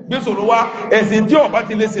náà gbé sọ̀rọ̀ wá ẹ̀sìn tí ọ̀bá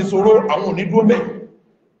ti lè ṣe sọ̀rọ̀ àwọn ò ní dúró mẹ́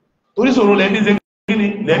torí sọ̀rọ̀ lẹ́bí ṣe kí ni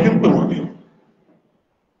lẹ́bí ń pè wọ́n bí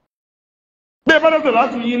ẹ bá lọ́dọ̀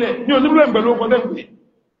láti yín lẹ̀ ní oníbùrẹ̀ pẹ̀lú ọkọ̀ tẹ́kùn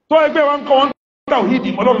tó ẹgbẹ́ wọn kọ́ wọn tàwíìdì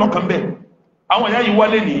ọlọ́run lọ́kàn bẹ́ẹ̀ àwọn ìyá yìí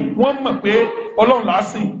wálé ní wọ́n mọ̀ pé ọlọ́run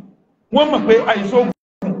lásìn wọ́n mọ̀ pé àìsóògùn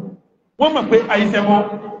wọ́n mọ̀ pé àìsẹ̀mọ́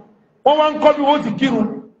wọ́n wá ń kọ́ bí wọ́n ti kírun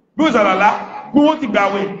bí wọ́n sàràlá bí wọ́n ti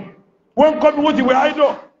gbàwẹ̀ wọ́n ń kọ́ bí wọ́n ti wẹ̀ áìdọ̀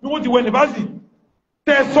bí wọ́n ti wẹ̀ nìbásì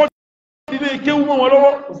tẹ́ sọ́ ilé kéwú mọ́ wọn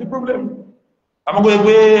lọ́wọ́ kò sí problem àmọ́ pé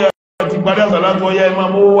ti gbadá sàlátù ọyá ẹ máa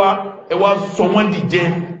mọ́ wá ẹ wá sọ wọ́n di jẹ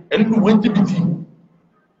ẹ lù wọ́n jìbìtì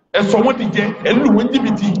ẹ sọ wọ́n di jẹ ẹ lù wọ́n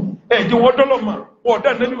jìbìtì ẹ jẹ́ wọ́n dọ́lọ́ mà wọ́n ọ̀dá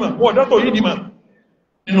nẹ́bí mà wọ́n ọ̀dá tọ̀ yìí ni mà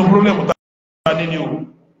nínú pírọ́lẹ́mù tá a ní ni o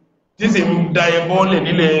tí sì ń da ẹ bọ́ọ̀lẹ̀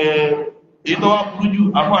nílẹ̀ èyí tó wá burú jù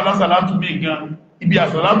àfọ alásàlátù bí gan ibi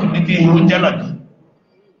àsàlátù ní kí ó jálàbí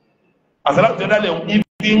àsàlátù tó dálẹ̀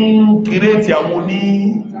ibi ń kírètì àwọn oní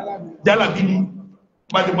jálàbí ni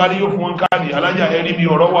bá ti parí yóò fún wọn káàdì alájà ẹrí mi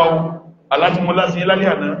ọ̀rọ̀ wa o alájí mo lásì lálẹ́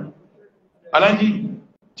àná alájí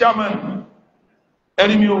chairman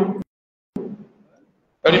ẹrí mi o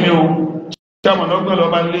chairman ọgbọ́n lọ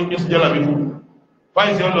bá lé yóò sì jálàbí fún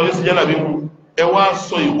fáìsì ọlọ yóò sì jálàbí fún ẹ wá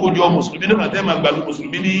sọ ìkójọ mùsùlùmí náà tẹ́ máa gbàlú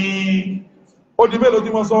mùsùlùmí ní ó di mélòó tí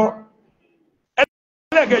wọ́n sọ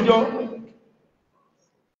ẹlẹ́gẹjọ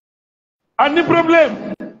a ní problem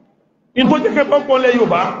in tó jẹ́ kẹ́kọ̀ọ́ pọ̀ lẹ́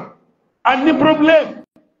Yorùbá a ní problem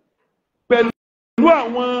pẹ̀lú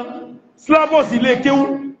àwọn slavos ilé kéwú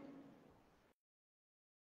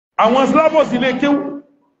àwọn slavos ilé kéwú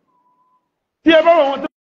tí ẹ bá wọn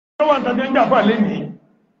tó wà ń tàbí ń jàfà lẹ́yìn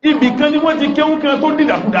ibì kan ni wọ́n ti kéwú kan tó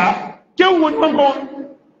dìdàkúdà kéwú wọn ni wọ́n kọ́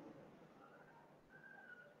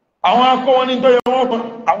àwọn akọ́ wọn ní tọ́yẹ wọ́n kan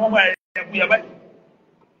àwọn ọmọ ẹ̀kú yàbá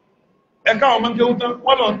ẹ̀ká ọmọ kéwú tán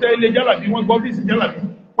wọ́n lọ tẹ́ ilé jálàbí wọ́n gbọ́ fíìsì jálàbí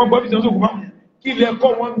wọ́n gbọ́ fíìsì ọ̀sọ̀kù báwọn kí ilé ẹ̀kọ́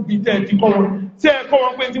wọn bí tẹ́ ti kọ́ wọn tí ẹ̀kọ́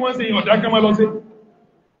wọn pé tí wọ́n ṣe ọ̀dá kẹ́mọ́ lọ sí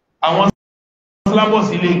àwọn slavos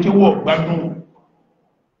ilé kéwú ọ̀gbádùn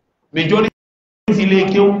majority ilé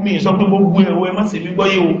kéwú mi sọ pé gbogbo ẹ̀wọ́ ẹ má ṣe mí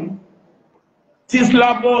gbọ́yé o tí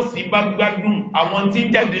slavos bá gbádùn àwọn tí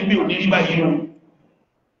jáde bí ò ní rí báyìí o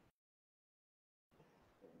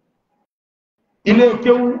ilé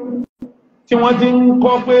kéwú tí wọ́n ti ń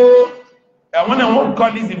kọ́ pé àwọn náà wọ́n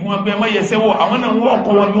kọ́ ní sí fún wọn pé ẹmọ́ yẹsẹ́wọ́ àwọn náà wọ́n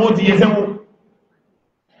kọ́ wọn ni wọ́n ti yẹsẹ́wọ́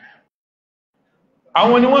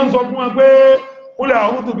àwọn ni wọ́n ń sọ fún wọn pé kúlẹ̀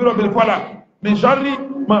àwọn tó bírọ̀ bẹ̀rẹ̀ fọ́lá min sharri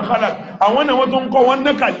ma khalaq àwọn náà wọ́n tó ń kọ́ wọn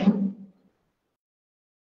nákàlí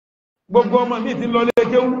gbogbo ọmọ mi ti lọ lé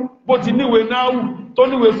kéwú bó ti níwèé náàwù tó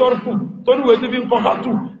níwèé sọ́rùfù tó níwèé tí fi ń kọ́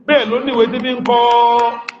hátù bẹ́ẹ̀ ló níwèé tí fi ń kọ́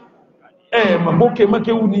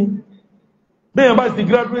mọ̀kéwú ni bẹ́ẹ̀ bá sì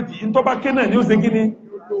gírádùétì ìtọ́bá ké náà ni ó ṣe kí ni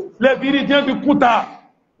lẹ́bìrì tí wọ́n fi kúta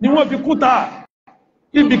ni wọ́n fi kúta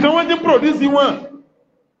ibì kan wọ́n ti pòdúsì wọn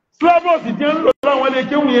slavos tí wọ́n lò láwọn ilé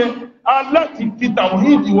kéwù yẹn aláti fi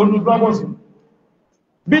tàwíìdì wọnú slavos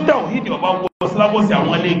bí tàwíìdì ọba wọ slavos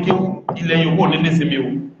àwọn ilé kéwù ilẹ̀ yòówó ní lẹ́sẹ̀mí o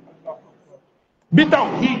bí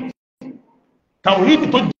tàwíìdì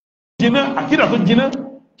tó jiná àkídà tó jiná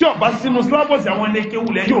tí ọba sínú slavos àwọn ilé kéwù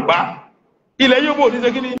ilẹ̀ yòówó ní ṣe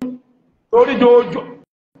kí ni torí jọjọ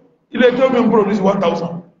ilé kéwù mi ń pòdúsì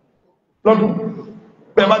 1000 lọ́dún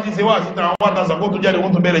bẹ́ẹ̀ bá ti ṣe wá síta àwọn 1000 kó tó jáde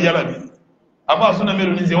wọ́n tó bẹ̀rẹ̀ yára bí àbá súnà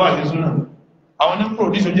mélòó ní ṣe wá sí súnà àwọn ní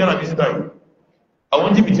pòdúsì ó jára bí síta yìí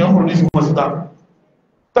àwọn jìbìtì ń pòdúsì wọn síta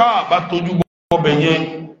táà bá tójú gbọ́bẹ̀ yẹn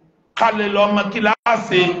kálẹ̀ lọ ọmọ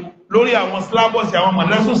kíláàsì lórí àwọn sílábọ̀sì àwọn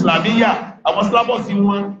mọ̀lẹ́sùn islamiyya àwọn sílábọ̀sì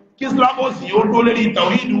wọn kí sílábọ̀sì yóò dó lérí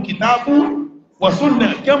tàwíìdù kìtàbù wa súnà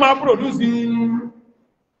kí wọ́n máa pòdúsì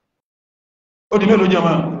ó di mélòó jẹ́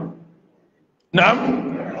máa náà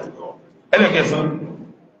ẹlẹ́kẹsàn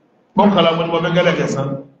bọ́nkàlá wọn ni wọ́n fẹ́ gẹ́lẹ́kẹsàn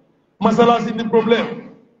masalasi ní problem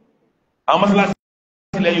àwọn masalasi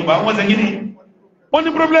ilẹ̀ Yorùbá wọ́n ṣe gíní wọ́n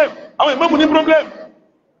ní problem àwọn ìmáàmù ní problem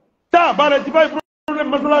táà bá rẹ̀ ti bá problem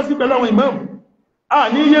masalasi pẹ̀lú àwọn ìmáàmù a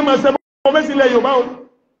ní iye máa ṣe mọ́mẹ́sí ilẹ̀ Yorùbá o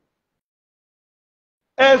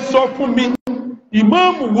ẹ sọ fún mi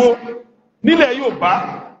ìmáàmù wo nílẹ̀ Yorùbá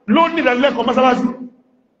ló ní ìdánilẹ́kọ̀ọ́ masalasi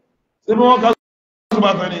ṣe bí wọ́n ká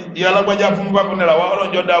sọ́bà tán ni ìyá alágbájá fún bákan náírà wá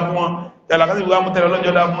ọlọ́njọ́ dá fún wọn tẹ̀lákásí ìwé amútẹ̀rẹ̀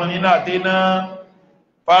ọlọ́njọ́ dá fún wọn nínú àti iná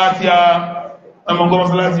fàtíà ọmọgọ́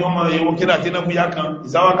mọ́sálásí wọn mọ̀ èwo kí àti iná múyá kan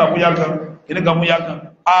ìsáwákà múyá kan kìnnìkan múyá kan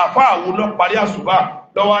àfá àwo lọ parí àṣùbà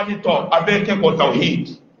lọ́wọ́ nítọ̀ abẹ́ kẹ́kọ̀ọ́ tawhid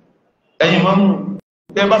ẹ̀yìn mọ́mú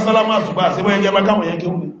bẹ́ẹ̀ bá sálámà àṣùbà sí wọ́n ẹgbẹ́ bá káwọn yẹn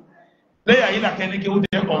kéwù lẹ́yìn àyílà kẹ́ni kéwù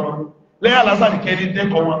dẹ́kọ̀ wọn lẹ́yìn alásàdì kẹ́ni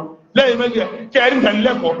dẹ́kọ̀ wọn lẹ́yìn mẹ́gbẹ́ kẹ́rin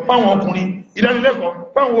ìdánilẹ́kọ̀ọ́ fáwọn ọkùnrin ìdánilẹ́kọ̀ọ́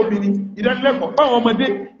fáwọn obìnrin ìdánilẹ́kọ̀ọ́ fáwọn ọmọdé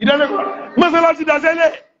ìdánilẹ́kọ̀ọ́ mọ́sálásí dasẹ́lẹ̀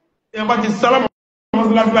ẹ̀ bá ti sálámà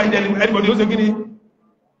mọ́sálásí láì dẹ́ni ẹnìbọ̀dì ó ṣe kí ni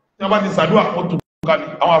tí wọ́n bá ti sàdúrà wọ́n tún ká ní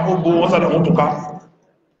àwọn àbúgbò wọ́n sàdà wọ́n tún ká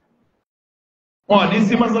wọ́n ní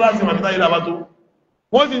sí mọ́sálásí màtí táyé lábá tó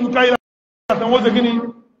wọ́n sì ń ká ilá àtàn wọ́n ṣe kí ni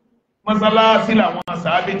mọ́sálásí làwọn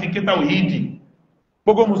sàábé ti kíta òhìdì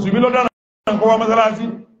gbogbo mùsùlùmí lọ́dọ̀ náà kọ́ wá mọ́sálásí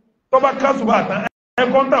tó bá kásùbà àtàn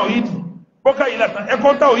ẹ̀kọ́ntà òhìdì bókà ilá àtàn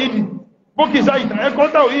ẹ̀kọ́ntà òhìdì bókìsá ìtàn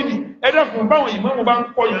ẹ̀kọ́ntà òhìdì ẹ̀dẹ́kùn báwọn ìmáàmù bá ń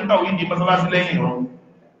kọ́ yẹn òhìdì mọ́sálásí lẹ́yìn ìrọ̀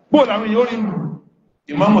bóò làwọn yóò rí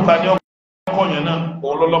ìmáàmù ta ní ọkọ̀ yẹn náà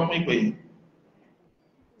òun lọ́lọ́pọ̀ ìpè yìí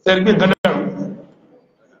sẹ́rìgbé nǹkan dẹ̀rù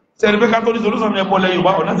sẹ́rìgbé kátólì solúsàn ẹ̀bọ̀ lẹ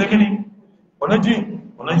Yorùbá ọ̀nà ṣe kíní ọ̀nà jìn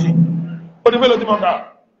ó ní mélòó tí mọ́ ká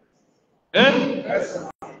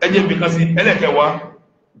ẹjẹ́ bí kan sí ẹlẹ́kẹwàá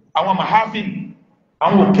àwọn mahafil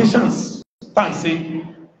àwọn occasions tàǹsẹ̀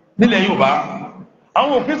nílẹ̀ Yorùbá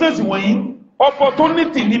àwọn occasions wọ̀nyí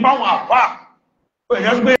opportunity ní báwọn àfà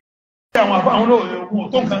ẹ̀yà gbé àwọn àfà àwọn olóòwò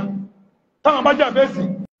tó nǹkan táwọn bá jà bẹ́ẹ̀ sí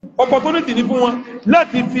opportunity ní fún wọn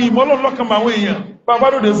láti fi ìmọ́lọ́lọ́kan àwọn èèyàn bàbá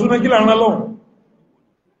lóde súná kí láàrín lọ́wọ́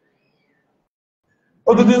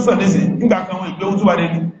ó tó tí ń sàn ní sí nígbà kan wọn ìgbé òtúbà lè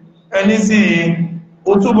ní ẹni sí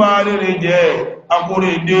òtúbà rere jẹ́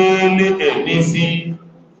akórè délé ẹni sí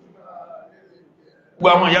gbogbo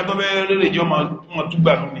àwọn ìyá tó bẹ́ rere jẹ́ ọmọ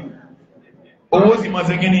túgbà lónìí owó sì máa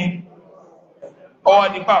ṣe kí ni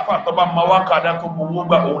ọwọ́ nípa àfà tó bá ma wá kàdá tó gbogbo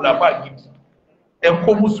gbà òun làfà gidi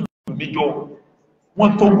ẹ̀kọ́ mùsùlùmí jọ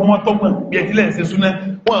wọ́n tó gún wọ́n tó gbọ́n bí ẹ tílẹ̀ ń ṣe súná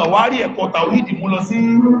wọ́n àwárí ẹ̀kọ́ tàwídì mú lọ sí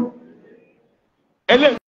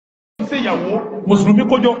ẹlẹ́sẹ̀ ìyàwó mùsùlùmí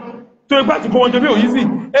kójọ tó ẹgbẹ́ àti kọwọ́n jẹ bí òyí sí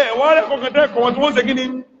ẹ wọ́n rẹ̀ kọ́kọ́ tẹ́ kọwọ́n tí wọ́n ṣe kí ni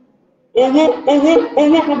owó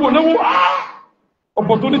gbogbo náwó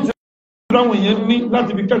opportunity láwọn èèyàn ní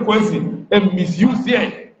láti fi kẹ́kọ̀ọ́ ẹ̀sìn ẹ misuse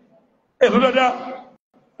ẹ lọ́dọ́dá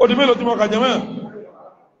ó di mélòó tí mo kà jẹ mọ́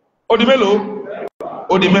ó di mélòó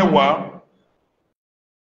ó di mẹ́wàá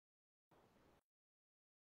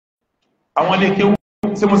àwọn ilé kéwú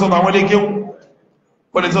sí mọ́ sọ́tọ̀ àwọn ilé kéwú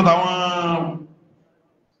kò lè sọ́tọ̀ àwọn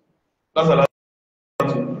lásàlá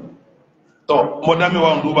tọ́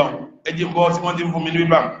mọ́dámẹ́wàá ń dúbà ẹjẹ́ bọ́ sí wọ́n ti ń fún mi ní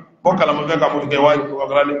bíbá bọ́kàlà mọ́ fẹ́ ká mọ́ fi kẹwàá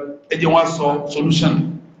ìkọ̀kọ̀lálẹ́ ẹjẹ́ wọ́n sọ solution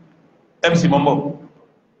mc mọ́mọ́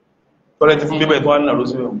tọ́lẹ̀ ti fún bíbá ìtọ́ ànà ló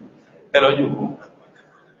síbẹ̀ ẹlọ́jú òkú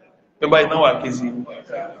bíbá ìtàn wà ké sí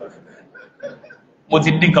mo ti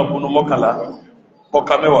dín kàpùnú mọ́kànlá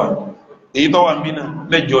mọ́kà mẹ́wàá èyí tó wà ń bí náà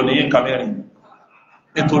lẹ́jọ ní yín kàmẹ́rin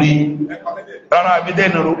nítorí rárá àbí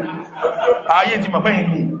dẹ́nàró ayé ti màpẹ́ yìí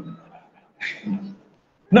ní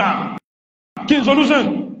náà kí n solution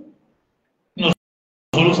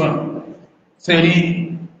sẹ́rí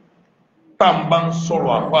tàbá ń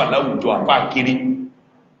sọ̀rọ̀ àpá aláwùjọ àpá kiri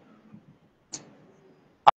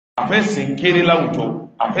àfẹ́sìn kéré láwùjọ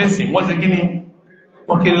àfẹ́sìn wọ́n ṣe kíní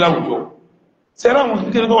wọ́n kéré láwùjọ sẹ́rà àwọn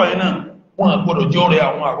kékeré tó wà yẹn náà wọ́n àgbọ́dọ̀ jẹ́ ọ̀rẹ́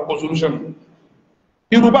àwọn àkọ́kọ́ solution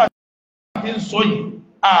irú bá ti ń sọ yìí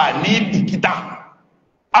a ní bìkítà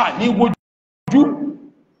a ní wojú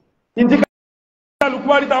ìdí kálukú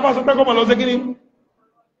wá rí tá a bá sọ pé kọ́mọ lọ ṣe kíní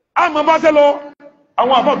a máa bá ṣe lọ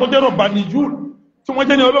àwọn àfáà tó jẹ́ rọ̀bà nìjú tí wọ́n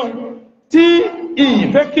jẹ́ ní ọlọ́run tí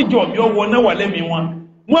ìfẹ́ kíjọ mi ọwọ́ náà wà lẹ́mìí wọn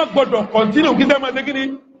wọ́n gbọ́dọ̀ continue kí sẹ́ẹ̀ máa ṣe kíní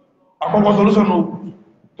àkọ́kọ́ solution o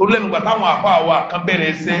tó lẹ́nu gbà táwọn àfáà wa kan bẹ̀rẹ̀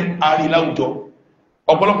ẹsẹ̀ àárín láwùjọ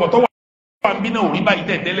ọ̀pọ̀lọpọ̀ tó wà ń bí náà ò rí báyìí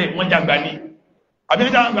tẹ̀tẹ́lẹ̀ wọ́n jàgbá ní àbí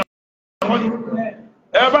ẹja àgbà wọ́n ní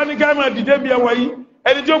ẹ bá ní ká máa dìde bí ẹwà yìí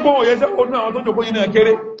ẹni tí ó gbọ́ òye sẹ́kọ̀ọ́ náà àwọn tó jòkó yìí náà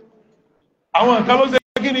kéré àwọn nǹkan ló ṣe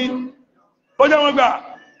kí ni ó jẹ́ wọn gbà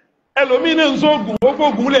ẹlòmíín náà ń sóògùn ó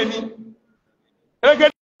fóògùn lẹ̀ ní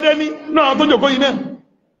ẹgẹ́dẹ́ ní náà àwọn tó jòkó yìí náà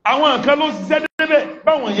àwọn nǹkan ló ṣiṣẹ́ débẹ̀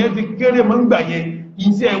báwọn yẹn ti kéré mọ́ ń gbà yẹn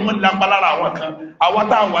iṣẹ́ wọn lápá lára àwọn kan àwọn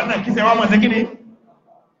tá a wà náà kí sẹ́ wọ́n máa ṣe kí ni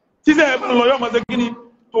tíṣẹ́ ẹ̀ lọ yọ́ máa ṣe kí ni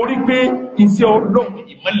torí pé iṣẹ́ ọlọ́run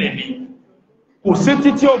ìmọ́lẹ̀ ni kò sí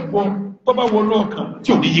títí ọgbọ́n tó bá wọlé ọkàn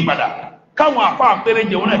tí ò ní yí padà káwọn àfa àpẹẹrẹ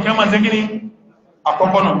jẹun náà kí wọ́n máa ṣe kí ni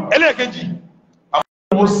àkọ́kọ́ náà ẹlẹ́ẹ̀kejì àwọn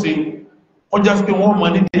ọmọ ṣe wọ́n já sí pé wọ́n máa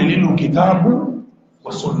ní dalilu kitabu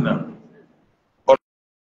wa sunnah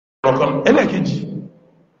ọ̀rọ̀ kan ẹlẹ́ẹ̀kejì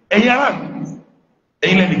ẹ̀yin ará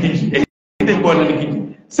ẹ̀yin lẹ́nìkejì ẹ̀yin tẹ̀ gbọ́ lẹ́nìkejì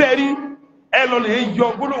sẹ́ẹ̀rí ẹ lọ lè yọ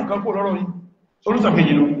gbólóhùn kan kó lọ́rọ̀ yìí solúsàn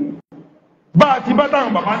kejì ló bá a ti bá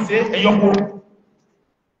táwọn bàbá ń ṣe ẹ̀yọ́kó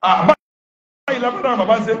bá a ìlà bá táwọn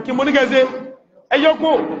bàbá ń ṣe kí mo ní kẹ́ ṣe ẹ̀yọ́kó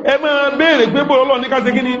ẹ máa béèrè pé bó lọ́lọ́ ní ká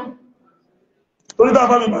ṣe kí ni torí táwọn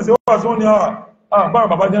fáwọn ìbàṣẹ wọ́n wà sí wọn ni báwọn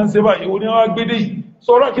bàbá jẹ́ ń ṣe báyìí òní wọn á gbédè yìí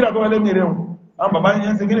sọ̀rọ̀ kí làtọ́ ẹlẹ́mì rẹ̀ àwọn bàbá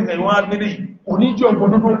jẹ́ ń ṣe kí nìkan wọn á gbédè yìí òní jẹ́ ọ̀pọ̀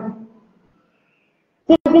dúdú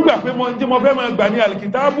kúkú gbà pé mo tí mo fẹ́ máa gbà ní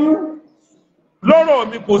àlìkìtábù lọ́rọ̀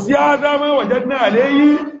mi kò sí ádámù wọ̀jẹ́ náà léyìí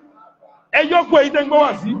ẹ̀yọ́kó èyí tẹ́ ń gbọ́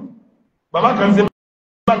wà sí bàbá kan ṣe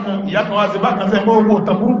bákan ìyá kan wá ṣe bákan ṣe mọ́ owó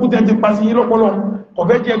tàn burúkú tẹ́ ti pa sí yín lọ́pọlọ kò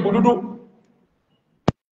fẹ́ jẹ́ gbòdodo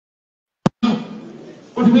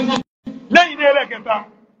lẹ́yìn ní ẹlẹ́kẹta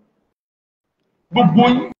gbogbo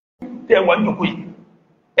yín tẹ́ wà níjòkó yìí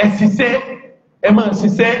ẹ ṣiṣẹ́ ẹ máa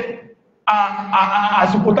ṣiṣẹ́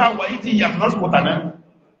àsìkò tá a wà yìí ti yàtọ̀ lásìkò tà náà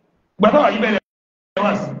gbàtà wà yìí bẹ̀rẹ̀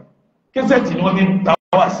wá sí kẹsẹ̀tì ni wọ́n fi ń ta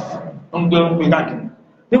wá sí ń gbé ń pè káàkiri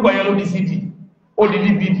nígbà yẹn ló ní cd ó di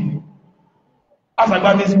dvd asàgbà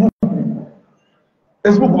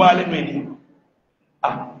facebook wà lẹ́nu ẹni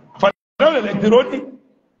fàdánù ẹ̀lẹ́tìrónì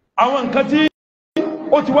àwọn nǹkan tí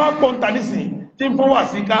ó ti wá pọ̀ǹtà nísìn tí ń fún wà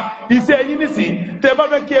sí ká iṣẹ́ yìí nísìn tẹ́ bá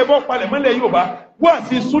fẹ́ kí ẹ bọ́ palẹ̀ mọ́lẹ̀ Yorùbá wà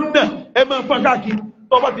sí súnà ẹ máa fọ́n káàkiri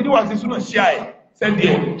tó bá ti ní wà sí súnà ṣíà ẹ̀ sẹ́ndì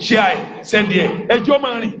ẹ̀ ṣíà ẹ̀ sẹ́ndì ẹ̀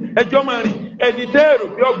ẹjọ́ máa rìn ẹni tẹ́ẹ̀rù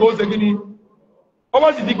bí ọgbọ̀ ó ṣe kí ni ọba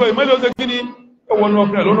sì ti gbọ́ ìmọ́lẹ̀ ó ṣe kí ni ẹwọ́n náà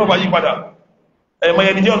fẹ́ lónà bá yí padà ẹ̀mọ̀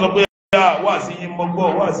ẹni jẹ́ ọ̀sọ̀ pé wà sí yí mọ́gbọ́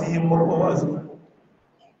wà sí yí mọ́gbọ́ wà sí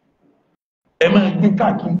ẹ máa gbé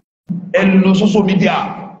káàkiri ẹ lọ social media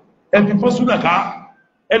ẹ fi fún súnàká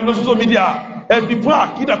ẹ lọ social media ẹ fi fún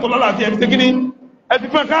àkídà tó lálàáfíà ẹ fi tẹ́kíní ẹ fi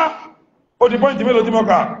fún ẹ̀ká ó di pọ́ìntì mélòó tí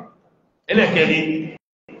mọ́ka ẹlẹ́kẹ̀ẹ́ni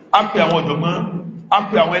á pè àwọn ọ̀jọ̀gbọ́n á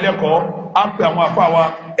pè àwọn ẹlẹ́kọ̀ọ́ á pè àwọn àfáà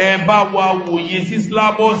ẹ bá wa wòye sí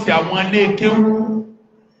sílábọ̀sì àwọn ilé kéwú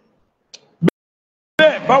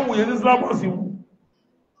bẹ́ẹ̀ bá wòye sí sílábọ̀sì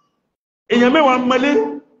èèyàn mẹ́wàá mọ́lé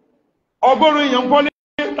ọgọ́rùn èèyàn kọ́lé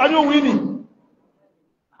tàbí òun ìní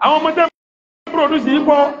àwọn ọmọdé pòdúsì yìí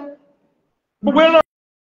pọ̀ gbogbo ẹ̀rọ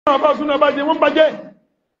bá súnà bá jẹ wọ́n bá jẹ́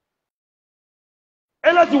ẹ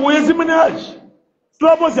láti wòye sí minhaj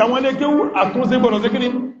sílábọ̀sì àwọn ẹlẹ́kẹ́wù àtúnṣe gbọ́dọ̀ sí kíní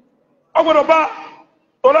ọgbọ́dọ̀ bá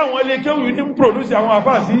tọ́lá àwọn ẹlẹ́kẹ́wù yìí ní pòdúsì àwọn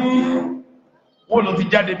àfáà sí wọ́n ló ti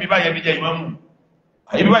jáde bí báyẹ̀ bí jẹ ìmámù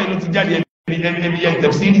àyè bí báyìí ló ti jáde ẹbí jẹ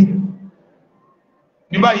tẹ̀fsírì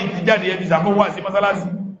bí báyìí ti jáde ẹbí sàkówà sí mọ́sálásí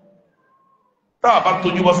táà bá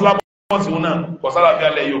tójú bọ́ sílábọ̀sì wọn náà kọ̀ sálàfíà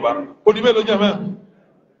lẹ̀ Yorùbá ó di mélòó jẹ́ mẹ́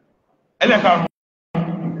ẹlẹ́karùn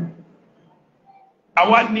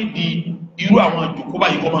àwa nídi irú àwọn ìjòkó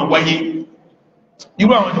báyìí kọ́ máa wáyé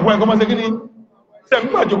irú àwọn ìjòkó báyìí kọ́ máa ṣe kíní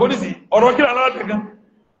sẹ́gbùgbà ìjòkó nìsí ọ̀rọ̀ akídà alátẹ̀kan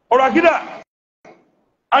ọ̀rọ̀ akídà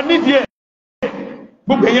a nídi ẹ̀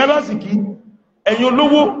gbogbo ẹ̀yin alásìkí ẹ̀yin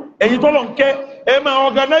olówó ẹ̀yin tọ́lọ̀ ń kẹ́ ẹ máa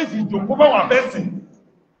organize ìjòkó báwọn afẹ́sìn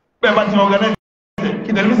bẹ́ẹ̀ bá ti organize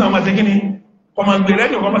kí tẹlifíṣàn máa ṣe kíní kọ́ máa gbé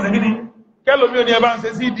rẹ́díò kọ́ máa ṣe kíní kẹ́lòmí ò ní ẹ bá ń ṣe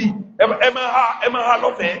cd ẹ máa ha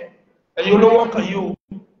lọ́fẹ̀ẹ́ ẹ̀yin olówó ọkàn yìí o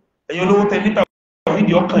ẹ̀yin olówó tẹ níta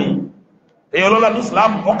ìdí ọkàn yìí ẹ̀yin ọlọ́lá ní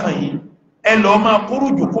Islam ọkàn yìí ẹ lọ máa kúrú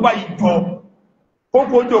jòkó báyìí jọ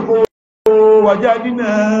kókó jòkó wàjá dínà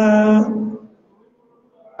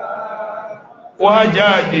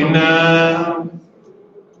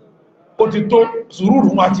ó ti tó sùúrù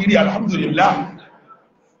wọn àti rí alhamdulillah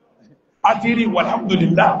àti rí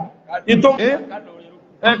alhamdulillah ìtò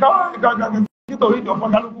káwọn nítorí ìjọ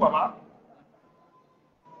fún kálukú bàbá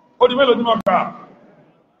ó di mélòó ní mọ́ ká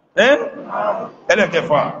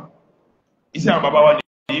ẹlẹ́kẹfà iṣẹ́ àwọn bàbá wa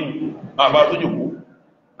ní bàbá tó jòkó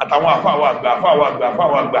àtàwọn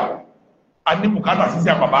àfáàwọ̀ àgbà a ní bùkátà sí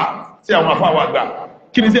àwọn bàbá sí àwọn àfáàwọ̀ àgbà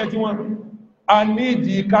kí ni sí ẹ tí wọ́n a ní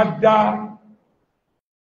ìdí ká dá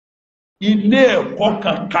ilé ẹ̀kọ́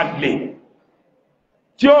kan kalẹ̀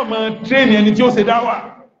tí ó máa tréní ẹni tí ó ṣe dáwà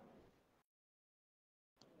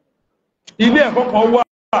ilé ẹ̀kọ́ kan wà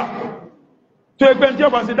tó ẹgbẹ́ tí ó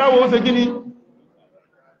bá ṣe dáwà ó ṣe kíní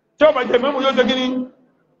tí ó bá jẹ mẹ́mù yóò ṣe kíní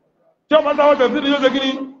tí ó bá sáwọ́ tẹ̀sí yóò ṣe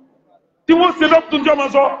kíní tí wọ́n ṣe dọ́kítún tí ó máa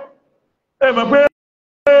sọ ẹ mọ̀ pé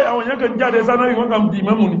àwọn èèyàn kan jáde sánárì wọn kàn di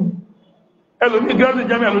mẹ́mù ni ẹlòmí gíráàsì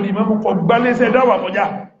jámẹ́ àlòdì mẹ́mù kọ gbálẹ́sẹ̀ dáwà kọjá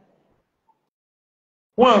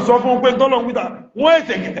wọ́n sọ fún pé tọ́lọ̀ wíta wọ́n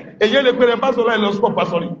ẹ̀sẹ̀ èyí lè pẹ̀rẹ̀ pásọ̀lá ilẹ̀ ọ̀sùpọ̀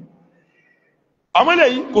pásọ̀lì àwọn ilẹ̀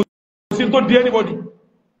yìí kò sí tó di anybody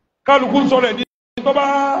kálukú ń sọ̀rọ̀ ẹ̀dí tó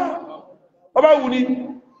bá wù ní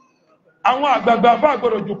àwọn àgbààgbà fà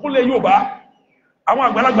gbọ́dọ̀ jòkó lẹ̀ Yorùbá àwọn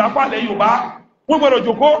àgbàlagbà fà lẹ̀ Yorùbá wọ́n gbọ́dọ̀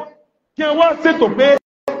jòkó kí wọ́n ṣètò pé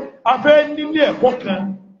a fẹ́ nílé ẹ̀kọ́ kan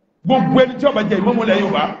gbogbo ẹni tí ó bá jẹ ìmámù lẹ̀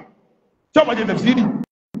Yorùbá tí ó bá jẹ tẹ̀fsírì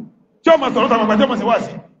tí ó máa sọ̀rọ̀ tàwọn àgbà tí ó máa ṣe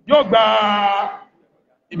wáàsí yóò gba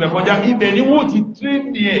ibẹ̀ kọjá ibẹ̀ ni wọ́n ti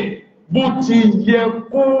tírínì ẹ̀ bó ti yẹ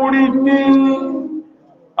kó rí ní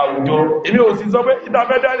àwùjọ èmi ò sì sọ pé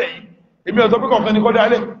ìdáfẹ́ dálẹ̀ yìí èmi ò sọ pé kọ̀ọ̀kan ní kọ́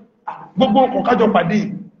dálẹ̀ gbogbo kọ̀ọ̀kájọ pàdé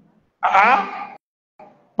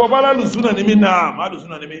bọ́bá lálùsúnà ní mí náà má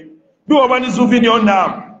lùsúnà ní mí bí wọ́n bá ní súnfí ní ọ̀nà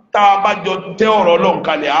tá a bá jọ tẹ́ ọ̀rọ̀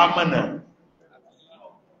ọlọ́nkalẹ̀ àmànà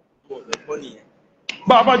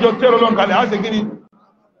bá a bá jọ tẹ́ ọ̀rọ̀ ọlọ́nkalẹ̀ á ṣe kí ni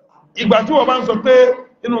ìgbà tí wọ́n bá ń sọ pé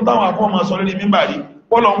inú táwọn afọ́mọ sọ lórí mímbà rí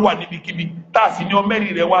pọ́lọ̀ ń wà níbikíbi táàsì ní ọmẹ́rì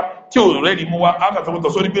rẹ wá tí ò rẹ́rì mú wá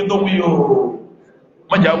ákàtàkùtọ̀ sórí pé tó wí o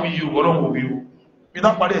mọ́jà wí o ọlọ́run òbí o bí tá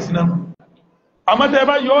parí ẹ̀sìn náà àmọ́tẹ́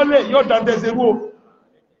bá yọ ọ́lẹ̀ yóò dáńtẹ́ ṣe rú o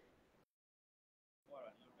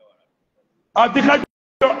àti kájọ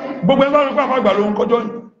gbogbo ẹgbẹ́ wọn pàápàá gbà ló ń kọjọ́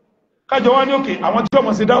kájọ wá ní òkè àwọn tí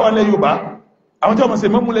ọmọ ṣe dáwà lẹ̀ Yorùbá àwọn tí ọmọ ṣe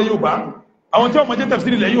mọ́mú lẹ̀ Yorùbá àwọn tí ọmọ jẹ́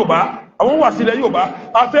tẹ̀fsírì lẹ̀ Yorùbá àwọn wà sílẹ̀ Yorùbá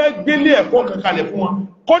a fẹ́ gbélé ẹ̀kọ́ kankalẹ̀ fún wọn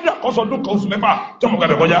kọjá kọsọdún kan oṣù mẹ́fà tí ọmọ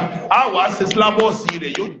gbàdọ̀ kọjá a wà ṣe sílábọ̀sì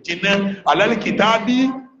rẹ̀ yóò jẹnà alálẹ́ kìtàbí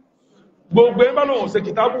gbogbo ẹ bá lọ́wọ́ ṣe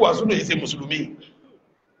kìtàbù wà súnú èyí ṣe mùsùlùmí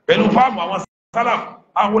pẹ̀lú fáàmù àwọn sálàm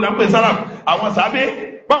àwọn olàpẹ̀ sálàm àwọn sàbẹ̀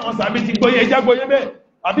báwọn sàbẹ̀ ti gbọ́yé ẹjá gbọ́yé bẹ́ẹ̀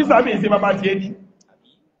àbí sàbẹ̀ ìṣe bàbá ti ẹni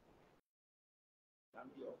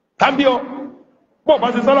tàbíọ́ bọ́ọ̀ bá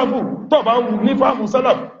ṣe sálàmù tọ́ọ̀ bá wù ní fáàmù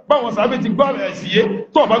sálàm báwọn sàbẹ̀ ti gbọ́ àrẹ̀ ẹ̀sìyé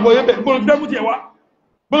tọ́ọ̀ bá gbọ́yé bẹ́ẹ̀ gbọ́dọ̀ ti fẹ́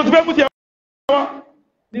mú tiẹ̀ wá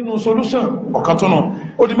nínú solution ọ̀kan tó náà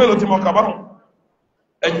ó di mélòó tí mọ̀ kàbárùn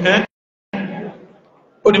ẹ̀jẹ̀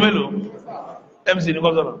ó di mélòó mc ní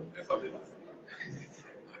gọ́ọ̀sọ̀nà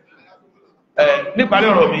níparí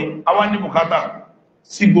ọ̀rọ̀ mi àwa ní bùkátà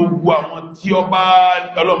sí gbogbo àwọn tí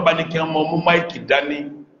ọlọ́mbá ní kí wọ́n mú máìkì dání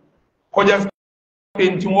kọjá sí pé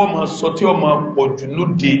tí wọ́n máa sọ tí wọ́n máa pọ̀ jù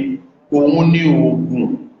lóde òun ní oògùn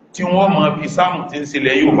tí wọ́n máa fi sáàmù tí ń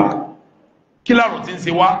ṣẹlẹ̀ Yorùbá kí láàrùn tí ń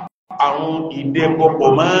ṣe wá àrùn ìdẹ́pọ̀pọ̀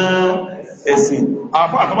mọ́ ẹ̀sìn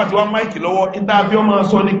àfá àtọ́bá ti wá máìkì lọ́wọ́ ìtàbí ọmọ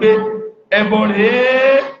sọ ní pé ẹbọ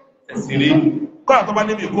rẹ̀ ẹ̀sìn rí kọ́ àtọ́bá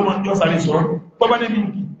níbi ìkó mọ́ yọ́ sáré sọ tọ́bá níbi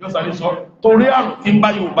yọ́ sáré sọ torí àrùn tí ń bá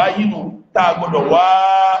Yorùbá yínú tá a gbọ́dọ̀ wá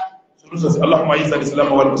solúsọ̀sí Allahumma ayé sáré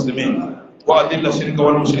sílámù wal muslimin wa adilla shirka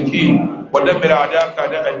wal mushrikin wa dammir a'da'aka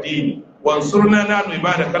a'da' ad-din wansurna nahnu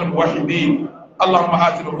ibadakal muwahhidin Allahumma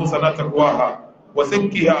ati nufusana taqwaha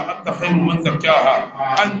وزكها أنت خير من زكاها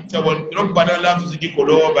أنت ربنا لا تزغ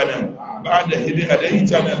قلوبنا بعد إذ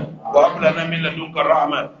هديتنا وهب لنا من لدنك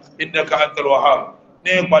الرحمة إنك أنت الوهاب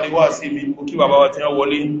ní ìparí wá sí mi kò kí bàbá wa tí wọ́n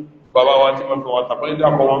wọlé bàbá wa tí wọ́n fi wọ́n tàbí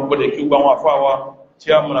dápọ̀ wọn gbọ́dẹ̀ kí gbogbo àwọn àfáà wa tí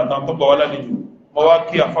a múra tán tó gbà wá lálejò mọ́ wá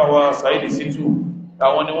kí àfáà wa Saheed Shittu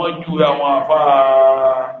àwọn ni wọ́n júwe àwọn àfáà.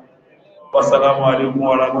 Wassalamu alaikum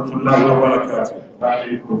warahmatullahi wabarakatuh.